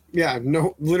 Yeah,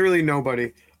 no, literally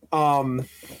nobody. Just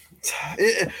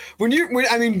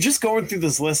going through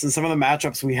this list and some of the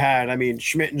matchups we had,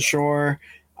 Schmidt and Shore,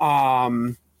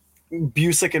 Busick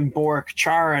and Bourque,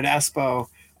 Chara and Espo,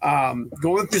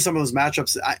 going through some of those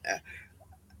matchups,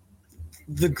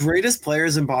 the greatest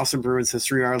players in Boston Bruins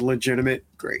history are legitimate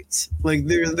greats. Like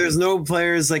there's no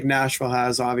players like Nashville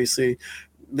has. Obviously,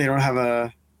 they don't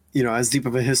have as deep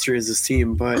of a history as this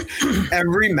team, but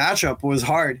every matchup was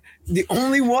hard. The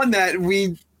only one that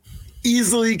we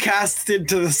easily casted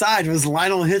to the side was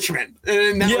Lionel Hitchman,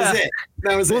 and that was it.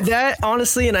 That was it. That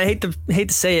honestly, and I hate to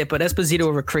say it, but Esposito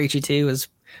over Krejci too is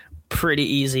pretty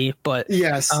easy. But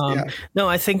yes, no,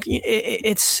 I think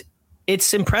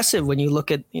it's impressive when you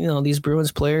look at these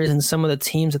Bruins players and some of the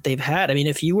teams that they've had. I mean,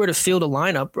 if you were to field a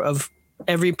lineup of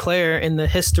every player in the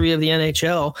history of the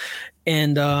NHL,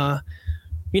 and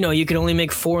you can only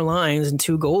make 4 lines and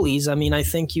 2 goalies. I mean, I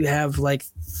think you have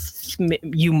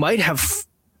you might have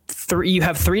 3. You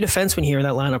have 3 defensemen here in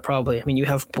that lineup probably. I mean, you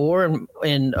have Bohr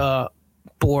and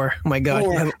Bohr. Oh my God.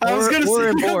 Bohr. You have I was going to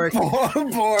say Bourque.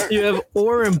 Bohr. You have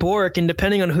Orr and Bourque, and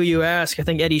depending on who you ask, I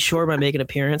think Eddie Shore might make an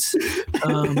appearance.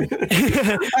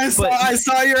 I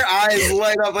saw your eyes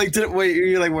light up.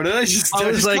 You're like, what did I just? I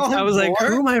was like,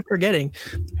 who am I forgetting?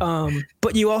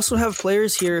 But you also have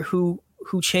players here who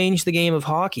changed the game of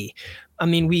hockey. I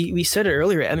mean, we said it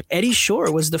earlier. I mean, Eddie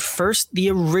Shore was the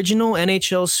original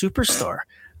NHL superstar.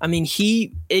 I mean,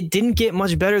 it didn't get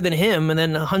much better than him. And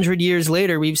then 100 years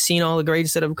later, we've seen all the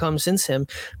greats that have come since him.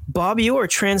 Bobby Orr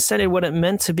transcended what it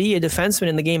meant to be a defenseman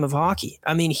in the game of hockey.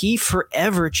 I mean, he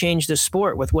forever changed the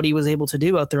sport with what he was able to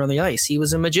do out there on the ice. He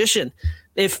was a magician.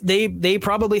 If they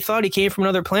probably thought he came from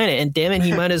another planet, and damn it,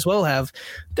 he might as well have.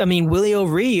 I mean, Willie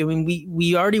O'Ree,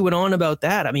 we already went on about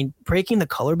that. I mean, breaking the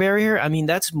color barrier, I mean,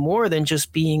 that's more than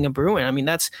just being a Bruin. I mean,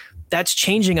 that's that's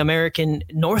changing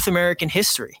North American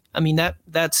history. I mean,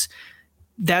 that's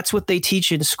what they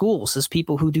teach in schools, is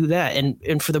people who do that.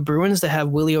 And for the Bruins to have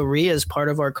Willie O'Ree as part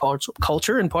of our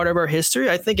culture and part of our history,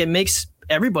 I think it makes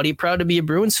everybody proud to be a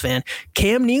Bruins fan.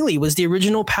 Cam Neely was the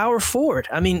original power forward.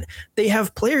 I mean, they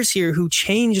have players here who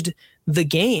changed the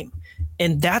game.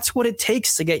 And that's what it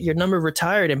takes to get your number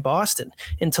retired in Boston,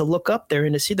 and to look up there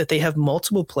and to see that they have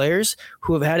multiple players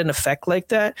who have had an effect like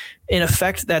that, an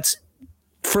effect that's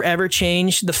forever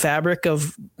changed the fabric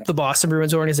of the Boston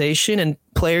Bruins organization, and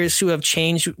players who have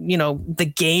changed,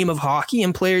 the game of hockey,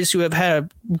 and players who have had a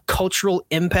cultural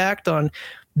impact on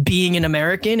being an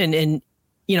American and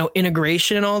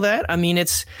integration and all that. I mean,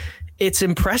 it's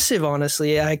impressive,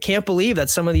 honestly. I can't believe that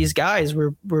some of these guys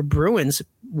were Bruins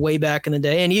way back in the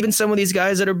day, and even some of these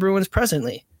guys that are Bruins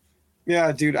presently.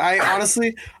 Yeah, dude.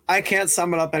 I can't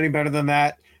sum it up any better than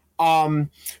that.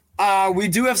 We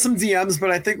do have some DMs, but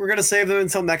I think we're going to save them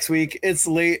until next week. It's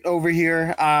late over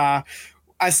here.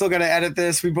 I still got to edit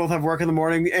this. We both have work in the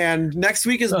morning, and next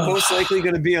week is most likely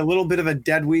going to be a little bit of a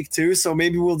dead week too. So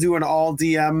maybe we'll do an all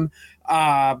DM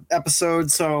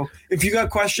episode. So if you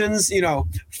got questions,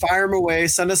 fire them away,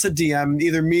 send us a DM,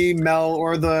 either me, Mel,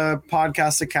 or the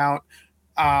podcast account.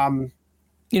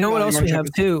 What else we have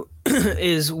too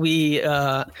is we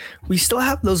still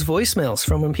have those voicemails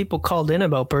from when people called in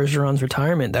about Bergeron's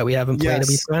retirement that we haven't played. Yes.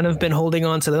 We've kind of been holding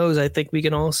on to those. I think we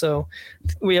can also,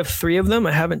 we have 3 of them.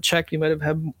 I haven't checked. We might have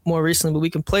had more recently, but we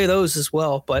can play those as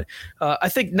well. But I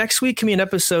think next week can be an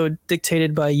episode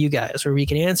dictated by you guys, where we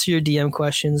can answer your DM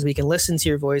questions. We can listen to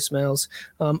your voicemails,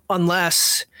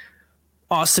 unless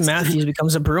Austin Matthews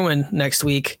becomes a Bruin next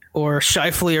week, or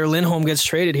Scheifele or Lindholm gets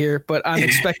traded here. But I'm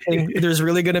expecting there's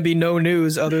really going to be no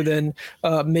news other than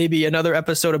maybe another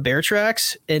episode of Bear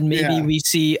Tracks, and maybe we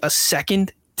see a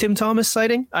second Tim Thomas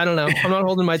sighting. I don't know. I'm not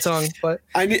holding my tongue, but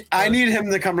I need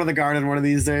him to come to the Garden one of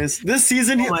these days. This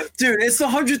season, dude, it's the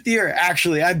 100th year.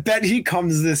 Actually, I bet he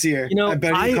comes this year. I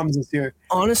bet he comes this year.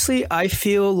 Honestly, I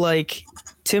feel like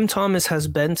Tim Thomas has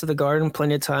been to the Garden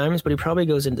plenty of times, but he probably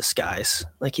goes in disguise.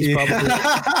 Like, he's probably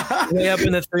way up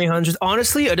in the 300s.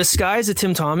 Honestly, a disguise of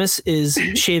Tim Thomas is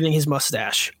shaving his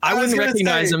mustache. I wouldn't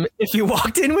recognize him if you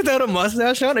walked in without a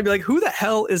mustache on. I'd be like, who the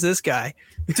hell is this guy?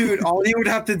 Dude, all he would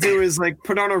have to do is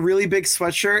put on a really big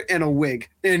sweatshirt and a wig,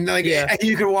 and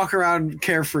you could walk around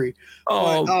carefree.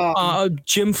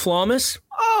 Jim Flomas.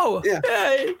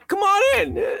 Hey, come on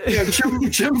in.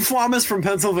 Jim Flomas from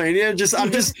Pennsylvania.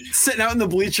 I'm just sitting out in the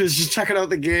bleachers, just checking out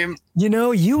the game.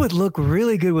 You would look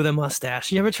really good with a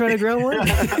mustache. You ever try to grow one?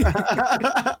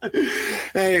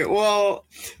 Hey, well,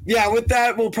 yeah. With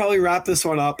that, we'll probably wrap this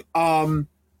one up.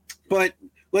 But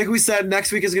like we said,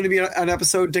 next week is going to be an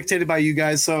episode dictated by you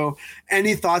guys. So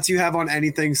any thoughts you have on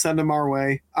anything, send them our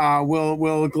way.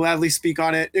 We'll gladly speak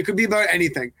on it. It could be about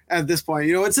anything at this point.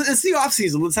 It's the off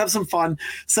season. Let's have some fun.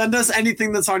 Send us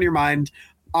anything that's on your mind.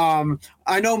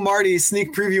 I know Marty,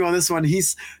 sneak preview on this one. He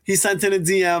sent in a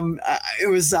DM. It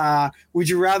was, would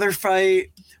you rather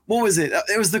fight? What was it?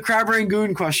 It was the Crab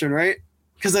Rangoon question, right?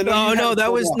 Because I know.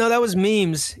 That was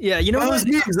memes. Yeah,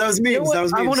 that was memes.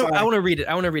 I want to read it.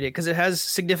 I want to read it because it has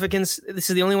significance. This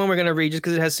is the only one we're gonna read just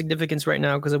because it has significance right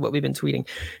now because of what we've been tweeting.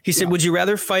 He said, "Would you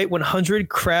rather fight 100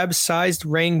 crab-sized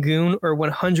Rangoon or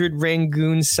 100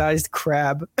 Rangoon-sized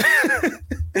crab?"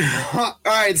 All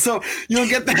right, so you'll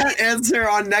get that answer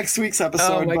on next week's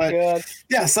episode. Oh my God.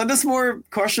 Yeah, send us more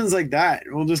questions like that.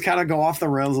 We'll just kind of go off the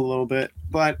rails a little bit.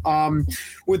 But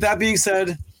with that being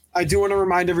said, I do want to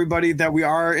remind everybody that we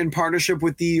are in partnership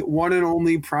with the one and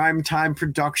only Primetime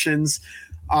Productions.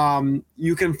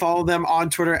 You can follow them on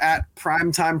Twitter at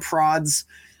Primetime Prods.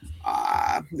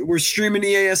 We're streaming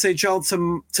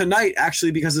EASHL tonight,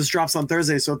 actually, because this drops on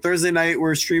Thursday. So Thursday night,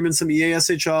 we're streaming some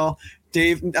EASHL.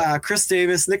 Chris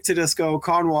Davis, Nick Tedesco,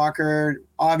 Con Walker,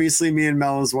 obviously me and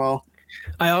Mel as well.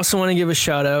 I also want to give a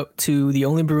shout out to the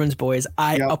Only Bruins boys.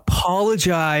 I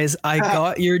apologize. I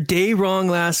got your day wrong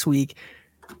last week.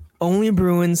 Only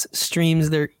Bruins streams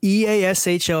their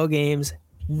EASHL games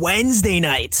Wednesday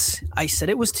nights. I said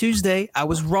it was Tuesday. I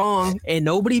was wrong, and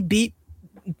nobody beat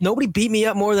me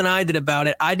up more than I did about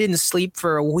it. I didn't sleep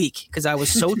for a week because I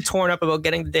was so torn up about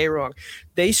getting the day wrong.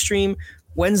 They stream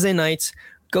Wednesday nights.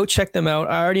 Go check them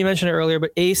out. I already mentioned it earlier, but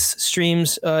Ace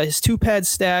streams his 2-pad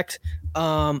stacked.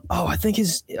 I think you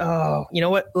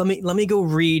know what? Let me go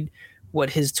read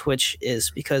what his Twitch is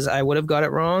because I would have got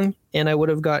it wrong and I would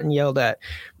have gotten yelled at.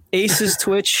 Ace's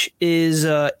Twitch is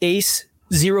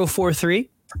Ace043.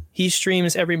 He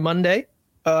streams every Monday.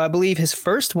 I believe his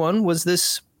first one was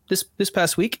this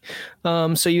past week.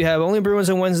 So you have Only Bruins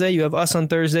on Wednesday. You have us on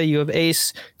Thursday. You have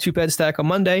Ace 2-pad stack on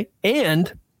Monday.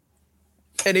 And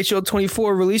NHL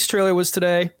 24 release trailer was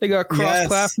today. They got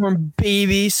cross-platform,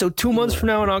 baby. So 2 months from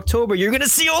now in October, you're going to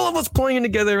see all of us playing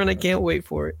together, and I can't wait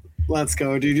for it. Let's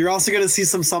go, dude. You're also going to see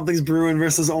some Something's Bruin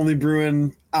versus Only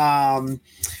Bruin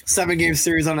 7-game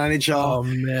series on NHL. Oh,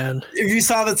 man. If you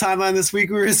saw the timeline this week,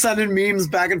 we were sending memes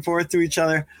back and forth to each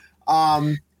other.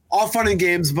 All fun and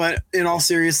games, but in all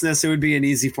seriousness, it would be an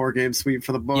easy 4-game sweep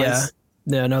for the boys. Yeah.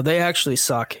 No, they actually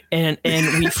suck. And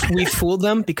we fooled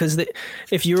them because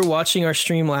if you were watching our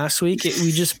stream last week,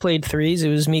 we just played threes. It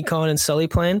was me, Colin, and Sully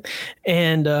playing.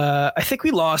 And I think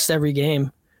we lost every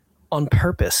game on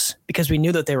purpose because we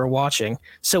knew that they were watching.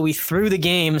 So we threw the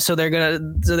game. So they're gonna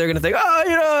think,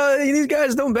 these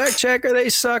guys don't back check or they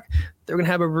suck. They're gonna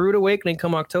have a rude awakening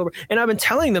come October. And I've been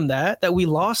telling them that we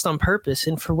lost on purpose,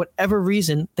 and for whatever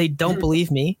reason, they don't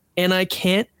believe me, and I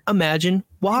can't imagine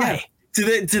why. Yeah.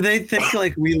 Do they think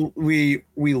like we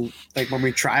like when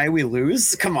we try we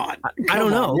lose? Come on. I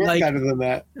don't know. We're like better than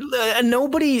that.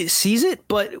 Nobody sees it,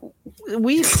 but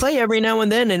we play every now and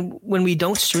then, and when we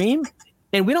don't stream.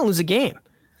 And we don't lose a game.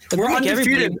 We're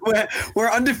undefeated. We're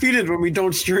undefeated when we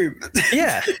don't stream.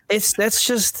 Yeah, it's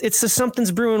the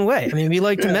Something's Bruin way. I mean, we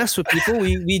like to mess with people.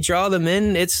 We draw them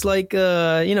in. It's like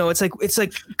it's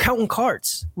like counting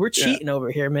cards. We're cheating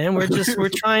over here, man. We're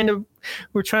trying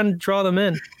to draw them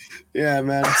in. Yeah,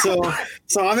 man. So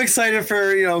I'm excited for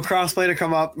crossplay to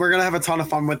come up. We're gonna have a ton of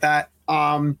fun with that.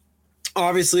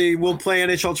 Obviously, we'll play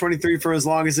NHL 23 for as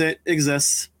long as it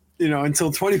exists.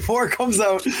 Until 24 comes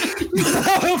out.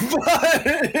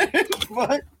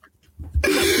 but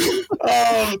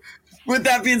with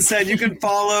that being said, you can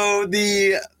follow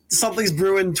the Something's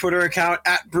Bruin Twitter account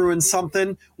at Bruin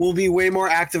Something. We'll be way more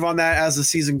active on that as the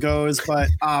season goes, but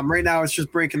right now it's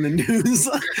just breaking the news.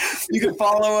 You can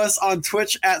follow us on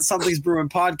Twitch at Something's Bruin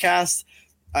Podcast.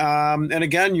 And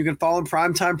again, you can follow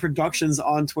Primetime Productions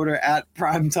on Twitter at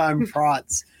Primetime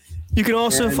Prods. You can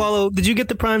also follow. Did you get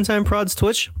the Primetime Prods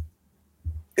Twitch?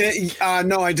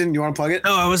 No, I didn't. You want to plug it?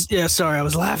 Oh, sorry, I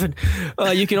was laughing.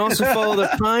 You can also follow the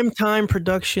Primetime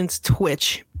Productions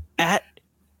Twitch at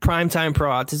Primetime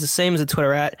Prods. It's the same as the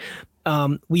Twitter at.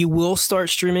 We will start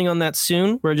streaming on that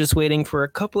soon. We're just waiting for a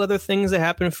couple other things to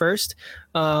happen first.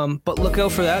 But look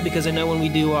out for that, because I know when we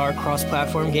do our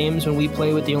cross-platform games, when we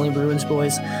play with the Only Bruins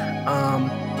boys,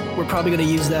 we're probably going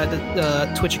to use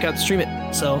that Twitch account to stream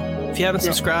it. So if you haven't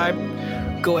subscribed,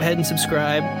 go ahead and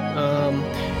subscribe.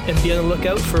 And be on the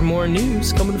lookout for more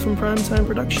news coming from Primetime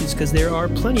Productions, because there are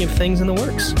plenty of things in the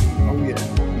works. Oh,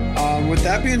 yeah. With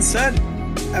that being said,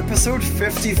 episode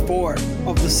 54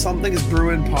 of the Something's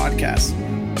Bruin podcast,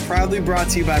 proudly brought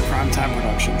to you by Primetime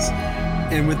Productions.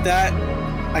 And with that,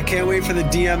 I can't wait for the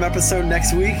DM episode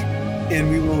next week,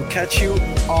 and we will catch you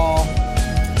all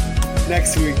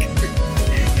next week.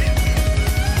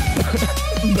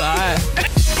 Bye.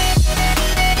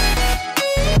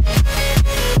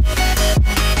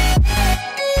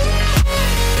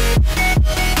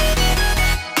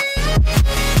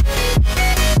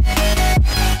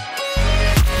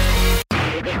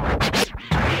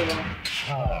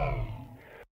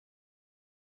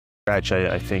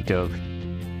 I think of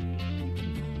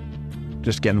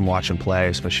just getting watching play,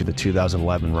 especially the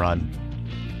 2011 run.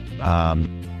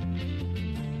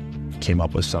 Came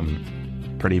up with some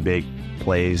pretty big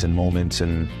plays and moments,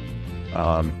 and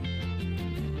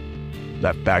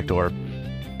that backdoor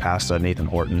pass to Nathan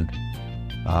Horton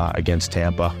against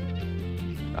Tampa.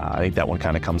 I think that one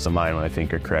kind of comes to mind when I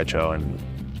think of Krejci and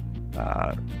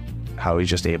how he's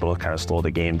just able to kind of slow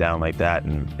the game down like that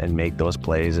and make those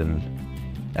plays and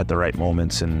at the right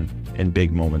moments and in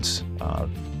big moments.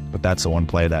 But that's the one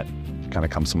play that kind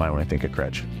of comes to mind when I think of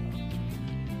Krejci.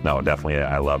 No, definitely.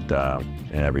 I loved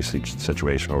in every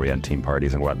situation where we had team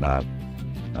parties and whatnot,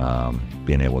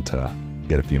 being able to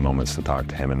get a few moments to talk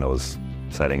to him in those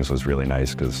settings was really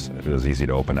nice, because it was easy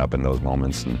to open up in those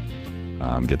moments and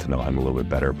get to know him a little bit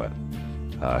better. But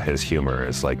his humor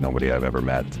is like nobody I've ever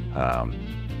met.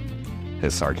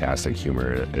 His sarcastic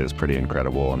humor is pretty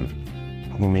incredible. And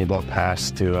we made that pass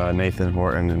to Nathan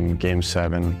Horton in Game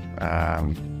 7.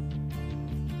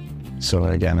 So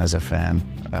again, as a fan,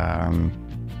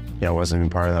 I wasn't even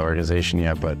part of the organization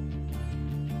yet, but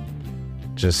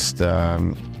just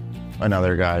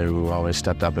another guy who always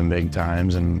stepped up in big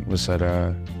times and was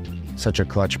such a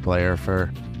clutch player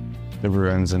for the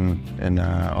Bruins and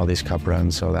all these cup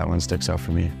runs. So that one sticks out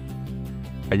for me.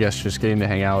 I guess just getting to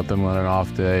hang out with him on an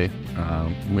off day.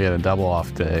 We had a double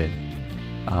off day.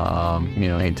 He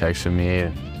texted me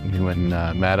and we went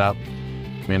and met up.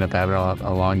 We ended up having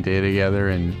a long day together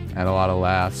and had a lot of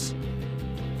laughs.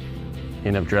 He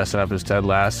ended up dressing up as Ted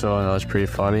Lasso, and that was pretty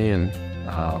funny. And,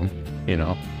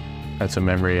 that's a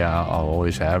memory I'll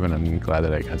always have, and I'm glad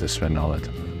that I got to spend all that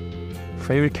time.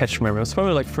 Favorite catch memory? It was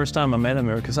probably like first time I met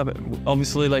him, because I've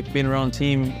obviously like being around the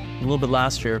team a little bit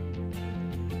last year.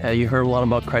 You heard a lot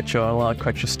about Krejci, a lot of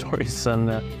Krejci stories, and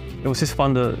it was just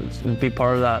fun to be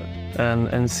part of that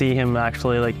and see him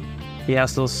actually, like, he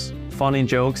has those funny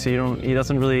jokes. He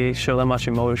doesn't really show that much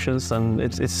emotions, and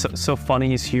it's so funny,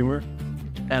 his humor.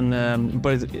 And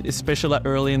but especially like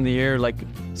early in the year, like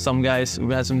some guys,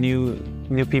 we had some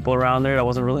new people around there that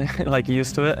wasn't really like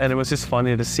used to it, and it was just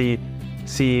funny to see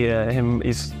him.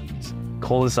 He's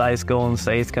cold as ice, go and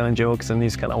say his kind of jokes, and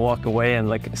he's kind of walk away and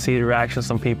like see the reactions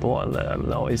from people. And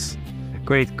no, he's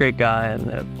great guy. And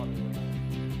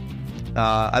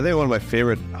I think one of my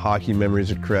favorite hockey memories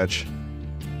of Krejci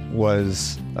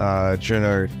was during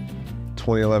our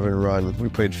 2011 run. We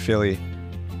played Philly,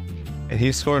 and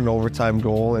he scored an overtime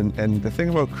goal. And the thing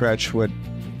about Krejci, what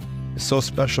is so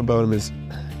special about him is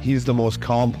he's the most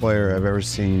calm player I've ever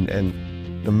seen. And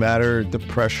no matter the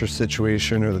pressure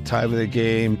situation or the time of the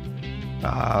game,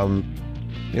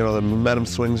 the momentum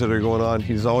swings that are going on,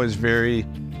 he's always very,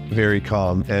 very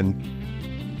calm. And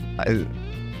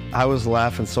I was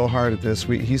laughing so hard at this.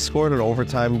 He scored an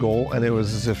overtime goal, and it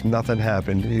was as if nothing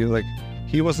happened.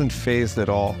 He wasn't fazed at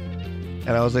all. And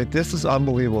I was like, this is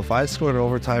unbelievable. If I scored an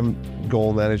overtime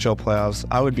goal in the NHL playoffs,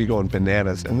 I would be going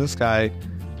bananas. And this guy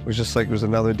was just like, it was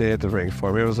another day at the rink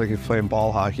for me. It was like he was playing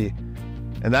ball hockey.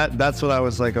 And that's what I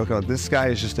was like, okay, this guy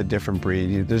is just a different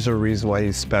breed. There's a reason why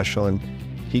he's special, and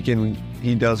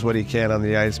he does what he can on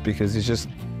the ice because his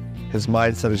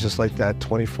mindset is just like that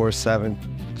 24/7.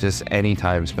 Just any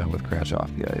time spent with Krejci off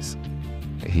the ice,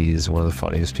 he's one of the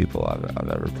funniest people I've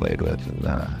ever played with.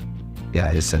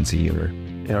 And his sense of humor.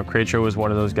 Krejci was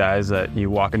one of those guys that you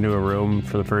walk into a room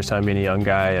for the first time being a young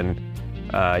guy, and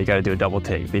you got to do a double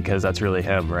take because that's really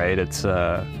him, right?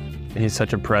 He's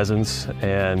such a presence,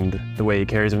 and the way he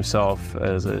carries himself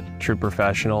as a true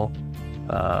professional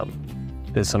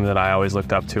is something that I always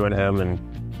looked up to in him. And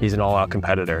he's an all-out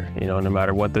competitor. No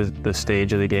matter what the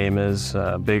stage of the game is,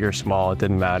 big or small, it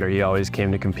didn't matter. He always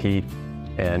came to compete,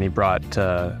 and he brought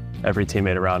every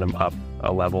teammate around him up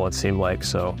a level, it seemed like.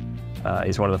 So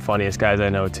he's one of the funniest guys I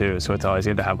know too. So it's always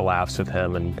good to have laughs with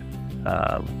him, and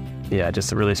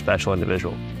just a really special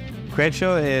individual.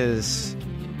 Krejci is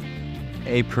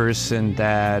a person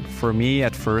that for me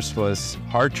at first was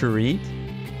hard to read.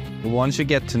 Once you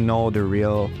get to know the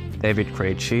real David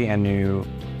Krejci and you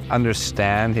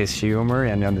understand his humor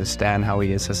and understand how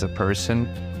he is as a person,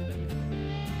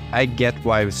 I get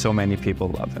why so many people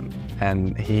love him.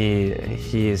 And he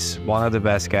is one of the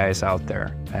best guys out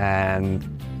there. And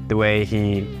the way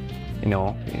he,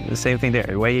 the same thing there,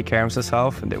 the way he carries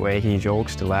himself, the way he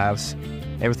jokes, the laughs,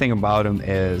 everything about him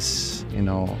is,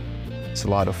 it's a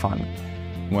lot of fun.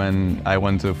 When I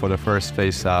went for the first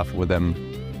face-off with him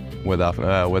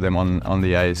on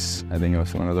the ice, I think it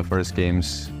was one of the first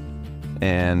games,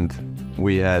 and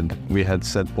we had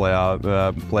set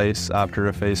plays after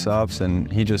the face-offs,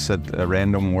 and he just said a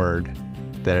random word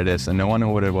that it is, and no one knew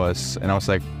what it was. And I was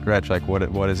like, Gretch, like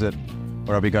what is it?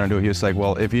 What are we gonna do? He was like,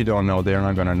 well, if you don't know, they're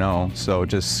not gonna know. So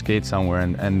just skate somewhere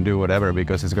and do whatever,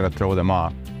 because it's gonna throw them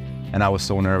off. And I was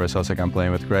so nervous. I was like, I'm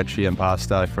playing with Krejci and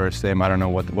Pasta first game. I don't know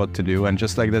what to do. And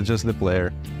just like that's just the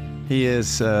player. He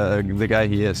is the guy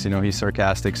he is. He's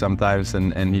sarcastic sometimes,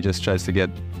 and he just tries to get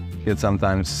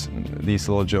sometimes these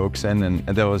little jokes in.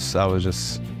 And I was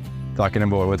just talking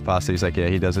about it with Pasta. He's like, yeah,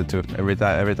 he does it too. Every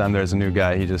time there's a new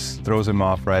guy, he just throws him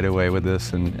off right away with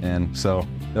this. And so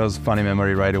that was a funny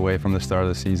memory right away from the start of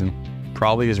the season.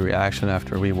 Probably his reaction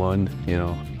after we won.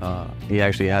 He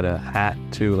actually had a hat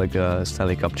too, like a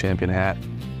Stanley Cup champion hat,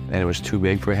 and it was too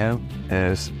big for him,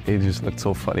 and he just looked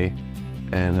so funny.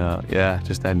 And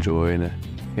just that joy and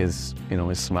his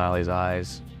smile, his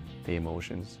eyes, the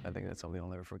emotions. I think that's something I'll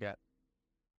never forget.